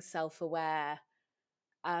becoming self-aware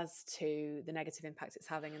as to the negative impact it's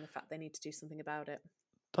having and the fact they need to do something about it.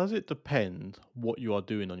 Does it depend what you are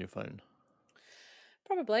doing on your phone?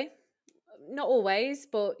 Probably. Not always,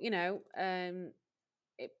 but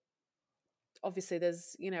it obviously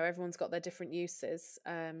there's, everyone's got their different uses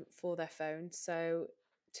for their phone. So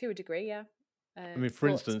to a degree, yeah. I mean, for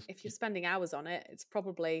But instance, if you're spending hours on it, it's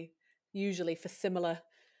probably usually for similar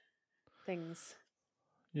things.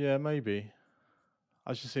 yeah, maybe.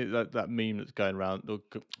 I just see that meme that's going around, or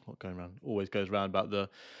not going around, always goes around about the,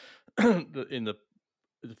 in the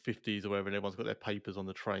 50s or wherever, and everyone's got their papers on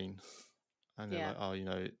the train, and they're Yeah, like,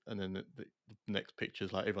 oh, and then the next picture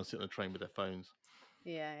is like everyone sitting on the train with their phones,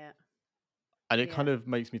 yeah, yeah, and it kind yeah, of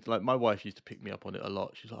makes me like, my wife used to pick me up on it a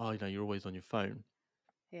lot. She's like, oh, you're always on your phone,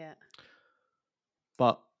 yeah,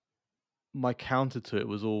 but my counter to it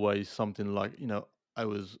was always something like, I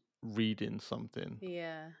was reading something,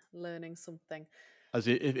 yeah. Learning something. as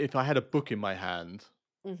if I had a book in my hand,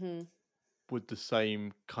 Hmm. would the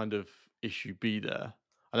same kind of issue be there?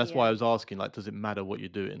 And that's why I Yeah. was asking, like, does it matter what you're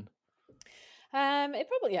doing? It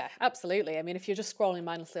probably, yeah, absolutely. I mean, if you're just scrolling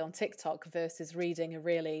mindlessly on TikTok versus reading a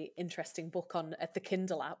really interesting book on at the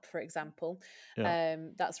Kindle app, for example, Yeah,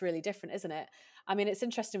 that's really different, isn't it? I mean, it's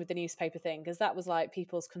interesting with the newspaper thing, because that was like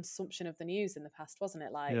people's consumption of the news in the past, wasn't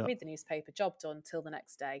it? Like, yeah, read the newspaper, job done, till the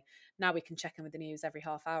next day. Now we can check in with the news every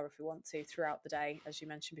half hour if we want to throughout the day, as you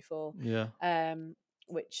mentioned before, yeah, um,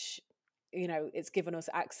 which it's given us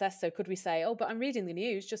access. So could we say, oh, but I'm reading the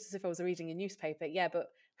news just as if I was reading a newspaper? Yeah, but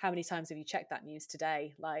how many times have you checked that news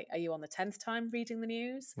today? Like, are you on the 10th time reading the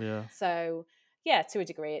news? yeah. So, yeah, to a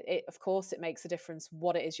degree, of course, it makes a difference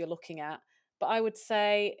what it is you're looking at. But I would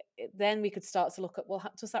say then we could start to look at, well,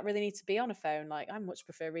 does that really need to be on a phone? Like, I much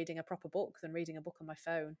prefer reading a proper book than reading a book on my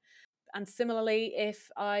phone. And similarly, if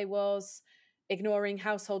I was ignoring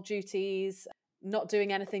household duties, not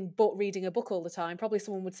doing anything but reading a book all the time, probably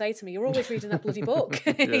someone would say to me, "You're always reading that bloody book."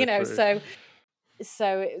 Yeah, true.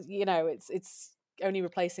 It's only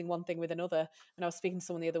replacing one thing with another. And I was speaking to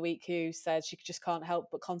someone the other week who said she just can't help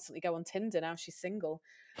but constantly go on Tinder now she's single.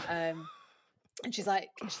 Um, and she's like,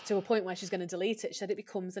 to a point where she's going to delete it. She said it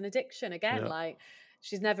becomes an addiction again. Yeah, Like,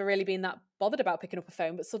 she's never really been that bothered about picking up a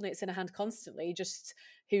phone, but suddenly it's in her hand constantly, just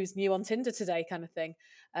who's new on Tinder today kind of thing.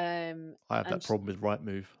 I have that And problem with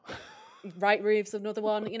Rightmove. Right Roof's another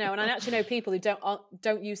one, and I actually know people who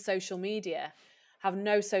don't use social media, have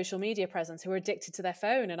no social media presence, who are addicted to their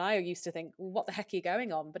phone. And I used to think, well, what the heck are you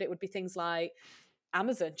going on? But it would be things like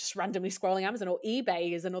Amazon, just randomly scrolling Amazon, or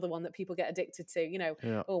eBay is another one that people get addicted to. Yeah,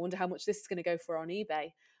 Oh, I wonder how much this is going to go for on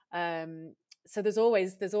eBay. So there's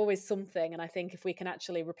always something, and I think if we can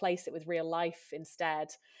actually replace it with real life instead,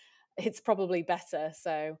 it's probably better.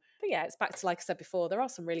 So, but yeah, it's back to, like I said before, there are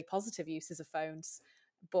some really positive uses of phones,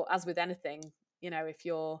 but as with anything, if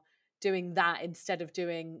you're doing that instead of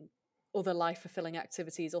doing other life fulfilling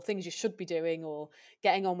activities or things you should be doing or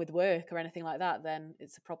getting on with work or anything like that, then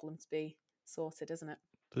it's a problem to be sorted, isn't it?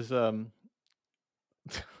 there's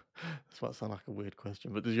this might sound like a weird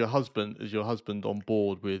question, but is your husband on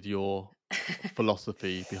board with your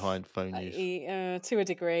philosophy behind phone use? To a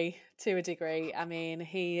degree, to a degree. I mean,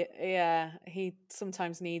 he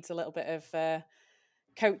sometimes needs a little bit of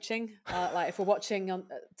coaching. Like if we're watching on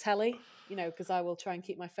telly, because I will try and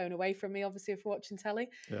keep my phone away from me, obviously, if we're watching telly.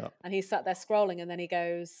 Yeah. And he's sat there scrolling, and then he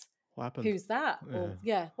goes, What happened? "Who's that?" Yeah. Or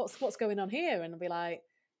yeah, what's going on here? And I'll be like,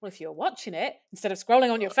 "Well, if you're watching it instead of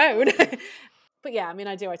scrolling on your phone." But yeah, I mean,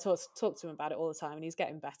 I do. I talk to him about it all the time, and he's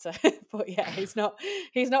getting better. But yeah, he's not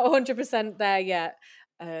 100% there yet.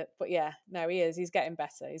 But yeah, no, he is. He's getting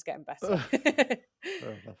better. He's getting better.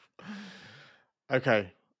 Fair enough.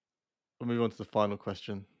 Okay, we'll move on to the final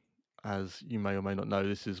question. As you may or may not know,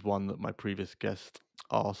 this is one that my previous guest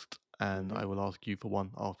asked, and Hmm. I will ask you for one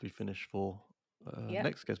after we finish for Yep.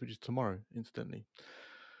 next guest, which is tomorrow, incidentally.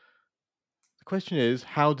 The question is,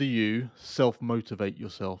 how do you self-motivate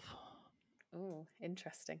yourself? Oh,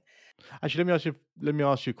 interesting. Actually, let me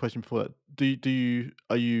ask you a question before that.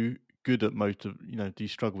 Are you good at do you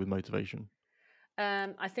struggle with motivation?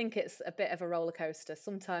 I think it's a bit of a roller coaster.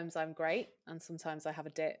 Sometimes I'm great, and sometimes I have a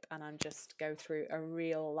dip, and I'm just go through a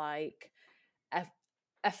real like a,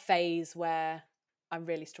 a phase where I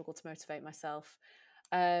really struggle to motivate myself.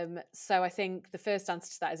 So I think the first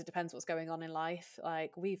answer to that is it depends what's going on in life.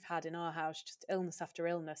 Like we've had in our house just illness after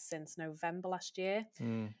illness since November last year,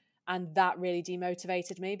 Mm, And that really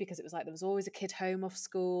demotivated me because it was like there was always a kid home off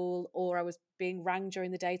school, or I was being rang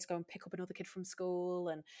during the day to go and pick up another kid from school.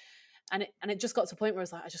 And it just got to a point where I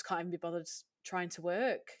was like, I just can't even be bothered trying to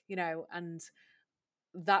work, and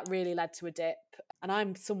that really led to a dip. And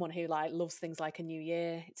I'm someone who like loves things like a new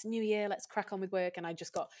year. It's a new year, let's crack on with work. And I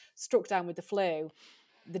just got struck down with the flu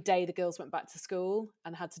the day the girls went back to school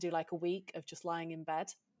and had to do like a week of just lying in bed.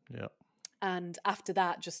 Yeah. And after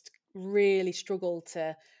that, just really struggled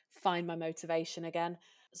to find my motivation again.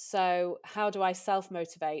 So, how do I self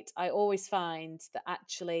motivate? I always find that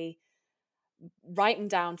actually writing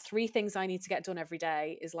down 3 things I need to get done every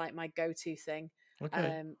day is like my go-to thing.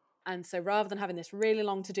 Okay. And so rather than having this really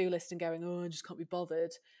long to-do list and going, oh, I just can't be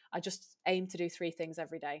bothered, I just aim to do 3 things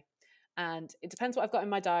every day. And it depends what I've got in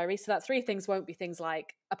my diary. So that 3 things won't be things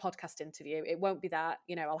like a podcast interview. It won't be that,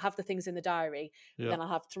 I'll have the things in the diary, but Yeah. then I'll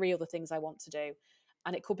have 3 other things I want to do.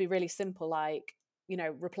 And it could be really simple, like,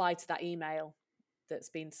 reply to that email that's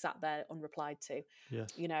been sat there unreplied to,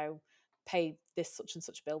 Yes. pay this such and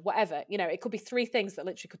such bill, whatever. It could be 3 things that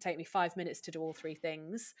literally could take me 5 minutes to do all 3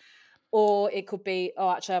 things. Or it could be,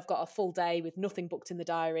 oh, actually, I've got a full day with nothing booked in the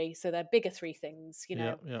diary. So they're bigger 3 things,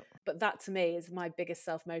 Yeah. Yeah. But that to me is my biggest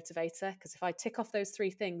self motivator, because if I tick off those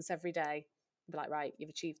 3 things every day, I'll be like, right, you've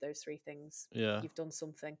achieved those 3 things. Yeah. You've done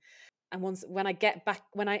something. And when I get back,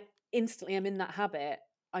 when I instantly am in that habit,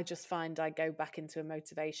 I just find I go back into a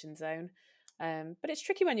motivation zone. But it's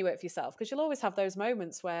tricky when you work for yourself, because you'll always have those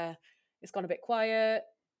moments where it's gone a bit quiet.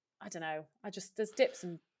 I don't know. There's dips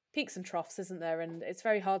and peaks and troughs, isn't there? And it's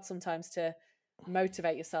very hard sometimes to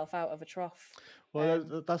motivate yourself out of a trough.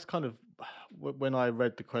 Well, that's kind of when I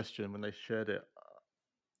read the question, when they shared it,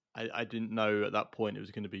 I didn't know at that point it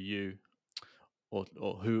was going to be you or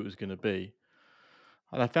who it was going to be.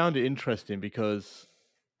 And I found it interesting because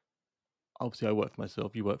obviously I work for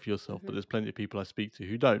myself, you work for yourself, but Mhm. there's plenty of people I speak to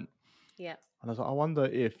who don't. Yeah. And I was like, I wonder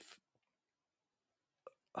if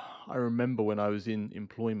I remember when I was in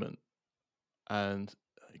employment and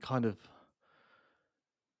kind of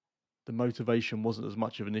the motivation wasn't as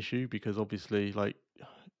much of an issue because obviously, like,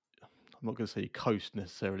 I'm not going to say you coast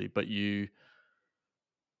necessarily, but Yeah.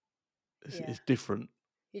 it's different.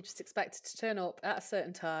 You're just expected to turn up at a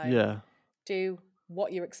certain time, Yeah. do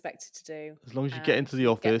what you're expected to do, As long as you get and into the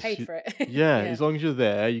you get office, paid for it. yeah, Yeah. as long as you're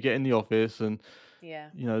there, you get in the office and, Yeah.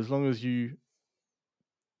 as long as you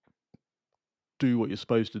do what you're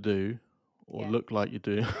supposed to do or Yeah. look like you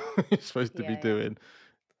do what you're supposed to be Yeah. Yeah. doing,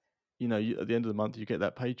 at the end of the month, you get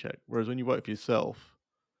that paycheck. Whereas when you work for yourself,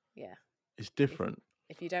 Yeah. it's If different.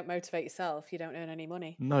 if you don't motivate yourself, you don't earn any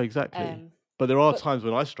money. No, exactly. Um, But there are but times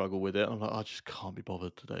when I struggle with it. I'm like, I just can't be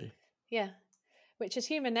bothered today. yeah, which is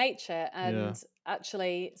human nature. Yeah. And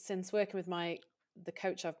actually, since working with the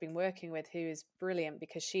coach I've been working with, who is brilliant,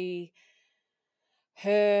 because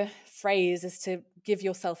her phrase is to give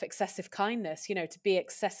yourself excessive kindness, to be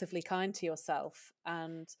excessively kind to yourself,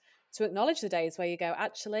 and to acknowledge the days where you go,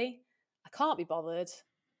 actually, I can't be bothered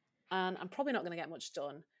and I'm probably not going to get much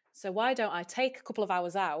done. So why don't I take a couple of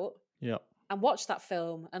hours out Yeah. and watch that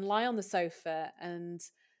film and lie on the sofa,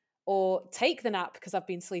 or take the nap because I've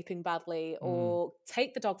been sleeping badly, Mm. or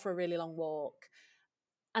take the dog for a really long walk,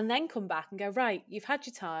 and then come back and go, right, you've had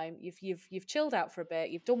your time, you've chilled out for a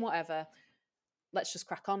bit, you've done whatever, let's just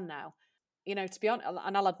crack on now. To be honest,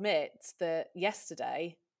 and I'll admit that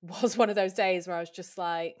yesterday was one of those days where I was just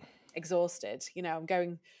like exhausted. I'm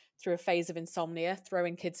going through a phase of insomnia,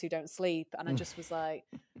 throwing kids who don't sleep, and I just was like,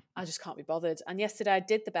 I just can't be bothered. And yesterday I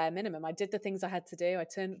did the bare minimum. I did the things I had to do. I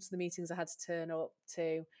turned up to the meetings I had to turn up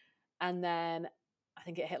to, and then I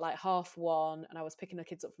think it hit like 1:30, and I was picking the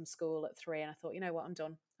kids up from school at 3, and I thought, you know what, I'm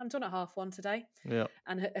done. I'm done at 1:30 today. Yeah.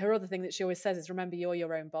 And her other thing that she always says is, remember, you're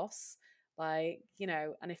your own boss. Like,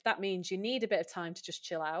 and if that means you need a bit of time to just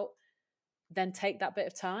chill out, then take that bit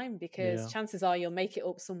of time, because Yeah. chances are you'll make it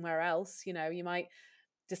up somewhere else. You might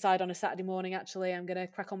decide on a Saturday morning, actually, I'm going to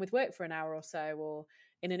crack on with work for an hour or so, or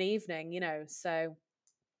in an evening, So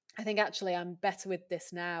I think actually I'm better with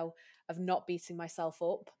this now, of not beating myself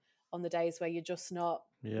up on the days where you're just not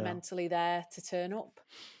Yeah. mentally there to turn up.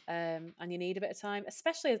 And you need a bit of time,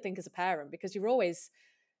 especially I think as a parent, because you're always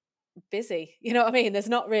busy. You know what I mean? There's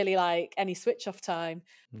not really like any switch off time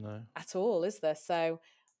No. at all, is there? So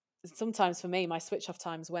sometimes for me, my switch off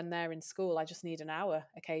times when they're in school, I just need an hour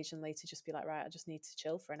occasionally to just be like, right, I just need to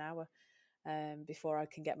chill for an hour before I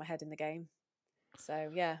can get my head in the game.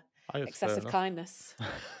 So yeah, I guess fair excessive enough. kindness.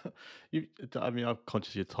 I'm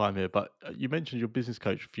conscious of your time here, but you mentioned your business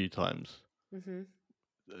coach a few times. Hmm.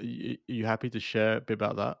 Are you happy to share a bit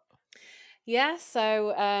about that? Yeah,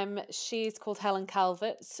 so she's called Helen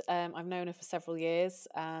Calvert. I've known her for several years,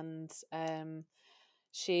 and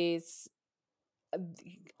She's uh,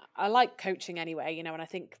 I like coaching anyway, and I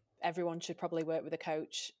think everyone should probably work with a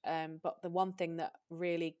coach. But the one thing that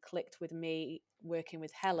really clicked with me working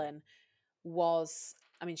with Helen was,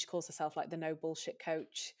 I mean, she calls herself like the no bullshit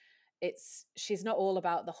coach. She's not all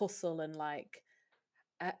about the hustle and like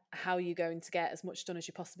how are you going to get as much done as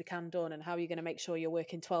you possibly can done, and how are you going to make sure you're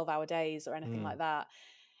working 12-hour days or anything Mm. like that.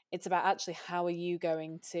 It's about actually how are you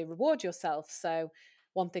going to reward yourself. So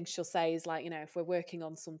one thing she'll say is like, if we're working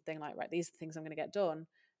on something like, right, these are the things I'm going to get done.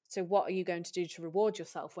 So what are you going to do to reward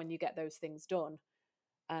yourself when you get those things done?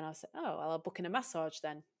 And I said, oh, well, I'll book in a massage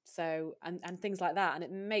then. So, and things like that.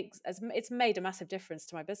 And it's made a massive difference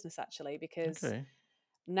to my business actually, because Okay.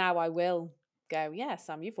 now I will go, yeah,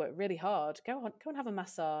 Sam, you've worked really hard. Go and have a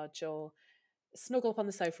massage, or snuggle up on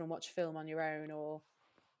the sofa and watch a film on your own, or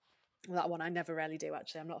well, that one I never really do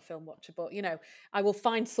actually. I'm not a film watcher, but I will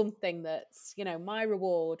find something that's my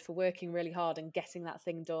reward for working really hard and getting that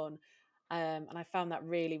thing done. And I found that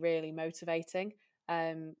really, really motivating.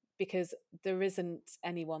 Because there isn't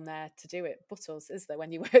anyone there to do it but us, is there?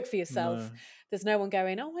 When you work for yourself, No. there's no one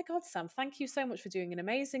going, "Oh my God, Sam, thank you so much for doing an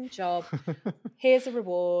amazing job. Here's a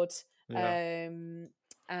reward." Yeah. Um,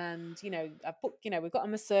 and I've booked, we've got a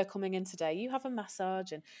masseur coming in today. You have a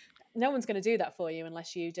massage, and no one's going to do that for you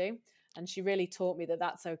unless you do. And she really taught me that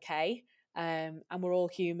that's okay. And we're all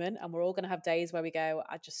human, and we're all going to have days where we go,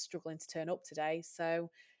 I'm just struggling to turn up today. So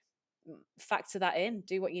factor that in,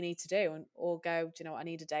 do what you need to do, or go, do you know what, I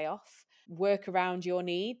need a day off. Work around your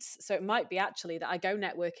needs. So it might be actually that I go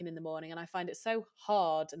networking in the morning and I find it so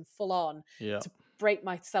hard and full on Yeah. to break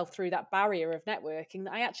myself through that barrier of networking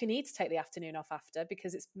that I actually need to take the afternoon off after,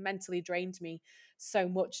 because it's mentally drained me so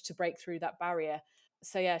much to break through that barrier.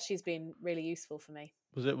 So yeah, she's been really useful for me.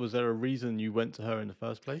 Was there a reason you went to her in the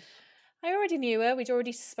first place? I already knew her. We'd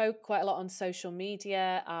already spoke quite a lot on social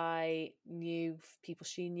media. I knew people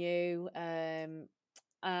she knew.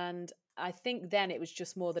 And I think then it was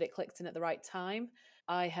just more that it clicked in at the right time.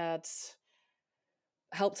 I had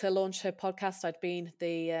helped her launch her podcast. I'd been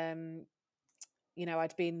the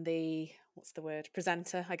what's the word,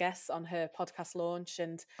 presenter, I guess, on her podcast launch,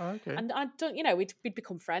 and Oh, okay. and I'd done, we'd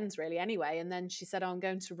become friends really anyway. And then she said, "Oh, I'm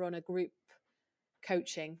going to run a group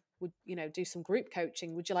coaching. Would do some group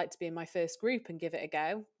coaching? Would you like to be in my first group and give it a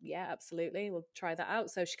go?" Yeah, absolutely. We'll try that out.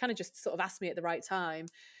 So she kind of just sort of asked me at the right time.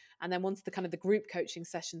 And then once the group coaching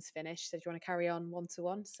sessions finished, said, "Do you want to carry on one to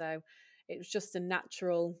one?" So it was just a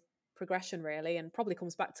natural progression, really, and probably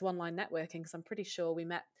comes back to online networking, because I'm pretty sure we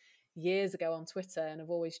met years ago on Twitter and have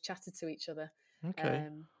always chatted to each other. Okay.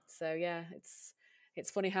 So yeah,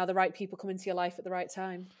 it's funny how the right people come into your life at the right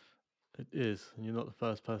time. It is, and you're not the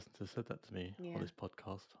first person to have said that to me on Yeah, this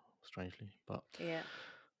podcast, strangely. But yeah,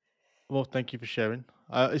 well, thank you for sharing.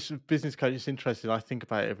 It's a business coach. It's interesting. I think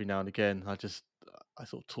about it every now and again. I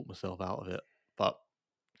sort of talk myself out of it, but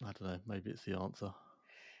I don't know. Maybe it's the answer.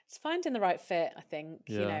 it's finding the right fit. I think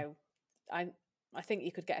Yeah. I I think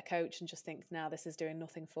you could get a coach and just think, now this is doing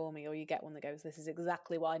nothing for me, or you get one that goes, this is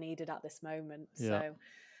exactly what I needed at this moment. Yeah.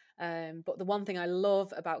 So, but the one thing I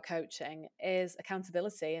love about coaching is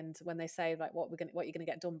accountability. And when they say like, what you're gonna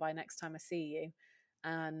get done by next time I see you,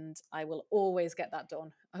 and I will always get that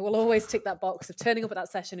done. I will always tick that box of turning up at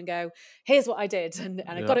that session and go, here's what I did, and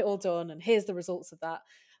I got Yeah. it all done, and here's the results of that.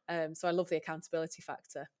 So I love the accountability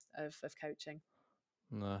factor of coaching.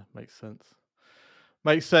 No, makes sense.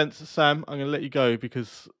 Makes sense, Sam. I'm going to let you go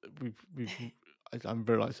because we've. I'm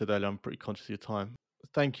very, like I said earlier, I'm pretty conscious of your time.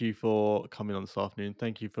 Thank you for coming on this afternoon.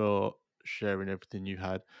 Thank you for sharing everything you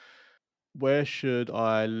had. Where should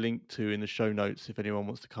I link to in the show notes if anyone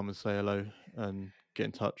wants to come and say hello and get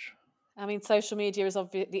in touch? I mean, social media is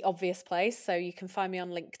the obvious place. So you can find me on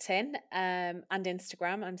LinkedIn and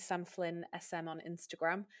Instagram. I'm Sam Flynn SM on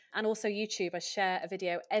Instagram. And also YouTube. I share a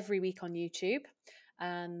video every week on YouTube.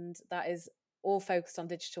 And that is all focused on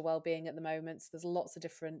digital wellbeing at the moment. So there's lots of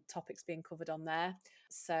different topics being covered on there.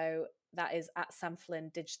 So that is at Sam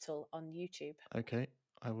Flynn Digital on YouTube. Okay,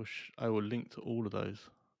 I will link to all of those.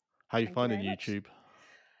 How you Thank you finding very much. YouTube?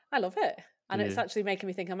 I love it. Do And it's you? actually making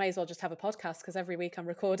me think I may as well just have a podcast, because every week I'm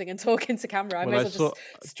recording and talking to camera. I Well, may as well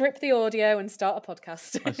just strip the audio and start a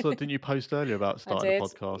podcast. I saw. Didn't you post earlier about I starting a did.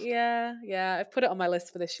 podcast? Yeah, yeah. I've put it on my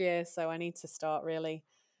list for this year, so I need to start really.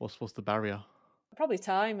 What's the barrier? Probably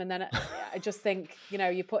time, and then I just think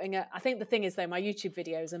you're putting a. I think the thing is though, my YouTube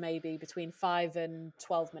videos are maybe between 5 and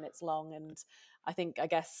 12 minutes long, and I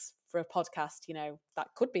guess for a podcast, that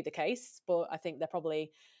could be the case, but I think they're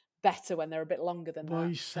probably better when they're a bit longer than Well, that.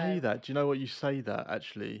 you say So that. Do you know what, you say that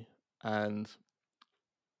actually? And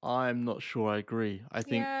I'm not sure I agree. I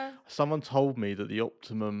think yeah, someone told me that the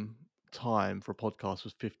optimum time for a podcast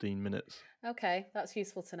was 15 minutes. Okay, that's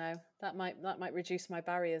useful to know. That might reduce my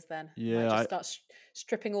barriers then. I might Yeah, just start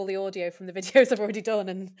stripping all the audio from the videos I've already done,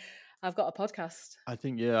 and I've got a podcast. I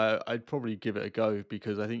think I'd probably give it a go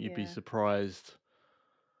because I think you'd be Yeah, surprised.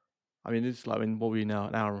 I mean, it's like, I mean, what are we now?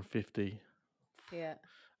 An hour and 50. yeah,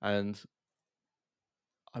 And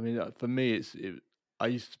I mean, for me, I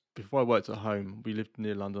used to, before I worked at home, we lived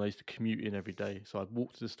near London. I used to commute in every day. So I'd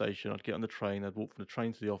walk to the station, I'd get on the train, I'd walk from the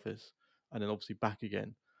train to the office, and then obviously back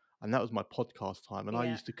again. And that was my podcast time. And I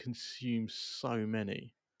yeah, used to consume so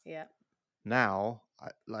many. yeah, Now,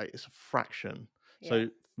 like, it's a fraction. yeah, So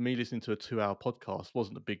for me, listening to a 2 hour podcast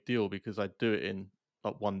wasn't a big deal because I'd do it in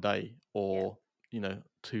like one day yeah, or,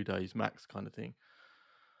 2 days max kind of thing.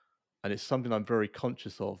 And it's something I'm very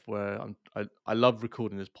conscious of where I love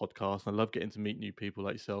recording this podcast. And I love getting to meet new people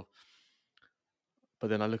like yourself. But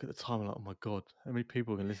then I look at the time and I'm like, oh my God, how many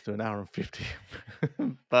people can listen to an hour and 50?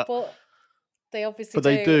 but but they obviously but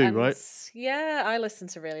they do, do, and right? yeah, I listen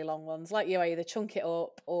to really long ones. Like you, I either chunk it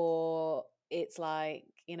up, or it's like,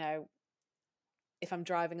 if I'm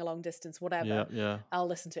driving a long distance, Yeah, whatever, yeah. I'll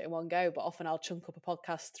listen to it in one go. But often I'll chunk up a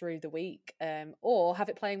podcast through the week, or have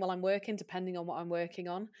it playing while I'm working, depending on what I'm working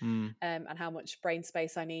on, Mm, and how much brain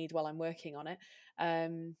space I need while I'm working on it.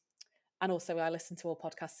 Um, and also, I listen to all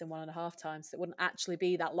podcasts in 1.5 times, so it wouldn't actually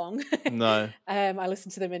be that long. no. I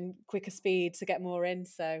listen to them in quicker speed to get more in.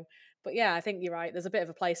 So, but yeah, I think you're right. There's a bit of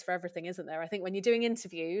a place for everything, isn't there? I think when you're doing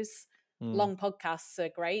interviews, Mm, long podcasts are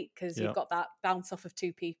great because you've yeah. got that bounce off of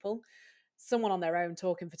two people. Someone on their own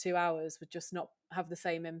talking for 2 hours would just not have the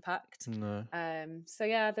same impact. No. So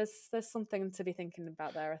yeah, there's something to be thinking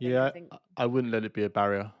about there. I think. I Yeah, think. I wouldn't let it be a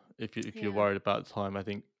barrier if you're Yeah. worried about time. I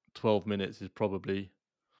think 12 minutes is probably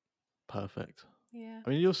perfect. Yeah. I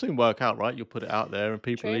mean, you'll soon work out, right? You'll put it out there and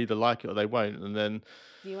people True. either like it or they won't. And then,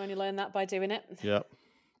 You only learn that by doing it. yeah,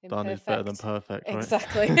 done is better than Imperfect. perfect, right?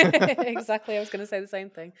 Exactly. Exactly. I was going to say the same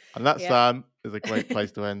thing. And that, Yeah. Sam, is a great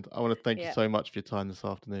place to end. I want to thank you Yeah. so much for your time this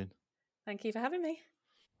afternoon. Thank you for having me.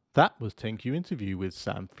 That was 10Q interview with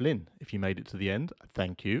Sam Flynn. If you made it to the end,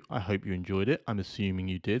 thank you. I hope you enjoyed it. I'm assuming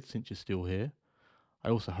you did since you're still here. I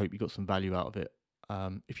also hope you got some value out of it.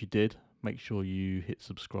 If you did, make sure you hit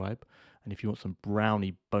subscribe. And if you want some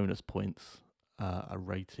brownie bonus points, a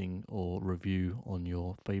rating or review on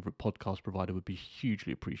your favorite podcast provider would be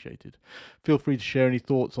hugely appreciated. Feel free to share any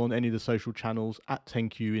thoughts on any of the social channels at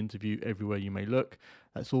 10Q Interview everywhere you may look.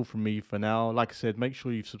 That's all from me for now. Like I said, make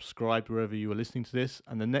sure you've subscribed wherever you are listening to this,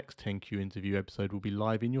 and the next 10Q Interview episode will be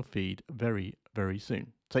live in your feed very, very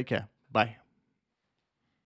soon. Take care. Bye.